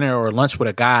to dinner or lunch with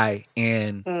a guy,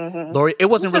 and L'Oreal, it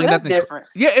wasn't really nothing different.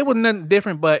 Yeah, it wasn't nothing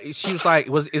different. But she was like,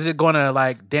 is it going to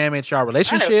like damage our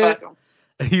relationship?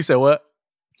 You said what?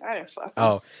 I didn't fuck him.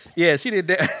 Oh, yeah, she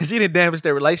didn't damage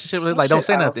their relationship. Like, don't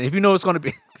say nothing. If you know it's going to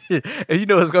be, if you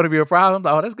know it's going to be a problem,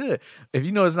 oh, that's good. If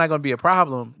you know it's not going to be a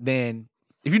problem, then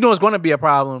if you know it's going to be a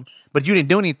problem, but you didn't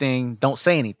do anything, don't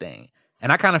say anything.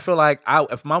 And I kind of feel like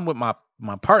if I'm with my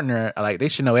partner, like they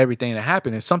should know everything that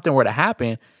happened. If something were to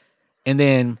happen, and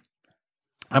then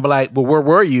I'd be like, well, where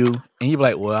were you? And you'd be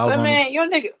like, well, I was. But man, your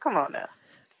nigga, come on now.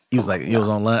 He was like, he was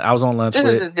on lunch. I was on lunch.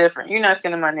 This is different. You're not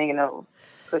sending my nigga no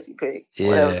pussy pig. Yeah.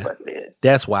 Whatever the fuck it is.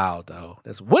 That's wild though.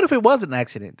 What if it was an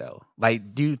accident though?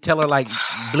 Like, do you tell her like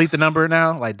delete the number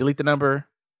now? Like delete the number?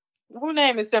 Whose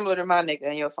name is similar to my nigga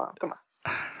in your phone? Come on.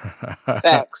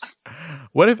 Facts.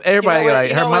 What if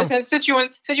everybody her mom? Since you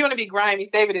want to be grimy,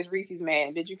 save it as Reese's man.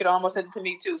 You could almost send it to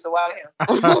me too. So why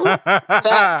him?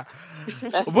 Facts.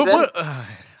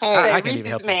 I can't even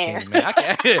help this man.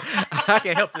 I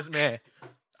can't help this man.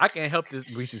 I can't help this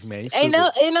Reese's man. Ain't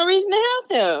no reason to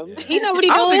help him. Yeah. He know what he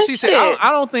doing.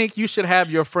 I don't think you should have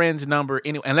your friend's number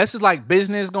anyway, unless it's like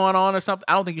business going on or something.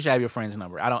 I don't think you should have your friend's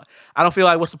number. I don't feel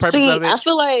like what's the purpose of it? I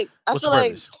feel like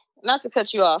not to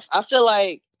cut you off. I feel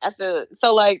like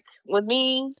with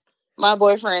me, my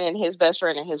boyfriend and his best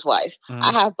friend and his wife,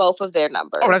 I have both of their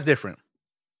numbers. Oh, that's different.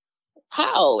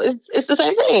 How? It's the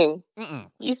same thing.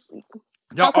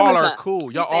 Y'all all are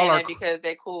cool. Y'all all are because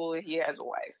they're cool and he has a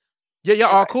wife. Yeah, y'all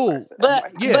all cool.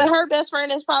 But her best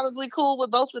friend is probably cool with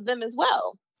both of them as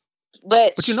well.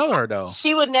 But you know her though.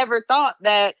 She would never thought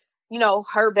that,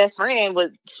 her best friend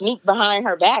would sneak behind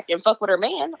her back and fuck with her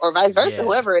man, or vice versa,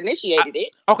 whoever initiated it.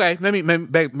 Okay, let me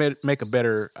make a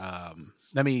better.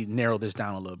 Let me narrow this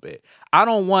down a little bit. I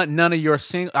don't want none of your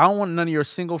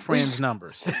single friends'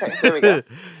 numbers. Okay, here we go.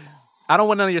 I don't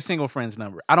want none of your single friends'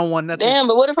 number. I don't want nothing. Damn,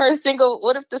 but what if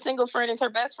the single friend is her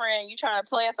best friend? You trying to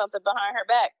plan something behind her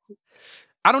back?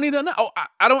 I don't need to know. Oh,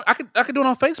 I could do it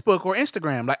on Facebook or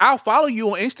Instagram. Like I'll follow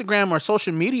you on Instagram or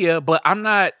social media, but I'm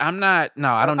not. No, I don't need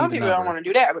the number. Some people don't want to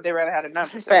do that, but they rather have a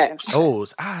number. Facts.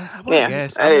 I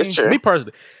guess that is true. Me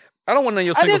personally, I don't want none of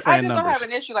your single friend numbers. I just don't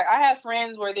have an issue. Like I have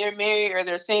friends where they're married or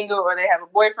they're single or they have a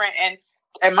boyfriend, and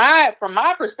from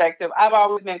my perspective, I've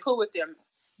always been cool with them.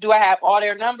 Do I have all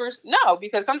their numbers? No,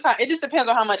 because sometimes it just depends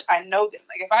on how much I know them.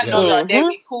 Like if I know y'all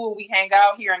definitely cool, we hang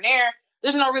out here and there.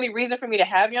 There's no really reason for me to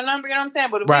have your number. You know what I'm saying?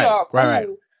 But if we all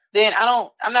cool, then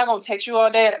I'm not gonna text you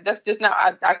all day. That's just not.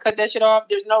 I cut that shit off.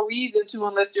 There's no reason to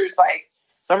unless there's like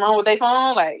something wrong with their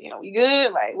phone. Like we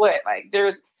good. Like what? Like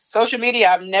there's social media.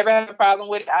 I've never had a problem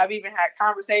with it. I've even had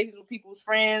conversations with people's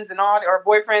friends and all or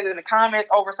boyfriends in the comments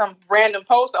over some random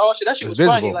post. Oh shit, that shit was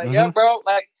funny. Like yeah, bro.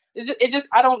 Like. It just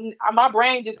I don't my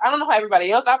brain just I don't know how everybody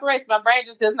else operates. My brain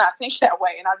just does not think that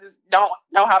way, and I just don't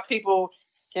know how people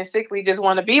can sickly just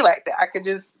want to be like that.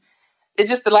 It's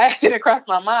just the last thing that crossed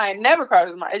my mind never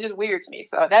crosses my. It's just weird to me.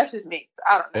 So that's just me.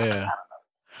 I don't know. Yeah.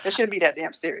 It shouldn't be that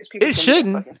damn serious. People It get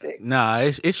shouldn't. fucking sick. Nah,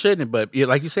 it shouldn't. But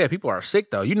like you said, people are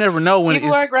sick though. You never know when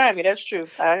People are grimy. That's true.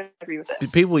 I agree with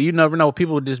that. people. You never know.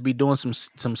 People would just be doing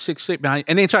some sick behind,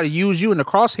 and then try to use you in the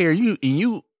crosshair.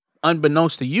 You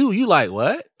unbeknownst to you like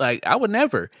what? Like I would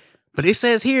never. But it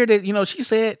says here that she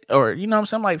said, or what I'm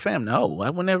saying. I'm like, fam, no, I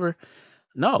would never.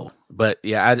 No, but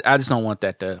yeah, I just don't want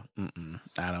that to.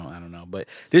 I don't know. But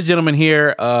this gentleman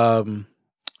here,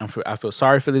 I feel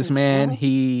sorry for this man.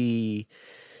 He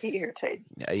irritated.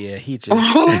 Yeah, he just.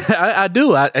 I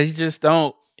do. He just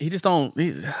don't.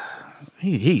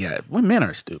 He got. We men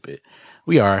are stupid.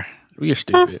 We are. We are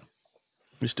stupid.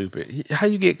 We're stupid. How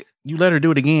you let her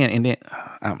do it again and then?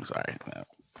 I'm sorry.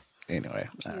 Anyway,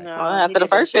 right. No, after the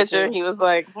first picture, he was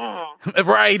like,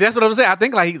 right. That's what I'm saying. I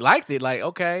think like he liked it. Like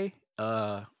okay.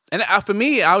 And for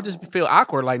me, I'll just feel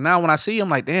awkward. Like now, when I see him,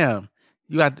 like, damn,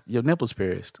 you got your nipples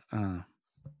pierced. All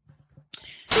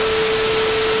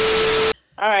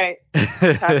right,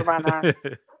 talk about now.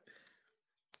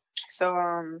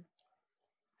 So,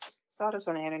 saw this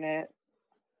on the internet.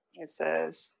 It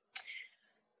says,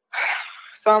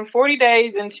 so I'm 40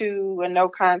 days into no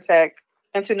contact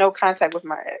with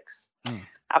my ex.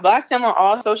 I blocked him on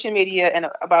all social media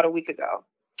about a week ago.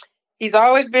 He's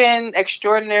always been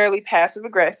extraordinarily passive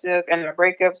aggressive, and our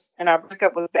breakup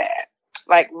was bad,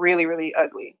 like really, really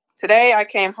ugly. Today, I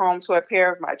came home to a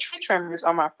pair of my tree trimmers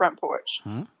on my front porch.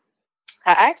 I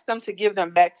asked him to give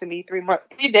them back to me 3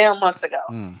 damn months ago,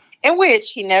 in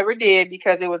which he never did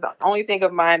because it was the only thing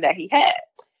of mine that he had.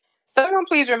 Someone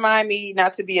please remind me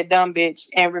not to be a dumb bitch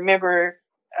and remember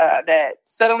that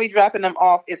suddenly dropping them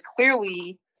off is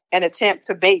clearly an attempt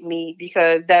to bait me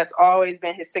because that's always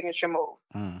been his signature move.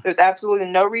 There's absolutely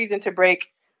no reason to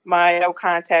break my no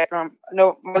contact or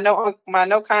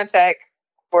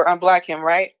unblock him,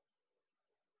 right?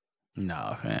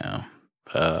 No, fam.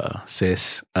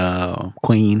 Sis,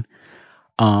 queen.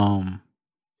 No.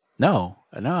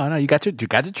 You got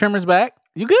your trimmers back.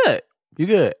 You good.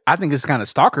 I think it's kind of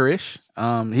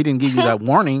stalkerish. He didn't give you that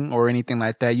warning or anything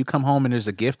like that. You come home and there's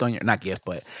a gift on not gift,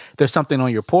 but there's something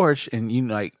on your porch, and you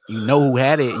know who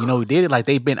had it, you know who did it. Like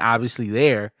they've been obviously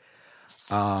there.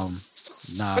 But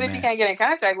if he can't get in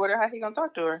contact with her, how he gonna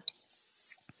talk to her?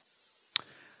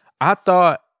 I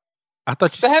thought.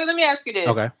 So let me ask you this.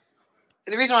 Okay.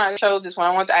 The reason why I chose this one,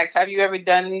 I want to ask: have you ever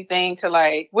done anything to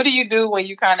like? What do you do when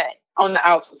you kind of on the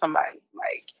outs with somebody?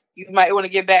 Like you might want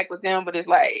to get back with them, but it's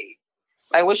like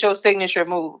what's your signature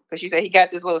move? Because she said he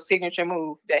got this little signature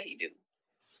move that he do.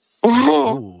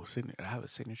 Ooh, I have a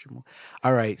signature move.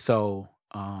 All right, so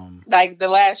like the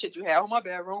last shit you had. Oh my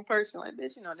bad, wrong person. Like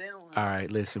bitch, they don't. All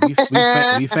right, listen, we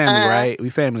family, right? We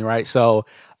family, right? So,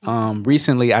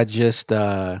 recently I just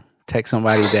text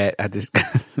somebody that I just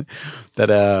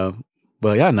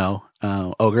well, y'all know,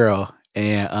 girl,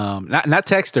 and not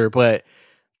text her, but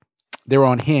they were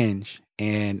on Hinge,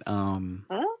 and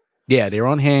yeah, they were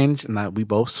on Hinge, and we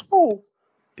both,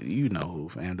 you know who,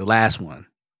 fam, the last one.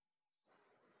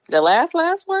 The last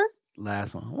one?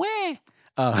 Last one. Where?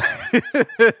 Oh,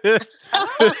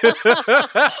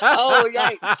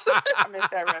 yikes. I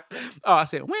missed that reference. Oh, I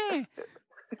said, where? You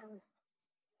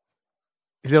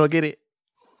still don't get it?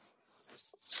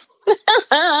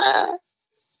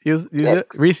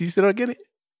 Reese, you still don't get it?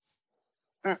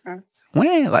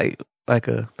 When? Like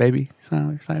a baby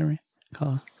siren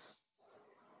call?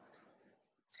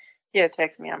 Yeah,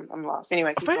 text me. I'm lost.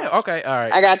 Anyway, okay, all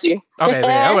right. I got you. Okay,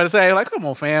 man. I'm going to say, like, come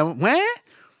on, fam. When?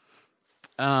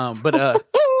 But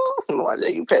Why are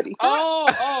you petty?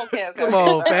 Oh, okay. Come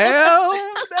on,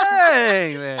 fam.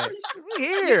 Dang, man. We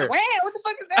here. What the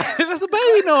fuck is that? That's a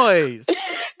baby noise.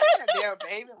 Damn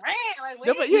baby.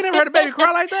 You never heard a baby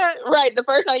cry like that? Right. The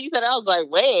first time you said it, I was like,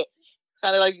 wait.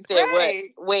 Kind of like you said,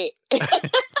 wait.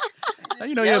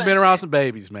 You know, you've been around some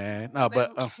babies, man. No,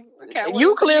 but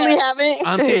you clearly haven't.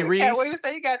 Auntie Reese. What do you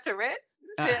say? You got Tourette's?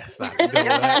 I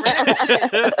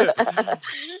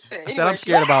said I'm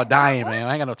scared about dying, man.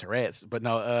 I ain't got no Tourette's, but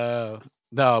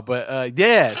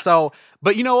yeah. So,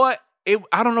 but you know what?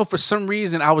 I don't know. For some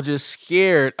reason, I was just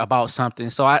scared about something.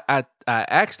 So I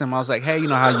asked him. I was like, "Hey,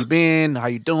 how you been? How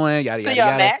you doing? Yada yada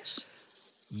yada." Matched?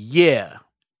 Yeah.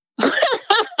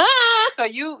 So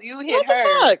you hit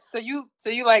her. So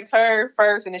you liked her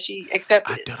first, and then she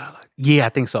accepted it. Yeah, I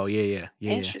think so. Yeah.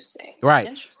 Interesting. Right.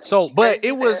 Interesting. So, but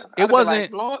it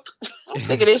wasn't. I'm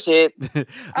sick of this shit.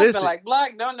 I've been like,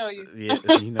 block, don't know you. Yeah,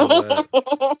 you know.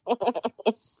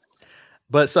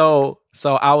 But so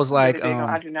I was like,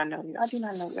 I do not know you. I do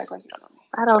not know you. Act like you don't know me.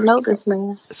 I don't know this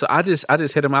man. So I just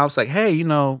hit him. I was like, hey,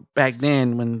 back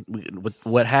then when with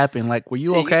what happened, like, were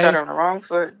you okay? You started on the wrong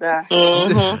foot.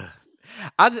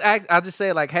 I just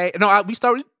say like, hey, no,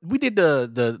 we did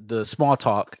the small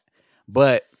talk,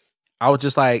 but I was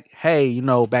just like, hey, you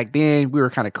know, back then we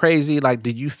were kind of crazy. Like,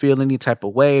 did you feel any type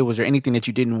of way? Was there anything that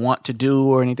you didn't want to do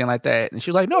or anything like that? And she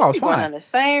was like, no, I was Going fine. on the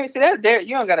same. See, that's there.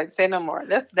 You don't gotta say no more.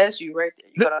 That's you right there.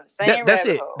 You go on the same. That's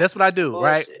rabbit it. hole. That's what I do,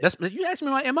 right? Bullshit. You asked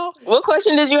me my MO. What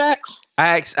question did you ask?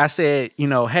 I said, you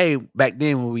know, hey, back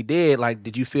then when we did, like,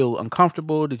 did you feel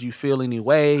uncomfortable? Did you feel any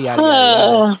way? Yada, yada,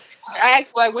 yada. I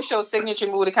asked like, what's your signature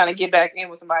move to kind of get back in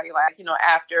with somebody, like, you know,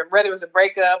 after, whether it was a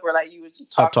breakup or like you was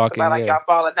just talking to somebody, like y'all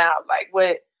falling out. Like,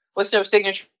 what's your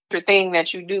signature thing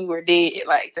that you do or did,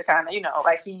 like, to kind of, you know,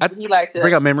 like he liked to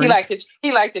bring up memories.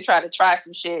 He liked to try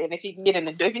some shit, and if he can get in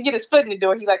the door, if you get his foot in the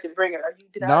door, he like to bring it.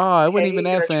 No, it wasn't even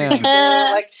that, fam.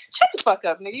 Like, shut the fuck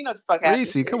up, nigga. You know the fuck happened.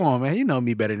 Reese, come on, man. You know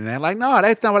me better than that. Like, no,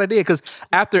 that's not what I did. Because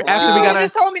after we got, you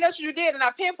just told me that's what you did, and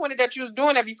I pinpointed that you was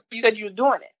doing it. You said you was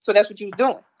doing it, so that's what you was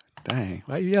doing. Dang,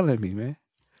 why you yelling at me, man?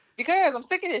 Because I'm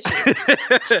sick of this shit.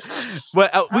 But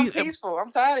I'm peaceful.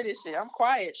 I'm tired of this shit. I'm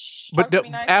quiet. But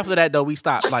after that, though, we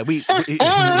stopped. Like we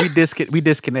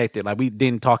disconnected. Like we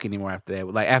didn't talk anymore after that.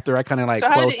 Like after I kind of like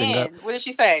closed things up. What did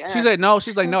she say? She said no.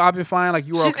 She's like, no, I've been fine. Like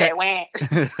you were okay. She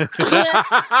said,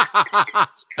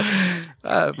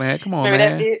 man, come on, remember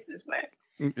man. that bitch?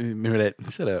 Remember that?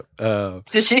 Shut up.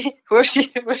 Did she? Where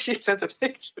she sent a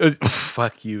picture?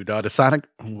 Fuck you, dog. The Sonic.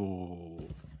 Ooh.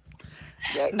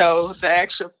 No, the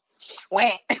actual.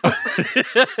 Wham.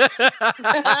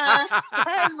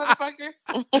 Motherfucker.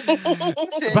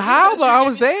 But how? But I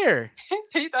was there.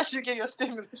 So you thought she'd give you a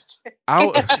stimulus check?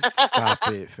 Stop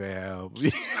it, fam.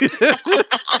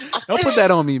 Don't put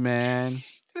that on me, man.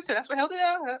 That's what held it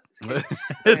out.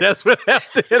 That's what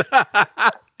helped it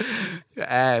out. Your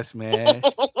ass, man.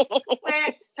 You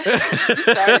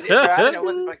started it, bro. I didn't know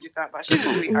what the fuck you thought about. She's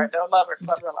a sweetheart, though. Love her.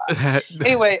 Love her a lot.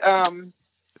 Anyway,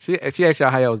 She asked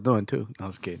y'all how y'all was doing too. I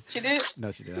was kidding. She did?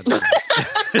 No, she did.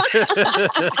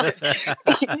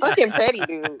 Fucking petty,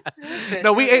 dude.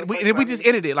 No, we just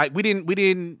ended it. Like we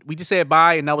just said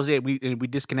bye and that was it. We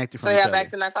disconnected from each other. So y'all back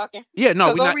to not talking? Yeah,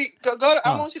 no. So I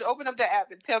want you to open up the app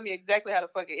and tell me exactly how the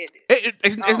fuck it ended.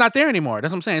 It's not there anymore.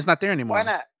 That's what I'm saying. It's not there anymore. Why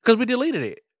not? Because we deleted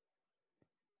it.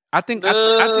 I just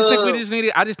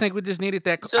think we just needed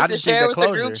that. So I just share with the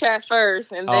group chat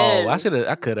first, and then I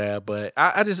could have, but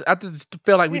I just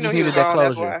feel like we just needed that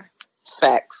closure.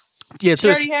 Facts. Yeah, she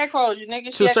already had closure,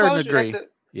 nigga. To a certain degree. At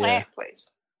the plant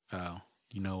place. Oh,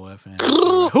 you know what, man?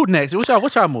 Who next?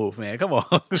 What's y'all move, man? Come on.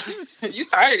 You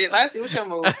started it last year. What's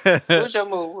your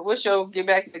move? What's your get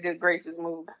back in the good graces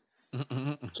move?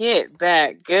 Get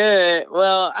back good.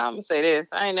 Well, I'm gonna say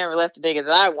this: I ain't never left a nigga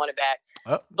that I wanted back,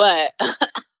 but.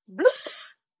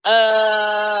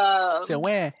 So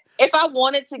when if I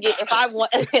wanted to get if I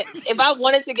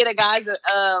wanted to get a guy's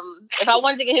if I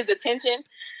wanted to get his attention,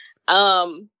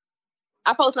 I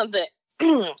post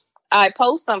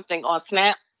something on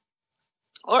Snap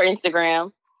or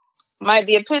Instagram. Might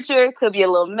be a picture, could be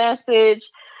a little message.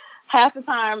 Half the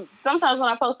time, sometimes when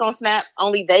I post on Snap,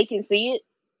 only they can see it.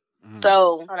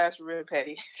 So that's real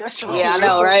petty. I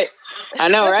know, right? I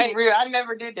know, right? Real. I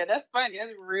never did that. That's funny.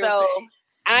 That's real. So petty.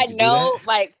 I know,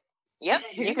 like, yep,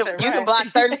 you can block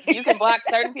certain people.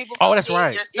 Oh, that's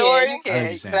right. Your story, yeah, you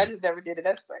can. But I just never did it.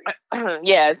 That's funny.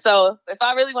 Yeah. So if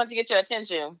I really want to get your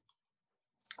attention,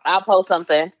 I'll post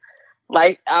something.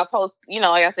 Like I'll post,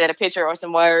 like I said, a picture or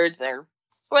some words or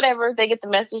whatever. They get the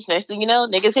message. Next thing you know,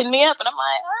 niggas hitting me up, and I'm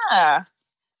like,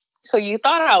 so you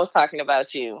thought I was talking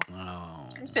about you? Oh.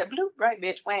 You said blue, right,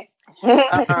 bitch? Wait.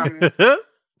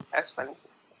 That's funny.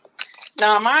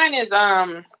 No, mine is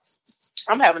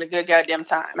I'm having a good goddamn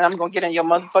time, and I'm gonna get on your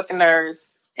motherfucking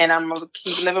nerves, and I'm gonna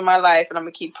keep living my life, and I'm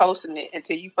gonna keep posting it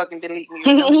until you fucking delete me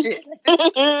or some shit.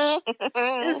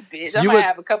 This bitch. I might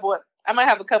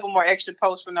have a couple more extra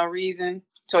posts for no reason.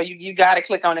 So you gotta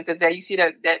click on it because there you see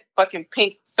that fucking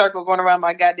pink circle going around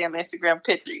my goddamn Instagram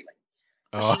picture.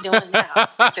 Like, what's she doing now?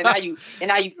 So now you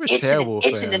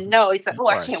itching to know. It's like,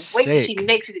 I can't wait till she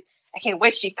makes it. I can't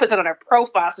wait till she puts it on her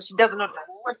profile so she doesn't know that I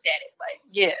looked at it. Like,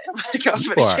 yeah, I'm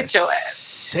gonna hit your ass.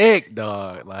 Sick,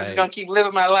 dog. Like, I'm just gonna keep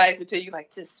living my life until you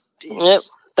like this bitch. Yep,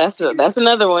 that's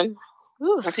another one.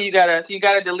 Whew. Until you gotta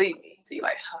delete me. Until you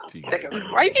like, sick of it.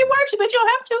 Why you keep watching? But you don't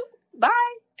have to.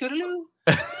 Bye. Toodaloo.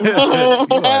 You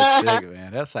are sick,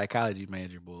 man. That's psychology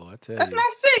major, boy. I tell That's you.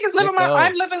 not sick. It's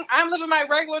I'm living my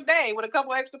regular day with a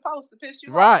couple extra posts to piss you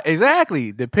off. Right,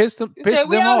 exactly. To piss them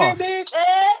we off. Here,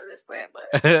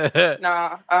 bitch.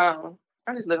 Nah, I'm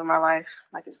just living my life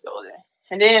like it's golden.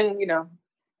 And then,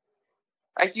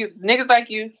 like you niggas like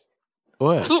you.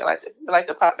 What? They like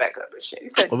to pop back up and shit. You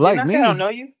said, like me. I don't know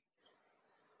you.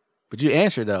 But you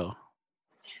answered though.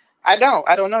 I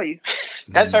don't know you.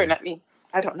 That's her, not me.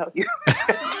 I don't know you.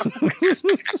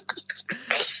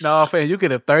 No, fam, you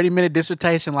get a 30-minute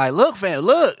dissertation. Like, look, fam,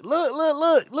 look.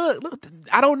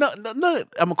 I don't know. Look,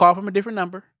 I'm gonna call from a different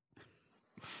number.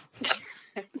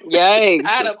 Yikes!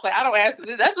 I don't answer.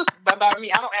 That's what's about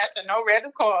me. I don't answer no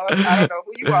random calls. I don't know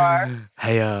who you are.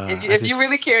 Hey, if you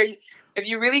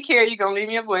really care, you're gonna leave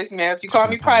me a voicemail. If you call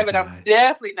me private, I'm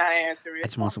definitely not answering. I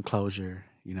just want some closure.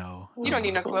 You know, you don't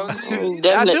need no closure.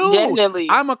 I do. Definitely.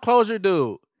 I'm a closure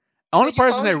dude. Only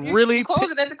person that really you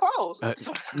close it at the close.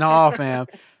 No, fam.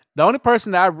 The only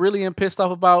person that I really am pissed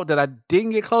off about that I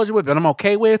didn't get closure with, but I'm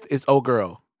okay with, is old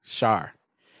girl Shar.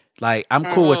 Like, I'm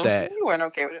cool with that. You weren't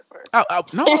okay with it first.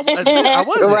 No, I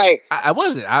wasn't. Right. I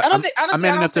wasn't. I'm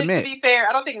man enough to admit. To be fair,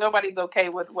 I don't think nobody's okay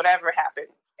with whatever happened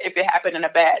if it happened in a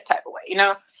bad type of way, you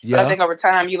know? Yeah. But I think over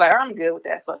time, you're like, I'm good with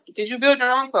that, fuck you. Because you build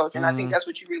your own closure, and I think that's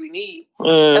what you really need.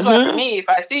 That's why for me, if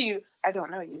I see you, I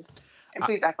don't know you. And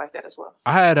please act like that as well.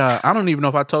 I had I don't even know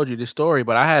if I told you this story,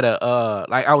 but I had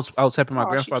I was helping my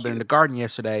grandfather in the garden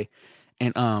yesterday,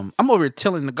 and I'm over here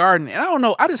tilling the garden, and I don't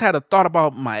know, I just had a thought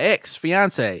about my ex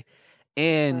fiance,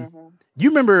 and you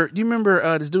remember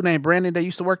this dude named Brandon that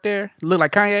used to work there, look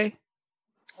like Kanye.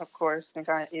 Of course,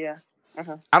 yeah.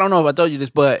 I don't know if I told you this,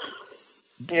 but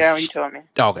yeah, you told me.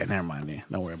 Okay, never mind then.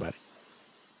 Don't worry about it.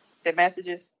 The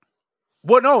messages.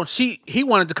 Well, no, he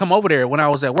wanted to come over there when I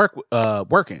was at work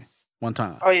working one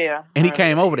time. Oh yeah, and he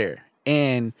came over there,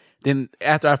 and then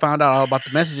after I found out all about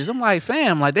the messages, I'm like,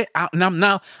 fam, like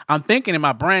I'm thinking in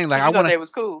my brain like I want to. It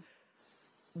was cool.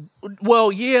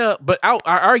 Well, yeah, but I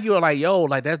argue like, yo,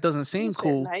 like that doesn't seem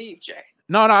cool. Naive, Jay.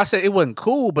 No, I said it wasn't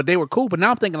cool, but they were cool. But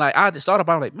now I'm thinking like I just thought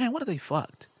about it, like, man, what if they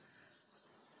fucked?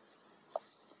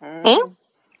 Can't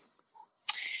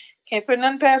put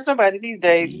nothing past nobody these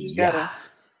days. You just gotta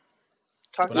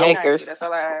talk to your ex. That's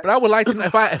all I ask. But I would like to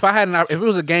know if it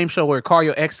was a game show where it call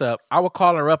your ex up, I would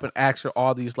call her up and ask her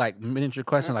all these like miniature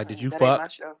questions, like, did you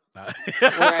fuck?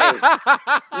 Right.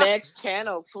 Next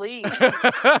channel, please.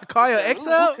 Call your ex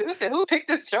up. Who picked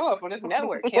this show up on this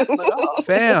network? Cancel it off.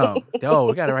 Fam, yo,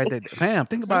 we got it right there. Fam,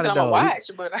 think about it though.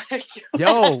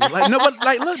 Yo, like no, but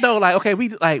like look though, like okay, we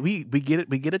get it.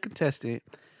 We get a contestant.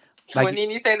 Like, when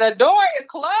you say the door is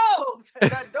closed, the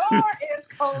door is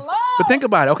closed. But think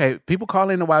about it. Okay, people call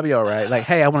in the YBO, right? Like,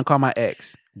 hey, I want to call my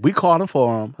ex. We call them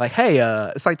for them. Like, hey,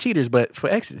 it's like cheaters, but for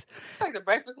exes. It's like the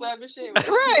Breakfast Club and shit.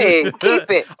 Right.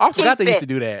 Keep it. I forgot they used to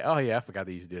do that. Oh yeah, I forgot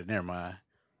they used to do it. Never mind.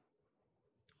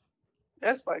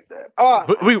 That's like that. Oh,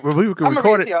 but we can record it. I'm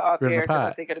gonna read it to y'all out there because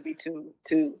I think it'll be too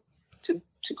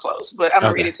close. But I'm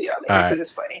gonna read it to y'all later because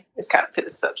it's funny. It's kind of to the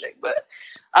subject, but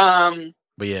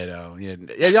But yeah, though, yeah,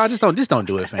 y'all just don't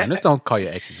do it, fam. Just don't call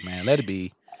your exes, man. Let it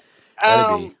be.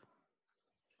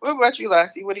 What about you,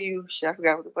 Lassie? What do you? I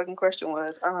forgot what the fucking question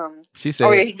was. She said,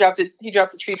 "Oh yeah, he dropped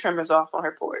the tree trimmers off on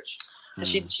her porch." And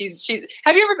she's.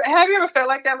 Have you ever felt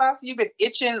like that, Lassie? You've been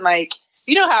itching, like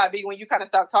you know how it be when you kind of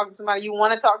stop talking to somebody. You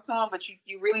want to talk to them, but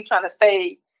you really trying to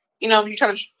stay. You know, you're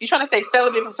trying to stay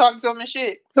celibate from talking to them and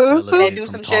shit. And they do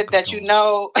some shit that you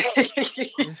know,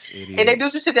 and they do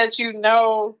some shit that you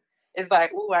know. It's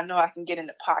like, ooh, I know I can get in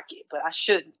the pocket, but I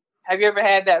shouldn't. Have you ever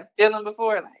had that feeling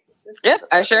before? Like, yep,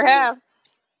 I sure have.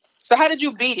 So how did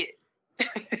you beat it?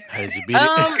 How did you beat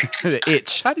it? The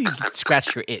itch. How do you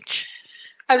scratch your itch?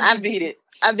 How did you beat it?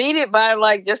 I beat it by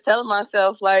like just telling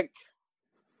myself like,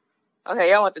 okay,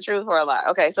 y'all want the truth or a lie?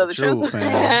 Okay, so the truth.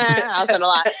 I was gonna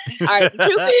lie. All right, the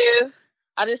truth is,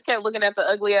 I just kept looking at the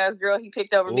ugly ass girl he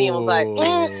picked over me and was like,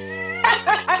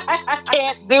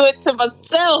 can't do it to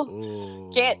myself.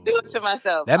 Can't do it to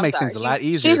myself. That makes things a lot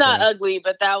easier. She's not ugly,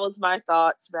 but that was my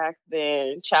thoughts back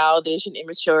then. Childish and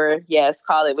immature. Yes,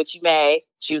 call it what you may.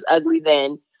 She was ugly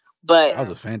then, but I was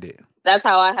offended. That's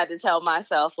how I had to tell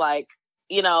myself, like,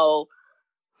 you know,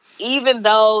 even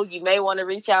though you may want to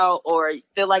reach out or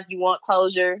feel like you want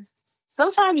closure,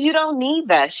 sometimes you don't need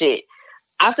that shit.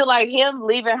 I feel like him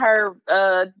leaving her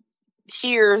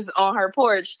shears on her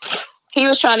porch, he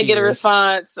was trying to get a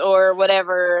response or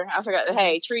whatever. I forgot.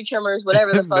 Hey, tree trimmers,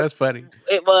 whatever the fuck. That's funny.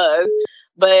 It was.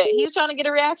 But he was trying to get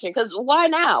a reaction. Because why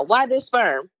now? Why this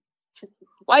sperm?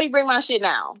 Why you bring my shit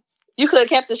now? You could have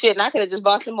kept the shit and I could have just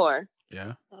bought some more.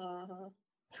 Yeah.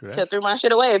 Could have threw my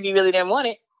shit away if you really didn't want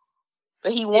it.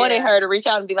 But he wanted her to reach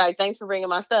out and be like, thanks for bringing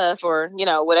my stuff or, you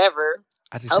know, whatever.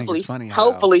 I just think it's funny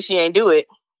hopefully she ain't do it.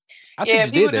 I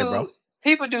think you did that, bro.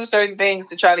 People do certain things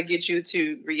to try to get you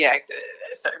to react at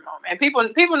a certain moment. And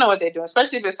people know what they're doing,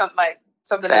 especially if it's something Facts.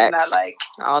 that's not like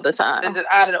all the time. It's just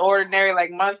out of the ordinary,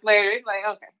 like months later. It's like,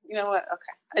 okay, you know what?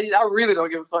 Okay. I really don't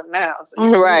give a fuck now.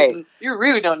 So right. You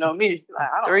really don't know me. Like,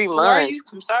 3 months.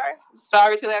 I'm sorry. I'm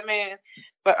sorry to that man.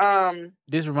 But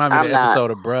this reminds me of the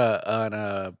episode of Bruh on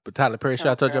Tyler Perry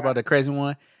show. I told you about the crazy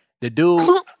one. The dude,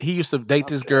 he used to date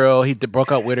this girl. He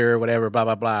broke up with her or whatever, blah,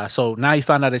 blah, blah. So now he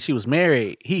found out that she was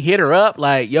married. He hit her up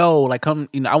like, yo, like, come,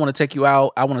 I want to take you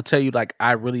out. I want to tell you, like,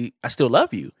 I still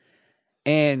love you.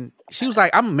 And she was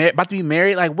like, I'm about to be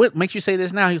married. Like, what makes you say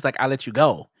this now? He was like, I'll let you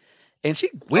go. And she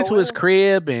went to his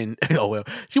crib and,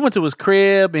 she went to his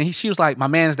crib and she was like, my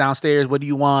man's downstairs. What do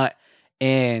you want?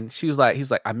 And he was like,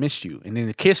 I missed you. And then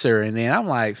to kiss her. And then I'm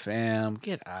like, fam,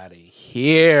 get out of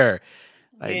here.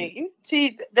 Like, yeah,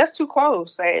 see, that's too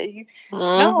close. Like,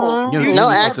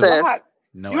 no access.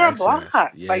 You're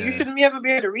blocked. Yeah. Like, you shouldn't be able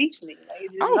to reach me.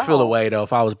 Like, I would feel away though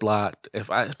if I was blocked.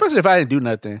 Especially if I didn't do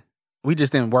nothing. We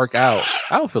just didn't work out.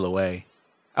 I would feel away.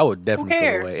 I would definitely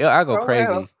feel away. I go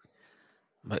crazy. Well.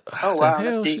 But wow, I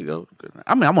mean,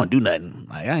 I'm gonna do nothing.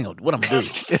 Like, I ain't gonna. What I'm gonna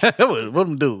do? What I'm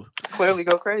gonna do? Clearly,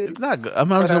 go crazy. Not good. I'm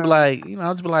just gonna be like,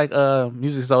 I'll just be like,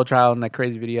 Music Soul Child in that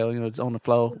crazy video. It's on the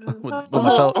floor with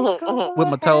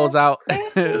my toes out.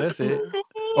 That's it.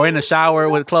 Or in the shower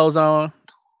with clothes on.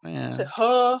 Man. That's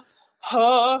how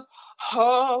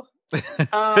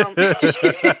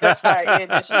I end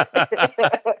that shit.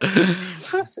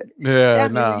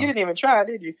 No. You didn't even try,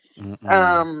 did you?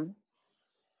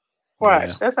 Watch.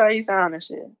 Yeah. That's how he sound and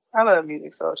shit. I love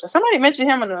Music Soul Child. Somebody mentioned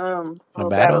him in the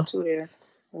battle too there.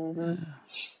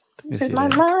 He said, my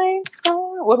mind's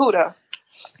gone. Well, who though?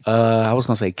 I was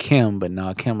gonna say Kim, but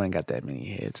no, Kim ain't got that many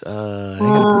hits.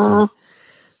 Nia?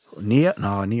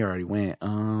 No, Nia already went.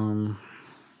 Damn,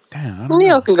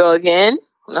 Nia can go again.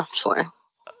 No, I'm sure.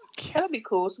 That'd be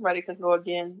cool. Somebody could go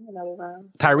again another round.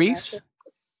 Tyrese?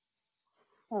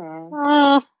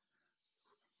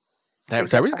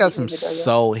 Tyrese got some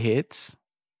soul hits.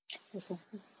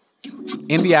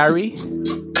 India.Arie.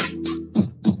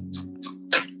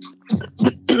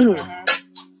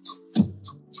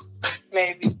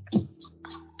 Maybe.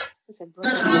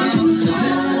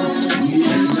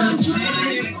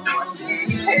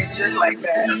 Just like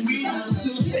that.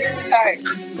 All right.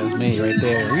 That's me right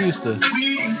there. We used to.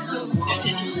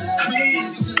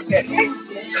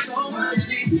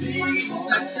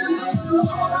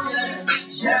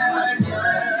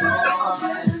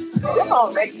 This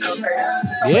song make you crazy.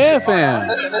 Yeah, fam.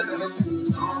 Listen.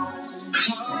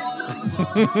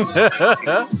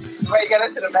 Wait, you got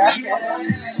into the basket.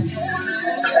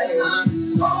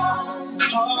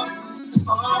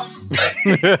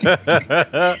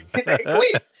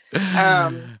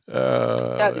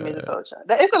 Shout out to Music Soul Child.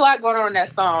 It's a lot going on in that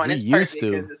song, and it's perfect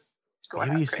because it's going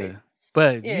on crazy.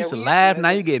 But you used to laugh, now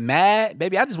you get mad.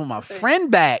 Baby, I just want my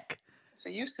friend back. So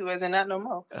used to as in not no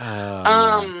more.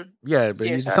 Yeah,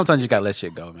 but sometimes you just gotta let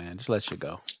shit go, man. Just let shit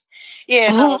go. Yeah,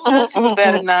 no, with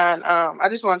that and none. I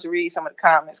just wanted to read some of the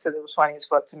comments because it was funny as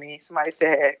fuck to me. Somebody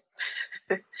said,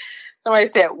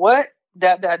 what? ...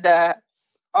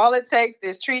 All it takes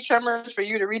is tree trimmers for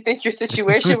you to rethink your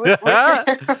situation with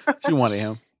She wanted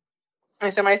him.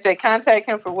 And somebody said, contact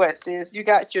him for what, sis? You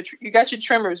got your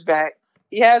trimmers back.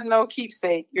 He has no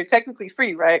keepsake. You're technically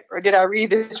free, right? Or did I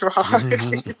read this wrong?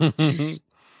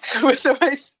 So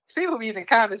somebody, people be in the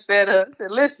comments fed up.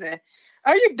 Said, listen,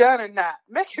 are you done or not?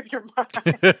 Make up your mind.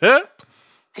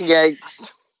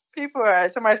 Yikes.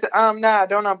 Somebody said, nah,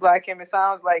 don't unblock him. It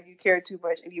sounds like you care too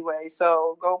much anyway.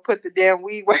 So go put the damn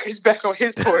weed whackers back on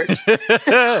his porch.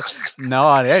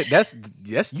 No, that's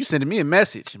you sending me a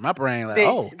message. My brain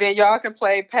like, then y'all can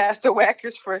play Pass the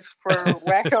Whackers for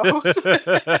wackos.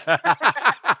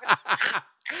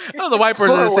 That was a white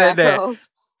person that said that.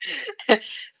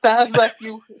 Sounds like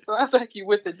you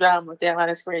with the drama. Damn, I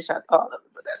didn't screenshot all of it,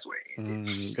 but that's where it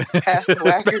ended. Pass the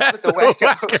whackers with the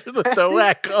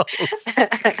wackos.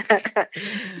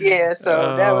 Yeah,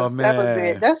 so that was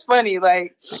it. That's funny.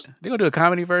 Like, they gonna do a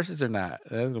comedy versus or not?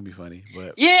 That's gonna be funny.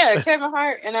 But yeah, Kevin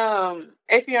Hart and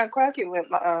Affion Crockett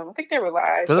went. I think they were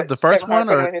live. Was it the first Kevin one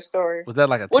or his story? Was that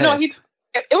like a test? No,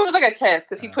 it was like a test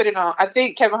because he put it on. I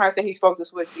think Kevin Hart said he spoke to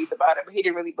Swizz Beatz about it, but he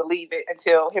didn't really believe it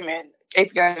until him and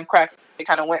Affion Crockett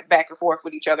kind of went back and forth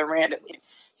with each other randomly.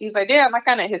 He was like, damn, I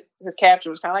kind of, his caption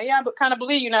was kind of like, yeah, but kind of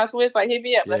believe you now, Swizz. Like, hit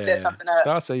me up. Let's set something up.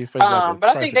 I'll say you but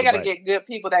I think they got to get good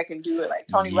people that can do it, like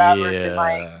Tony Roberts and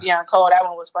like Deion Cole. That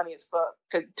one was funny as fuck.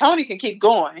 Because Tony can keep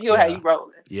going. He'll have you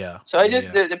rolling. Yeah. So it's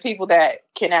just the people that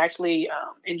can actually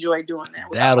enjoy doing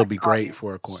that. That'll be great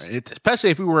for a corner.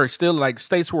 Especially if we were still like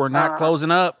states who are not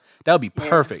closing up. That would be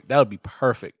perfect. That would be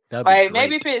perfect. That'd be great.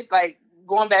 Maybe if it's like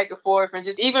going back and forth and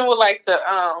just even with like the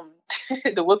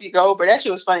the Whoopi Goldberg, that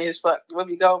shit was funny as fuck. The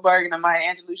Whoopi Goldberg and the Maya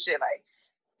Angelou shit, like,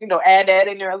 add that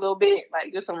in there a little bit,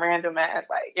 like just some random ass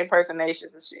like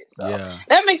impersonations and shit. So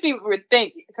that makes me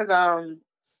rethink because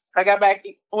I got back.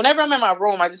 Whenever I'm in my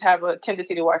room, I just have a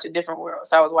tendency to watch A Different World.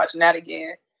 So I was watching that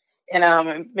again. And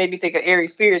it made me think of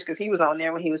Aries Spears because he was on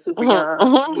there when he was super young.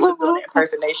 He was doing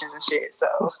impersonations and shit. So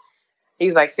he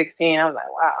was like 16. I was like,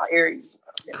 wow, Aries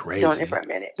Crazy. doing it for a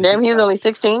minute. Damn, he was only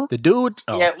 16? The dude.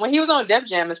 Oh. Yeah, when he was on Def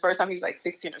Jam, his first time, he was like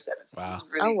 16 or 17. Wow.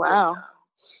 Really, wow.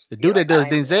 The dude that does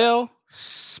Denzel,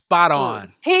 spot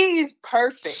on. He's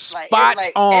perfect. Spot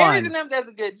like on. Aries and them does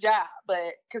a good job,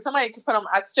 but because somebody could put him,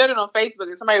 I shared it on Facebook,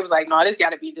 and somebody was like, "No, this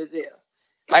got to be Denzel."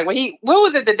 Like when what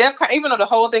was it? The Def, even though the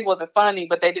whole thing wasn't funny,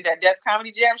 but they did that Def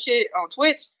Comedy Jam shit on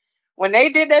Twitch. When they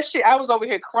did that shit, I was over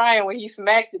here crying when he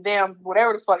smacked the damn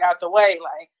whatever the fuck out the way.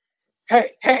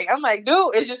 Like, hey, I'm like,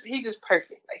 dude, he's just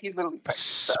perfect. Like he's literally perfect.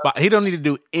 So. He don't need to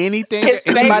do anything.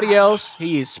 Anybody else,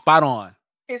 he is spot on.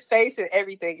 His face and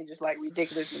everything is just like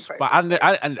ridiculously perfect.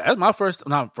 But that's my first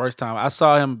time. I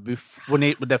saw him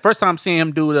the first time seeing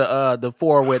him do the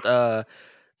four with the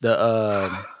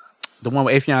one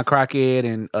with Affion Crockett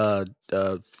and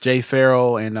Jay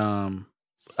Farrell and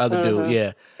other dude,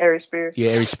 yeah. Aries Spears. Yeah,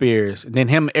 Aries Spears. And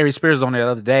then Aries Spears was on there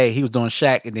the other day. He was doing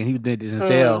Shaq and then he did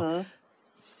Denzel.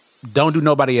 Don't do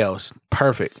nobody else.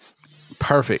 Perfect.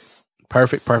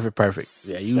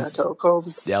 Yeah, I told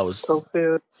Kobe. That was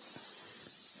Kobe.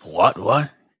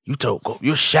 What? You told Kobe.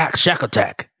 You're Shaq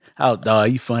Attack. Oh, dog,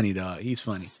 he's funny, dog. He's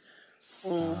funny.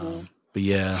 But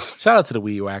yeah, shout out to the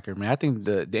Weed Whacker, man. I think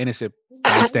the innocent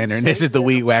bystander, and this is the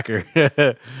Weed Whacker.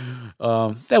 That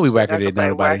Weed Whacker didn't know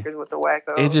nobody. With the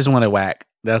wackos. It just want to whack.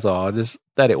 That's all. Just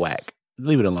let it whack.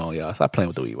 Leave it alone, y'all. Stop playing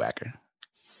with the Weed Whacker.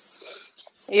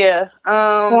 Yeah.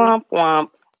 Womp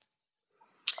womp.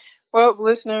 Well,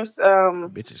 listeners,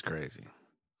 bitch is crazy.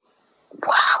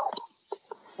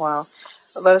 Wow.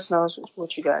 Let us know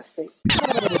what you guys think.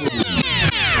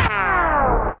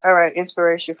 All right,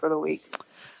 inspiration for the week.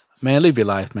 Man, live your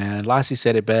life, man. Lassie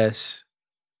said it best.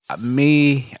 I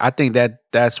think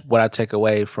that's what I take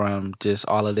away from just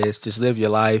all of this. Just live your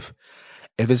life.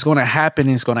 If it's going to happen,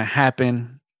 it's going to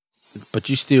happen. But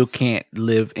you still can't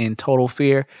live in total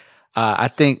fear. I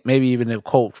think maybe even the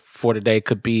quote for today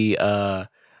could be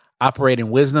operate in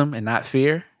wisdom and not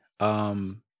fear.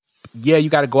 Yeah, you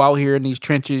got to go out here in these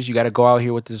trenches. You got to go out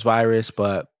here with this virus,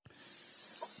 but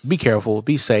be careful,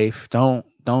 be safe. Don't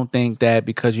think that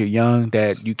because you're young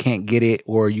that you can't get it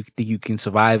or you think you can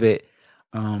survive it.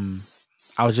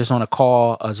 I was just on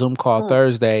a Zoom call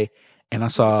Thursday, and I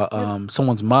saw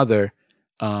someone's mother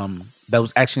that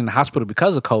was actually in the hospital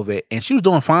because of COVID, and she was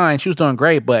doing fine. She was doing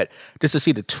great, but just to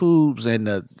see the tubes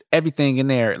and everything in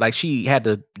there, like she had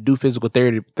to do physical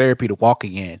therapy to walk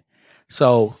again.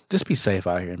 So just be safe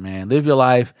out here, man. Live your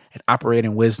life and operate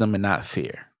in wisdom and not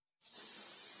fear.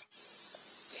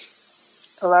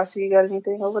 Lassie, you got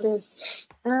anything over there?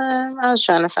 I was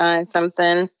trying to find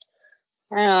something.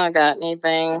 I don't got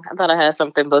anything. I thought I had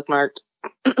something bookmarked.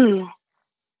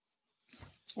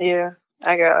 Yeah,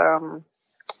 I got,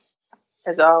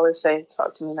 as I always say,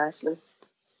 talk to me nicely.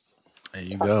 There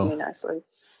you talk go. To me nicely.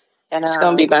 And it's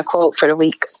going to be my quote for the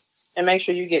week. And make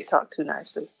sure you get talked to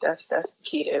nicely. That's the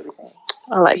key to everything.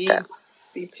 I like that.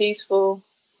 Be peaceful,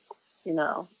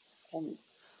 and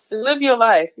just live your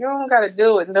life. You don't got to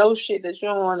deal with no shit that you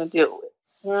don't want to deal with.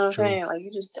 You know what I'm saying? Like,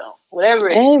 you just don't. Whatever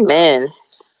it is. Amen.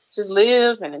 Just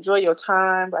live and enjoy your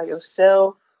time by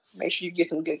yourself. Make sure you get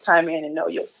some good time in and know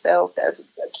yourself. That's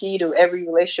a key to every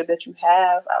relationship that you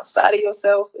have outside of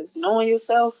yourself is knowing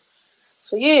yourself.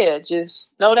 So, yeah,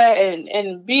 just know that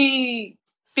and be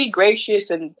gracious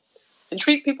and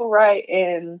treat people right,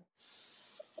 and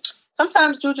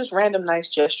sometimes do just random nice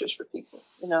gestures for people.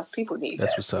 People need that.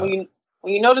 That's what's up. When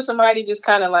you notice somebody just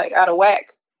kind of like out of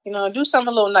whack, do something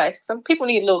a little nice. Some people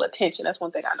need a little attention. That's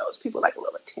one thing I know is people like a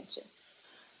little attention.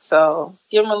 So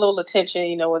give them a little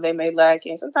attention, where they may lack,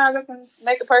 and sometimes it can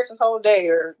make a person's whole day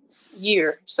or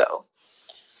year. So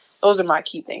those are my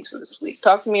key things for this week.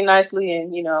 Talk to me nicely,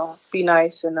 and be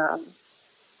nice, and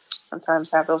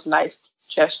sometimes have those nice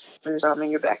gestures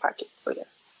in your back pocket. So yeah.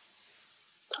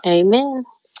 Amen.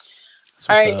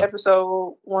 All right,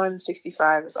 episode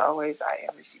 165 as always. I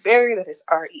am Reese Berry. That is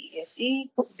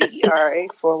ReseBera.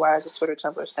 4 Ys is Twitter,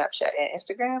 Tumblr, Snapchat, and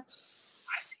Instagram.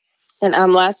 And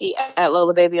I'm Lassie at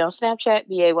Lola Baby on Snapchat,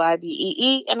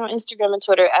 BAYBEE, and on Instagram and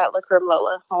Twitter at Lacrim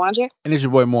Lola. Mwanje. And it's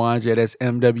your boy Mwanje. That's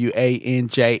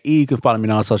MWANJE. You can follow me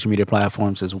on all social media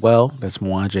platforms as well. That's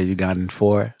Mwanje Ugandan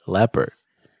for Leopard.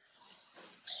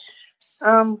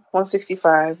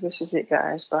 165. This is it,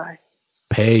 guys. Bye.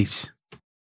 Peace.